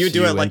you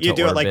do it like you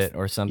do it like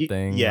or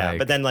something.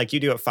 But then like you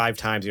do it 5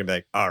 times, you're gonna be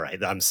like, all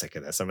right, I'm sick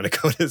of this. I'm gonna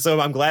go to.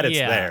 So I'm glad it's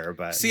there.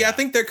 But see, I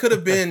think there could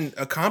have been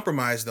a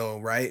compromise though,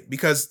 right?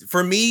 Because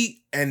for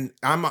me, and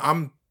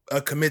I'm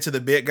a commit to the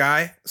bit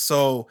guy,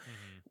 so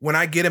when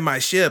I get in my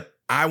ship,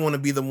 I want to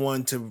be the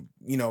one to,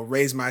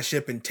 raise my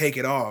ship and take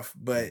it off,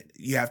 but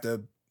you have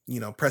to,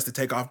 press the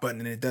takeoff button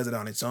and it does it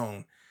on its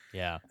own.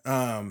 Yeah.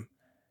 And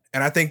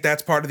I think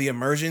that's part of the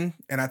immersion.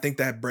 And I think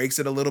that breaks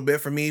it a little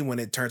bit for me when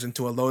it turns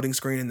into a loading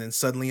screen and then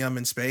suddenly I'm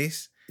in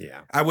space.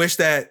 Yeah. I wish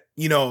that,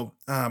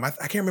 I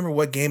can't remember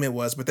what game it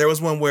was, but there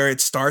was one where it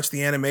starts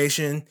the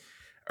animation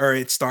or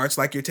it starts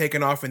like you're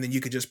taking off and then you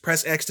could just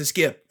press X to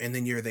skip and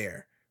then you're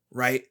there.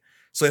 Right.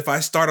 So if I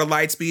start a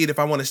light speed, if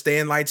I want to stay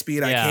in light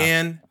speed, I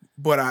can.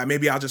 But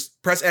maybe I'll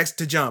just press X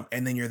to jump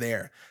and then you're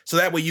there. So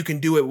that way you can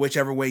do it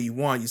whichever way you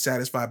want. You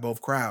satisfy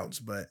both crowds.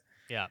 But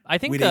I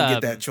think we didn't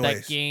get that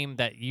choice.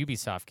 That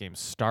Ubisoft game,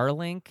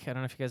 Starlink. I don't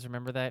know if you guys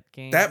remember that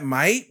game. That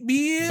might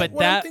be it.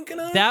 But I'm thinking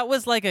of. that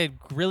was like a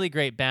really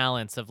great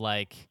balance of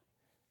like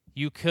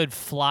you could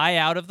fly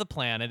out of the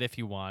planet if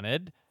you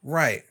wanted,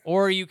 Right.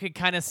 or you could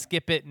kind of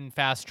skip it and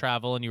fast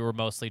travel, and you were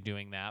mostly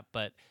doing that.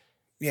 But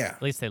Yeah.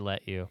 at least they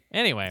let you.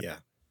 Anyway, Yeah.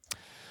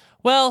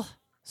 well,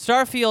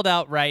 Starfield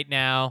out right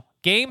now.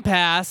 Game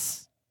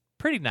Pass,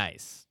 pretty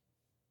nice.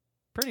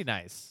 Pretty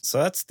nice.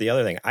 So that's the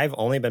other thing. I've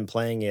only been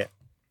playing it.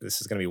 This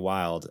is going to be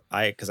wild.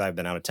 Because I've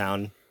been out of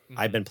town.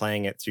 I've been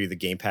playing it through the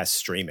Game Pass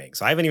streaming.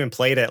 So I haven't even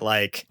played it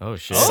like Oh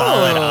shit.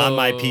 solid Oh. on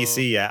my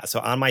PC yet. So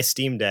on my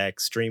Steam Deck,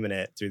 streaming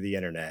it through the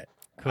internet.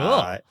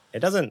 Cool. It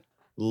doesn't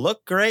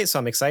look great, so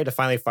I'm excited to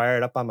finally fire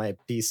it up on my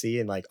PC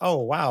and like, oh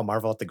wow,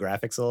 marvel at the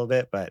graphics a little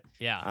bit. But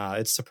Yeah.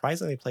 it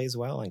surprisingly plays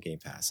well on Game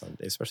Pass,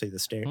 especially the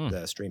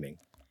streaming.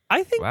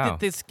 I think Wow. that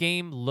this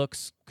game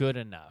looks good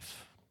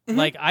enough.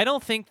 Like, I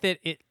don't think that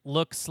it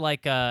looks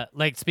like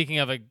speaking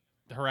of a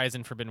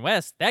Horizon Forbidden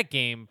West, that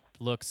game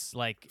looks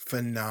like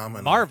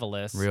Phenomenal.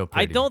 marvelous. Real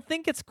I pretty. don't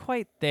think it's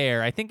quite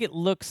there. I think it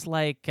looks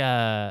like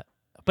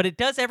but it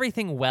does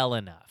everything well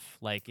enough.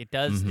 Like it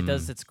does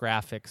its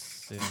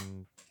graphics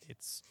and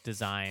its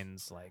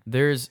designs like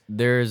There's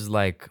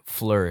like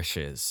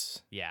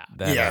flourishes yeah.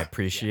 that Yeah. I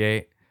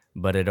appreciate,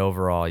 but it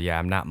overall,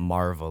 I'm not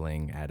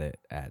marveling at it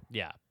at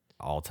Yeah.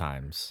 all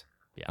times.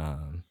 Yeah.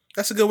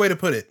 That's a good way to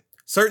put it.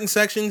 Certain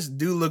sections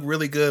do look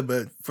really good,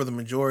 but for the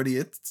majority,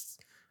 it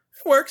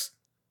works.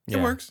 It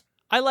Yeah. works.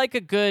 I like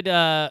a good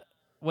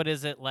what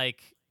is it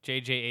like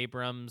J.J.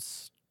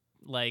 Abrams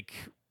like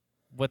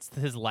what's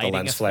his lighting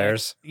lens effect?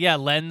 flares? Yeah,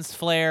 lens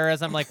flare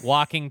as I'm like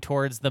walking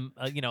towards the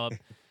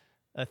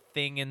a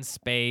thing in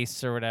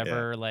space or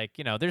whatever. Like,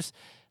 there's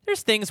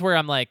things where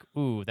I'm like,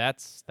 ooh,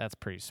 that's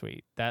pretty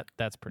sweet.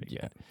 That's pretty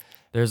Yeah. good.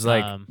 There's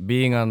like Um,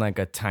 being on like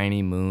a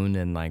tiny moon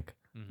and like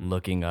Mhm.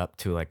 looking up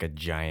to like a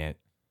giant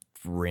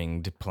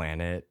ringed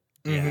planet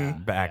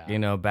Mhm.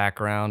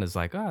 background is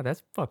like, oh,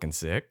 that's fucking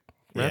sick.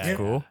 That's Yeah.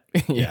 cool.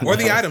 Yeah. Or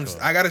the That's items.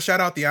 cool. I got to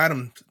shout out the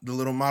items. The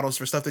little models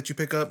for stuff that you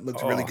pick up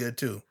looks really Oh. good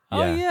too.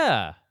 Oh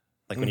yeah.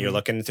 Like when you're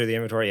looking through the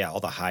inventory, all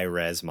the high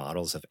res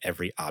models of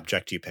every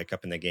object you pick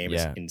up in the game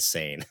is Yeah.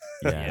 insane.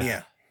 Yeah.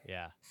 Yeah.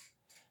 Yeah.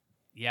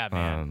 Yeah,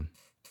 man.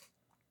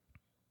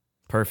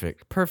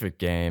 Perfect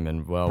game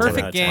and well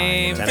Perfect worth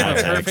game. time. 10 out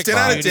of 10. Perfect 10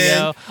 out of 10.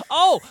 studio.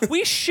 Oh,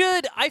 we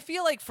should. I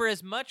feel like for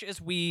as much as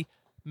we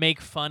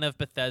make fun of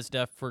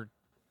Bethesda for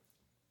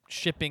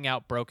shipping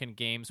out broken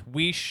games,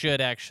 we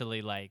should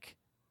actually like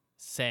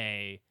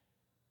say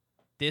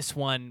this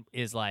one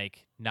is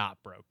like not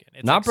broken.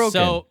 It's Not like, broken.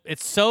 So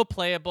it's so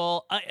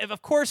playable.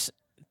 Of course,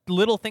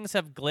 little things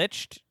have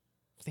glitched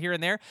here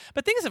and there,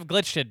 but things have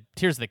glitched at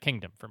Tears of the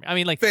Kingdom for me. I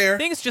mean, like Fair.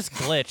 things just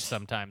glitch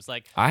sometimes.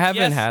 Like I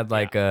haven't yes, had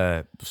like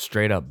a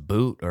straight up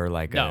boot or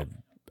like No.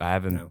 I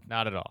haven't No.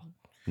 not at all.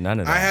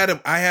 none of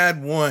that. I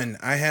had one.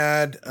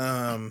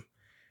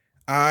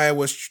 I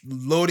was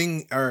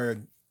loading, or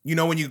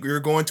when you're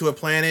going to a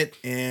planet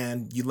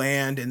and you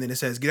land and then it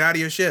says get out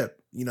of your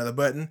ship, the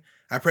button.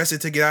 I pressed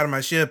it to get out of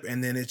my ship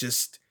and then it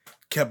just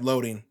kept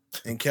loading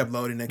and kept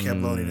loading and kept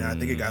loading, and I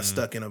think it got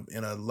stuck in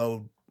a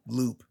low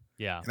loop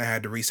Yeah. and I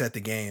had to reset the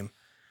game.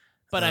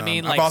 But I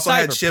mean, I've like also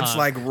had ships Cyberpunk,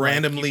 like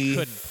randomly. you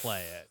couldn't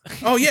play it.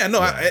 Oh yeah, no,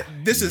 Yeah.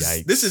 this is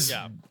Yikes.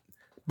 Yeah.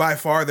 by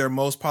far their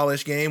most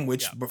polished game,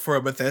 which for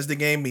a Bethesda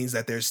game means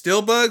that there's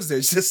still bugs.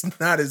 There's just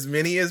not as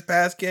many as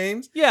past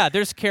games. Yeah,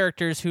 there's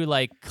characters who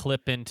like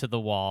clip into the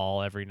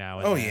wall every now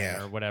and Oh, then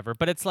yeah. or whatever.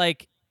 But it's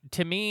like,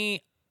 to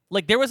me,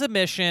 like there was a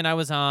mission I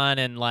was on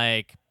and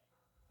like,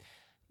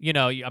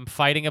 I'm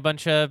fighting a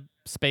bunch of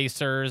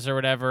spacers or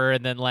whatever,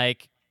 and then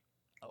like,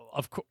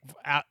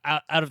 out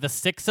of the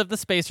 6 of the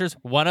spacers,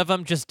 one of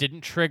them just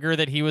didn't trigger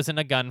that he was in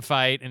a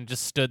gunfight and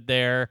just stood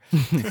there.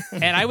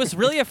 And I was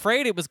really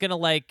afraid it was going to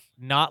like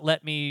not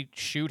let me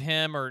shoot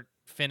him or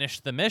finish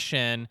the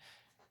mission.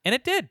 And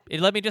it did.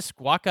 It let me just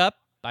walk up.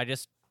 I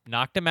just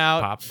knocked him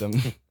out, Popped them.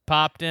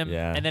 popped him.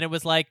 Yeah. And then it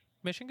was like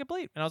mission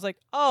complete. And I was like,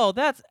 oh,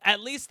 that's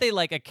at least they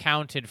like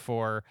accounted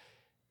for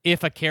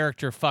if a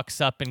character fucks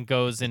up and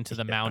goes into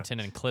the mountain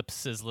and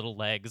clips his little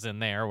legs in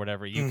there or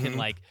whatever. You can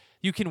like,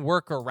 you can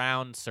work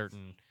around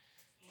certain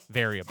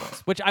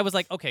variables, which I was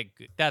like, okay,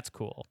 good. That's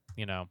cool,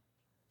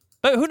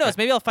 But who knows?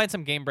 Maybe I'll find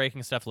some game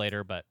breaking stuff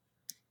later. But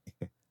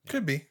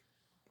Could be.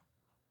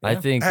 I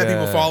think I had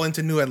people fall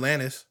into New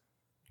Atlantis.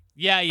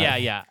 yeah.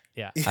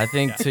 I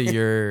think to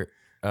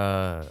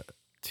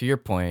your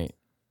point,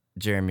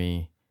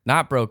 Jeremy,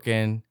 not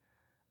broken,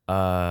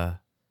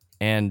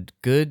 and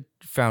good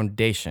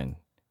foundation,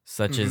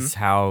 such as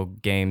how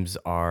games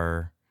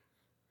are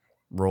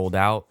rolled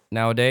out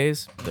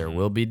nowadays. There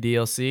will be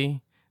DLC.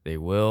 They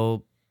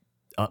will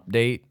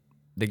update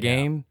the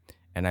game,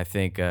 and I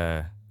think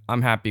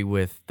I'm happy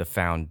with the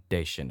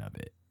foundation of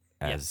it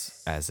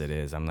as it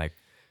is. I'm like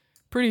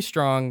pretty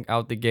strong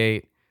out the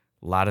gate.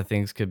 A lot of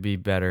things could be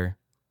better.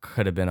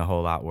 Could have been a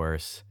whole lot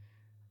worse.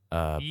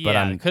 But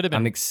could have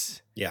been.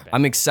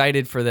 I'm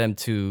excited for them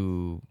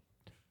to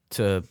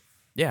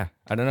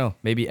I don't know,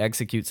 maybe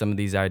execute some of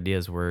these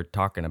ideas we're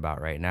talking about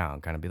right now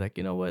and kind of be like,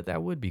 you know what,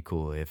 that would be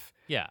cool if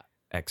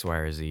X, Y,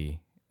 or Z.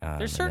 There's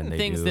and certain then they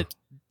things do. that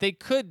they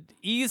could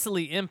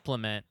easily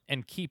implement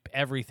and keep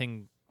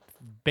everything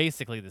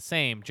basically the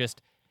same,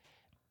 just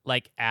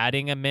like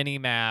adding a mini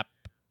map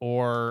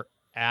or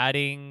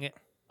adding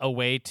a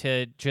way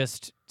to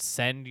just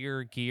send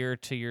your gear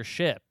to your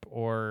ship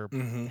or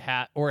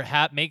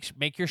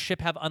make your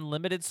ship have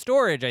unlimited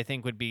storage, I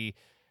think would be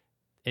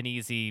an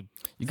easy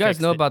You guys fix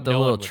know that about the no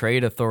little one would-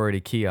 trade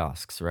authority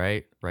kiosks,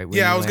 right? Right. When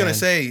Yeah, you I was gonna land?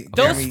 say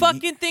Those I mean,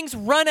 fucking things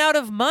run out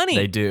of money.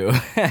 They do.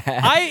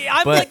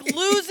 I'm But- like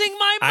losing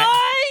my mind.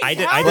 I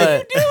did- How I are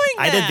did- you doing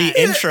I did that?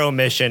 the intro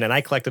mission and I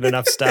collected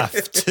enough stuff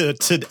to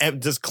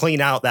just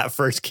clean out that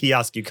first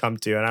kiosk you come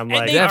to, and I'm And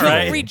like, they all do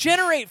right.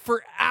 regenerate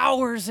for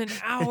hours and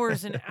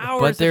hours and hours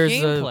but of there's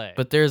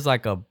gameplay. there's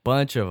like a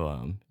bunch of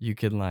them. You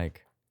can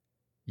like,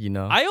 I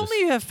just-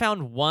 only have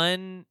found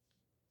one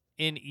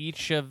in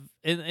each of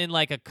in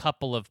like a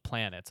couple of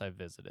planets I've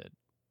visited.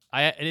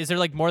 Is there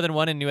like more than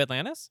one in New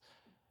Atlantis?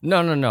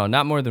 No,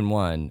 not more than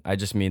one. I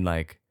just mean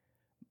like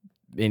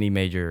any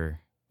major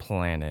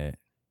planet.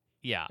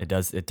 Yeah, It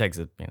takes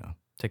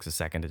a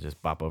second to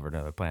just bop over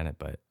another planet,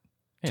 but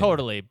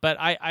totally. But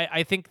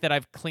I think that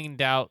I've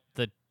cleaned out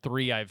the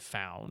 3 I've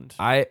found.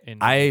 I in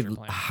the major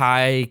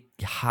planets.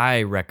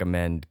 high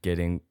recommend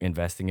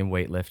investing in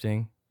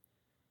weightlifting.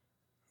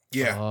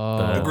 yeah,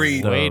 Oh,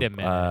 Agreed. Wait a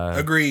minute.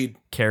 agreed.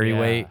 Carry Yeah.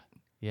 weight.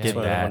 Yeah. Get It's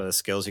one that. of the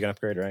skills you can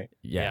upgrade, right?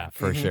 Yeah, Yeah.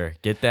 for Mhm. sure.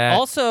 Get that.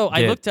 Also,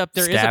 I Get looked up.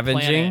 There is a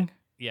scavenging. planet.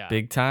 Yeah,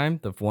 Big time.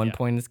 The one Yeah.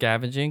 point in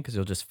scavenging because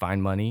you'll just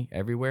find money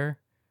everywhere.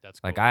 that's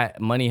cool. Like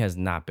money has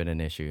not been an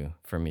issue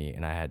for me,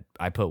 and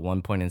I put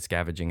 1 point in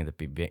scavenging at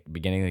the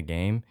beginning of the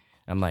game.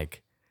 I'm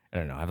like, I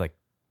don't know, I have like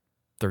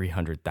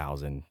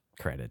 300,000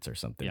 credits or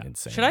something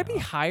insane. Should I be now.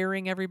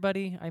 hiring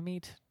everybody I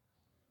meet?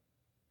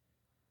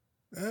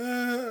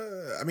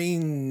 I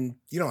mean,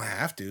 you don't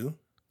have to.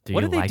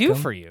 What you do they like do them?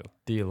 for you?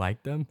 Do you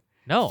like them?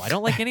 No, I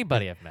don't like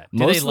anybody I've met. Do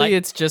they Mostly, like-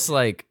 it's just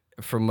like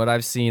from what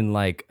I've seen,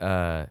 like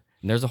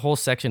there's a whole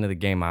section of the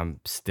game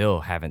I'm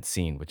still haven't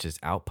seen, which is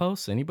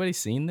outposts. Anybody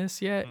seen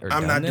this yet? Or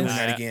I'm done not this? doing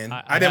that I- again.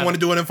 I I didn't want to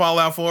do it in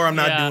Fallout 4. I'm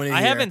not Yeah, doing it. I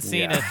here. haven't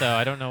seen Yeah. it though.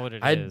 I don't know what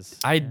it I is.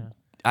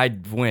 I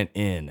went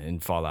in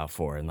Fallout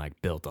 4 and like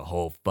built a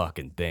whole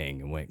fucking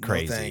thing and went No,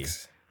 crazy.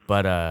 thanks.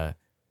 But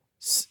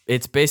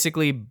it's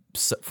basically,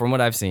 from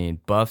what I've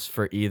seen, buffs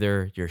for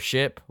either your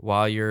ship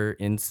while you're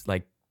in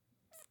like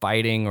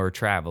fighting or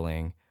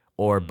traveling,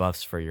 or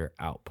buffs for your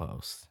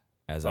outposts,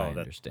 as I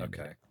understand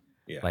Okay. it.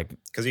 Yeah. Like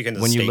because you can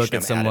just when you look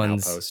station at them an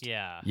someone's- outpost.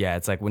 Yeah.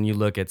 it's like when you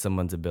look at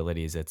someone's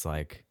abilities, it's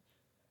like,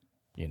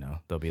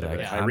 they'll be like,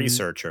 high I'm-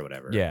 research or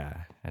whatever.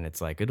 Yeah, and it's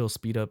like it'll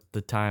speed up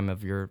the time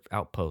of your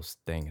outpost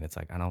thing, and it's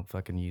like I don't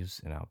fucking use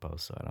an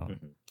outpost, so I don't.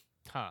 Mhm.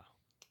 Huh.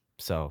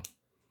 So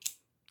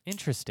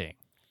Interesting.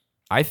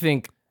 I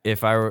think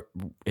if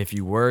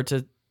you were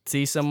to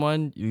see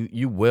someone,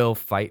 you will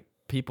fight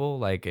people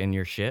like in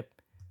your ship.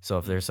 So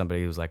if there's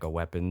somebody who's like a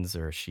weapons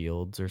or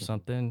shields or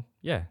something,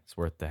 yeah, it's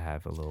worth to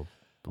have a little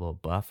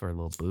buff or a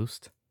little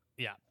boost.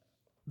 Yeah.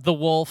 The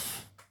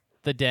wolf,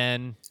 the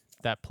den,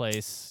 that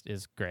place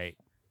is great.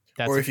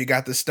 That's Or if you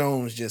got the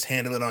stones, just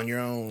handle it on your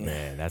own.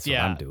 Yeah, that's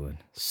Yeah. what I'm doing.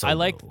 I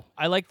like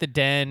Solo. the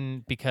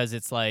den because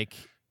it's like,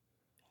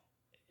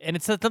 and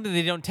it's something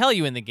they don't tell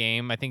you in the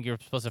game. I think you're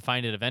supposed to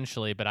find it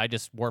eventually, but I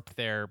just warp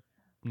there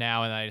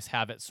now and I just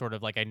have it sort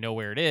of like I know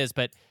where it is.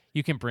 But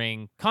you can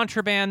bring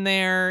contraband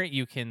there.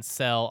 You can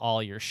sell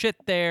all your shit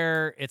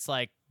there. It's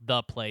like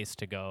the place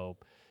to go.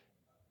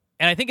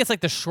 And I think it's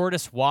like the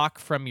shortest walk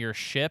from your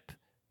ship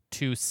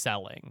to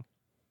selling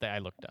that I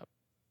looked up.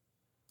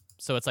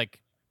 So it's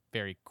like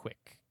very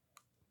quick.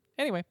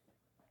 Anyway,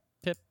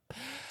 tip.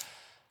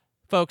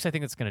 Folks, I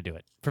think that's going to do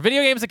it. For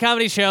Video Games, a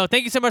Comedy Show,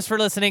 thank you so much for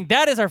listening.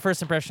 That is our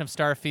first impression of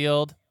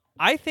Starfield.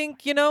 I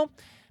think,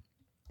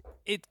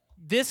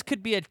 this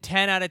could be a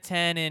 10 out of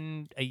 10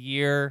 in a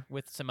year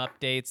with some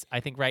updates. I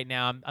think right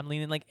now I'm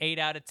leaning like 8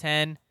 out of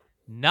 10.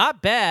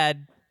 Not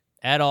bad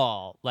at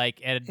all.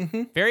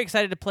 And very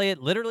excited to play it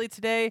literally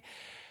today.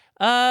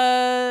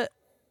 But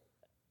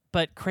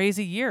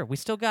crazy year. We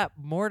still got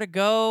more to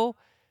go.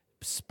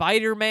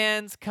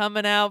 Spider-Man's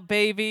coming out,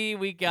 baby.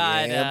 We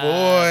got Yeah,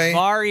 boy.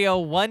 Mario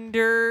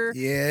Wonder.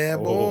 Yeah,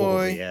 Oh,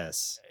 boy.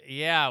 yes.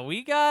 Yeah,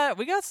 we got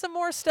some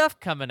more stuff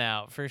coming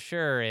out for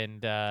sure.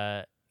 And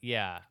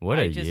yeah, What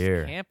I a just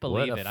year! Can't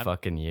believe what a it.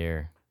 fucking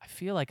year! I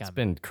feel like It's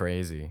been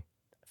crazy.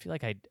 I feel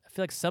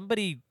like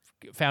somebody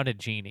found a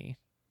genie,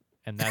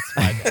 and that's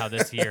why how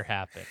this year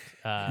happened.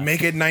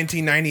 Make it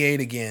 1998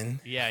 again.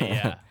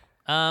 Yeah.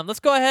 Let's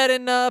go ahead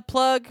and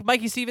plug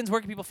Mikey Stevens.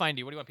 Where can people find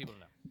you? What do you want people to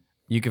know?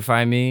 You can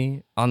find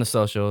me on the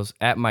socials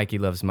at Mikey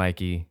Loves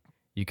Mikey.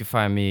 You can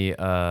find me.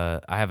 I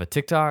have a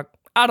TikTok.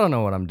 I don't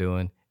know what I'm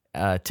doing.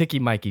 Ticky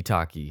Mikey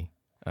Talkie.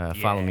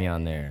 Follow me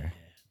on there.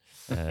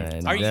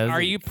 And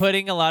Are you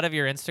putting a lot of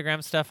your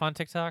Instagram stuff on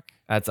TikTok?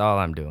 That's all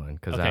I'm doing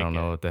because Okay, I don't good.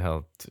 know what the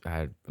hell.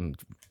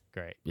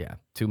 Great. Yeah,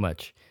 too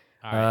much.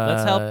 All right,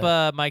 let's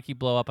help Mikey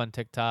blow up on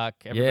TikTok.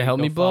 Everybody help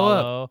go me blow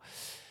up. follow.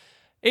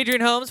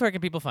 Adrian Holmes, where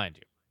can people find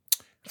you?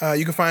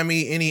 You can find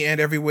me any and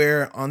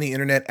everywhere on the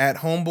internet at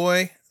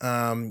Homeboy.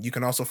 You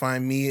can also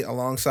find me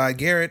alongside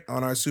Garrett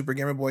on our Super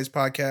Gamer Boys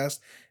podcast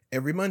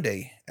every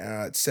Monday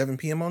at 7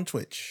 p.m. on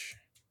Twitch.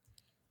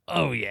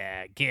 Oh,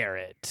 yeah,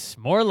 Garrett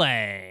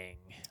Morlang.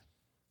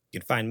 You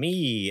can find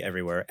me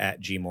everywhere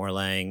at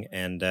gmorlang.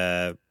 And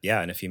and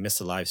if you miss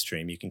the live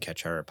stream, you can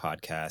catch our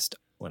podcast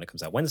when it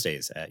comes out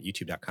Wednesdays at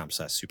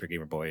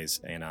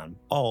youtube.com/supergamerboys and on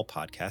all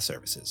podcast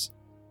services.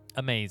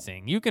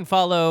 Amazing. You can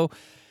follow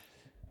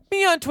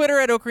me on Twitter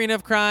at Ocarina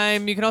of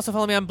Crime. You can also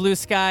follow me on Blue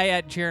Sky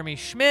at Jeremy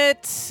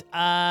Schmidt. We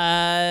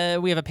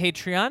have a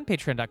Patreon,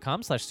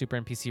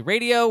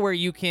 patreon.com/SuperNPCRadio, where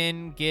you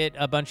can get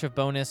a bunch of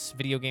bonus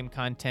video game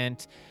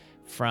content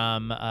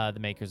from the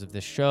makers of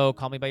this show.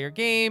 Call Me By Your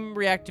Game,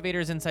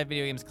 Reactivators, Inside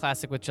Video Games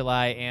Classic with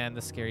July, and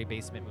the Scary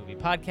Basement Movie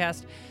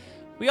Podcast.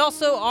 We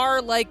also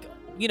are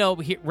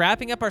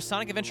wrapping up our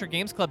Sonic Adventure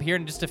Games Club here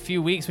in just a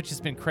few weeks, which has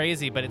been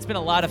crazy, but it's been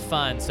a lot of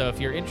fun. So if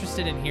you're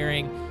interested in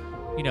hearing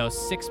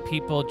 6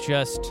 people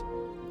just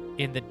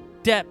in the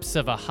depths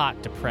of a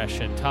hot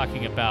depression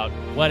talking about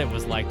what it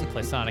was like to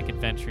play Sonic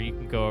Adventure, you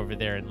can go over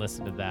there and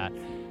listen to that.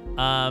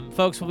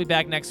 Folks, we'll be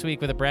back next week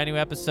with a brand new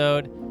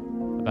episode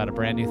about a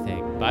brand new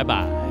thing.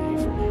 Bye-bye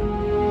for now.